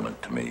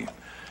puzzlement to me,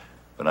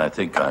 but I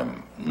think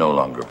I'm no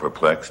longer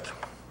perplexed.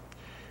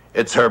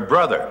 It's her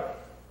brother,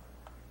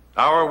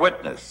 our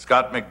witness,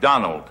 Scott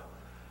McDonald,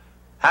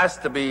 has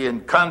to be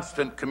in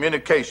constant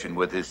communication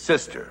with his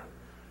sister.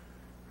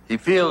 He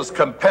feels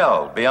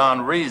compelled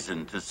beyond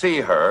reason to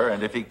see her,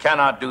 and if he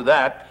cannot do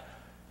that,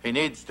 he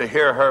needs to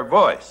hear her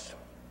voice.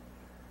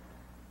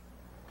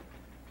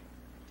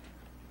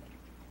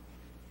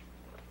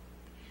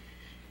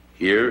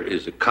 Here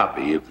is a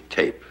copy of the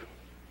tape.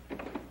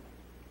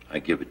 I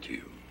give it to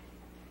you.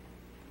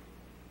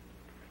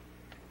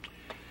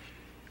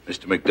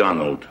 Mr.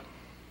 McDonald,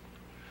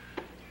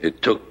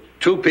 it took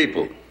two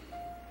people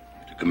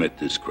to commit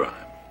this crime.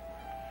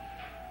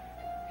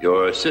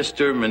 Your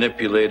sister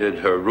manipulated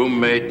her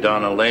roommate,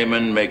 Donna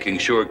Lehman, making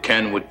sure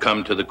Ken would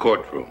come to the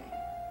courtroom.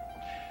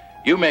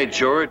 You made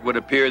sure it would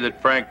appear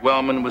that Frank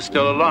Wellman was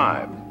still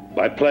alive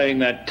by playing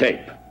that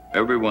tape.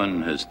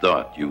 Everyone has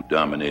thought you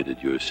dominated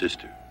your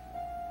sister.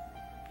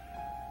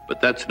 But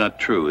that's not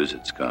true, is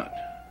it, Scott?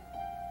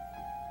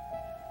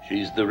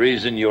 She's the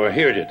reason you're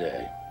here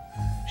today.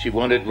 She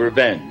wanted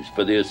revenge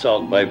for the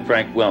assault by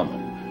Frank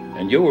Wellman,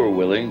 and you were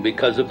willing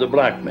because of the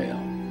blackmail.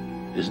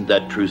 Isn't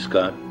that true,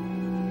 Scott?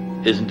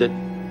 Isn't it?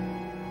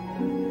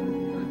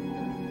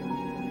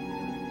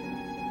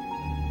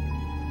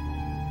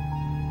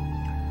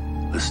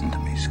 Listen to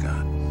me,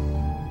 Scott.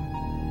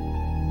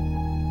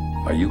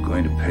 Are you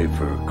going to pay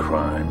for a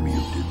crime you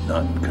did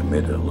not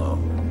commit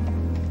alone?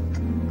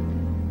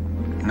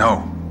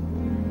 No,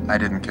 I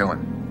didn't kill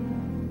him.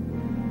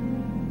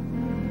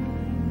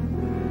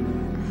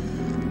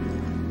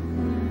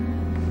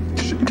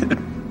 She did.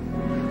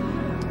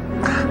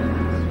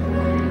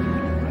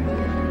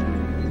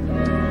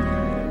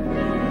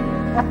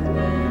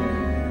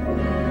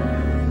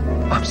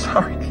 I'm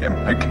sorry, Kim.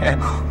 I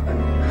can't.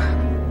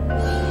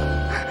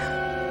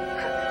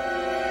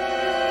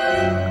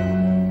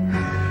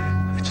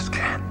 I just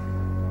can't.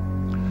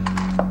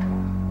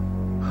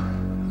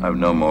 I've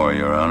no more,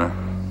 Your Honor.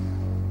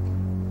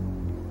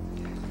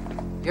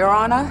 Your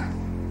Honor,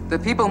 the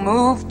people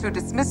move to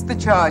dismiss the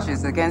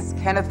charges against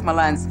Kenneth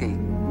Molansky.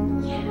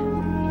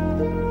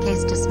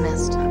 Case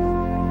dismissed.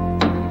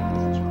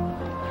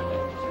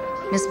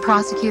 Miss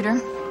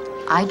Prosecutor,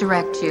 I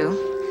direct you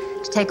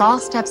to take all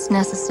steps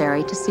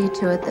necessary to see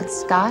to it that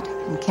Scott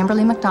and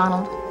Kimberly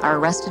McDonald are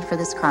arrested for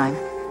this crime.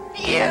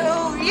 You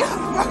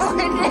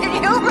ruined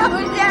it. You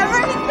ruined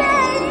everything.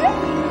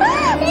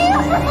 You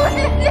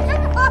ruined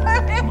it for me.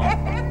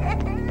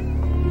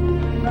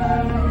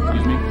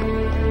 Excuse me?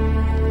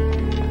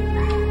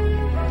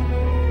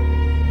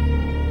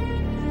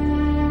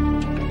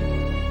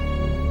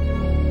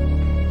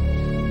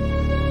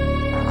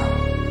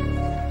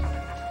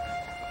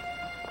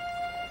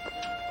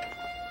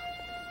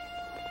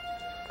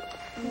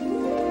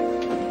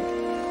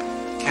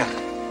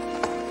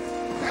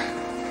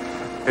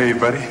 Hey,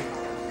 buddy.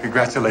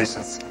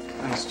 Congratulations.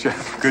 Nice job.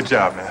 Good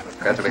job, man.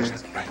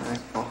 Congratulations. Right.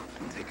 Well,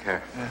 Take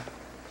care. yeah.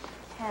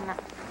 Ken,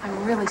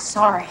 I'm really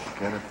sorry.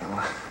 Get it,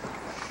 Bella.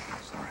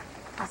 Sorry.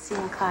 I'll see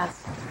you in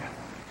class.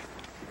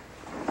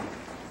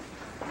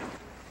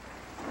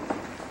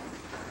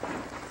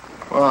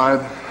 Well,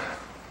 I'd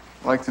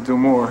like to do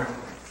more.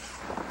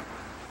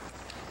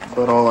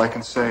 But all I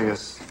can say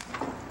is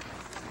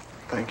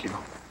thank you.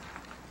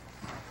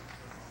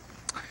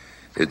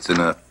 It's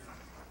enough.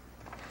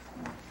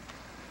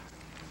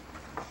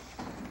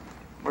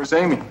 Where's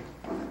Amy?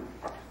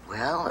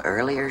 Well,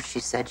 earlier she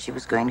said she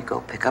was going to go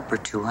pick up her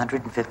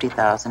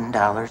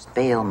 $250,000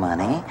 bail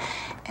money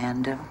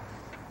and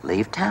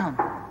leave town.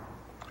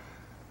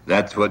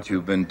 That's what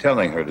you've been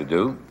telling her to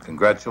do.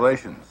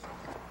 Congratulations.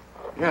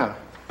 Yeah.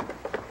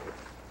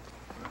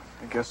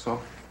 I guess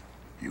so.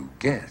 You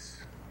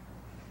guess?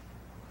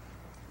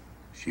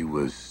 She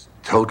was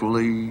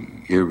totally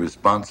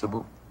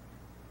irresponsible,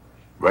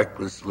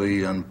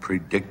 recklessly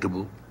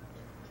unpredictable.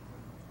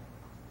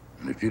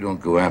 And if you don't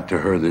go after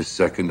her this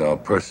second, I'll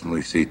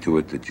personally see to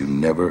it that you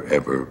never,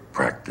 ever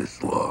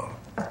practice law.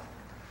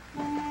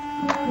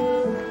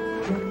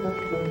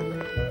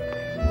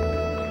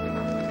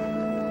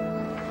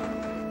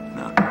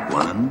 Not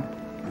one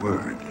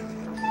word.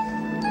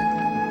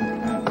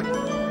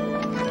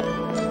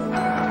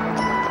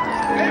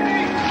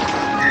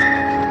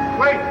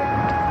 Wait!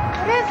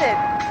 What is it?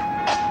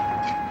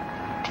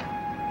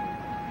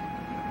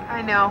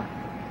 I know.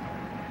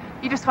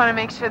 You just want to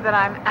make sure that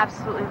I'm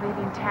absolutely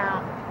leaving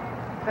town.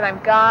 That I'm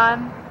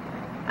gone,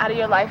 out of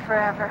your life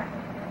forever.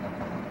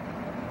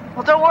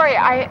 Well, don't worry.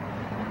 I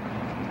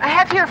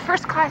have here a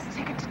first-class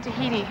ticket to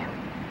Tahiti,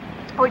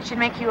 which should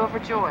make you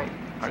overjoyed.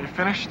 Are you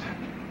finished?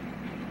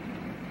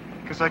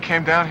 Because I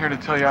came down here to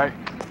tell you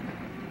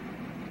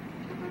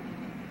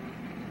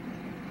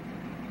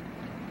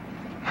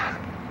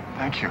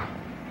Thank you.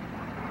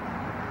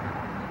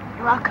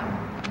 You're welcome.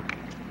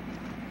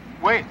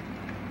 Wait.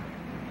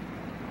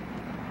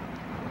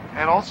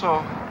 And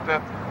also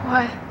that...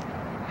 What?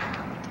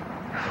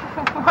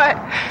 What?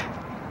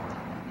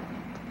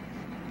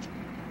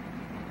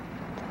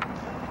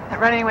 That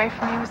running away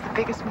from me was the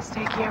biggest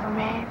mistake you ever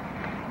made,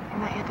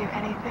 and that you'll do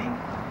anything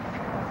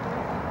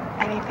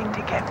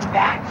to get me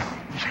back.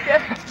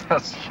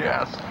 Yes,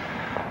 yes.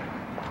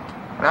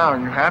 Now, are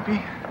you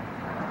happy?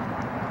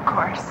 Of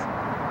course.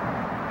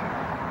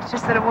 It's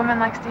just that a woman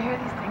likes to hear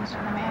these things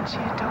from the man she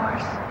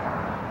adores.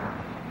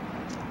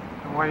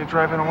 Then why are you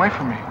driving away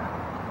from me?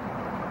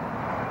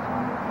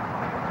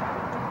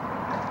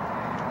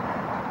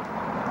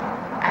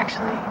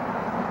 Actually,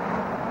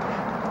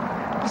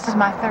 this is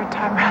my third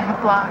time around the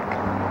block.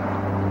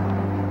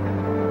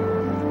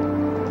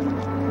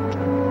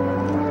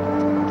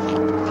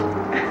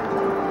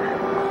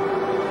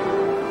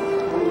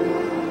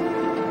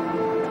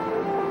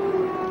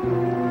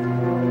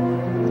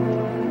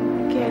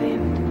 Get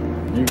in.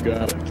 You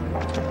got it.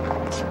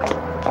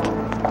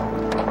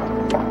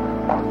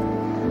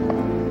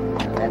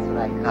 That's what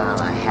I call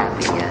a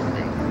happy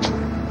ending.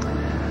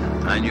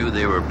 I knew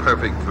they were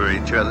perfect for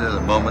each other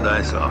the moment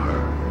I saw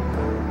her.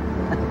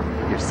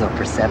 You're so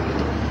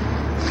perceptive.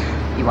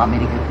 You want me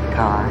to get the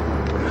car?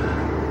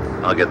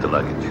 I'll get the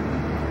luggage.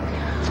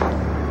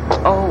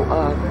 Oh,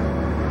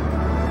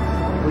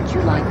 would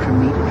you like for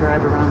me to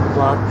drive around the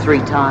block 3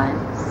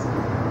 times?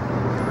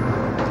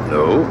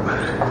 No.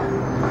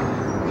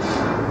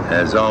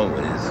 As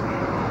always,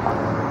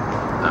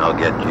 I'll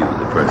get you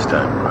the first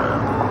time around.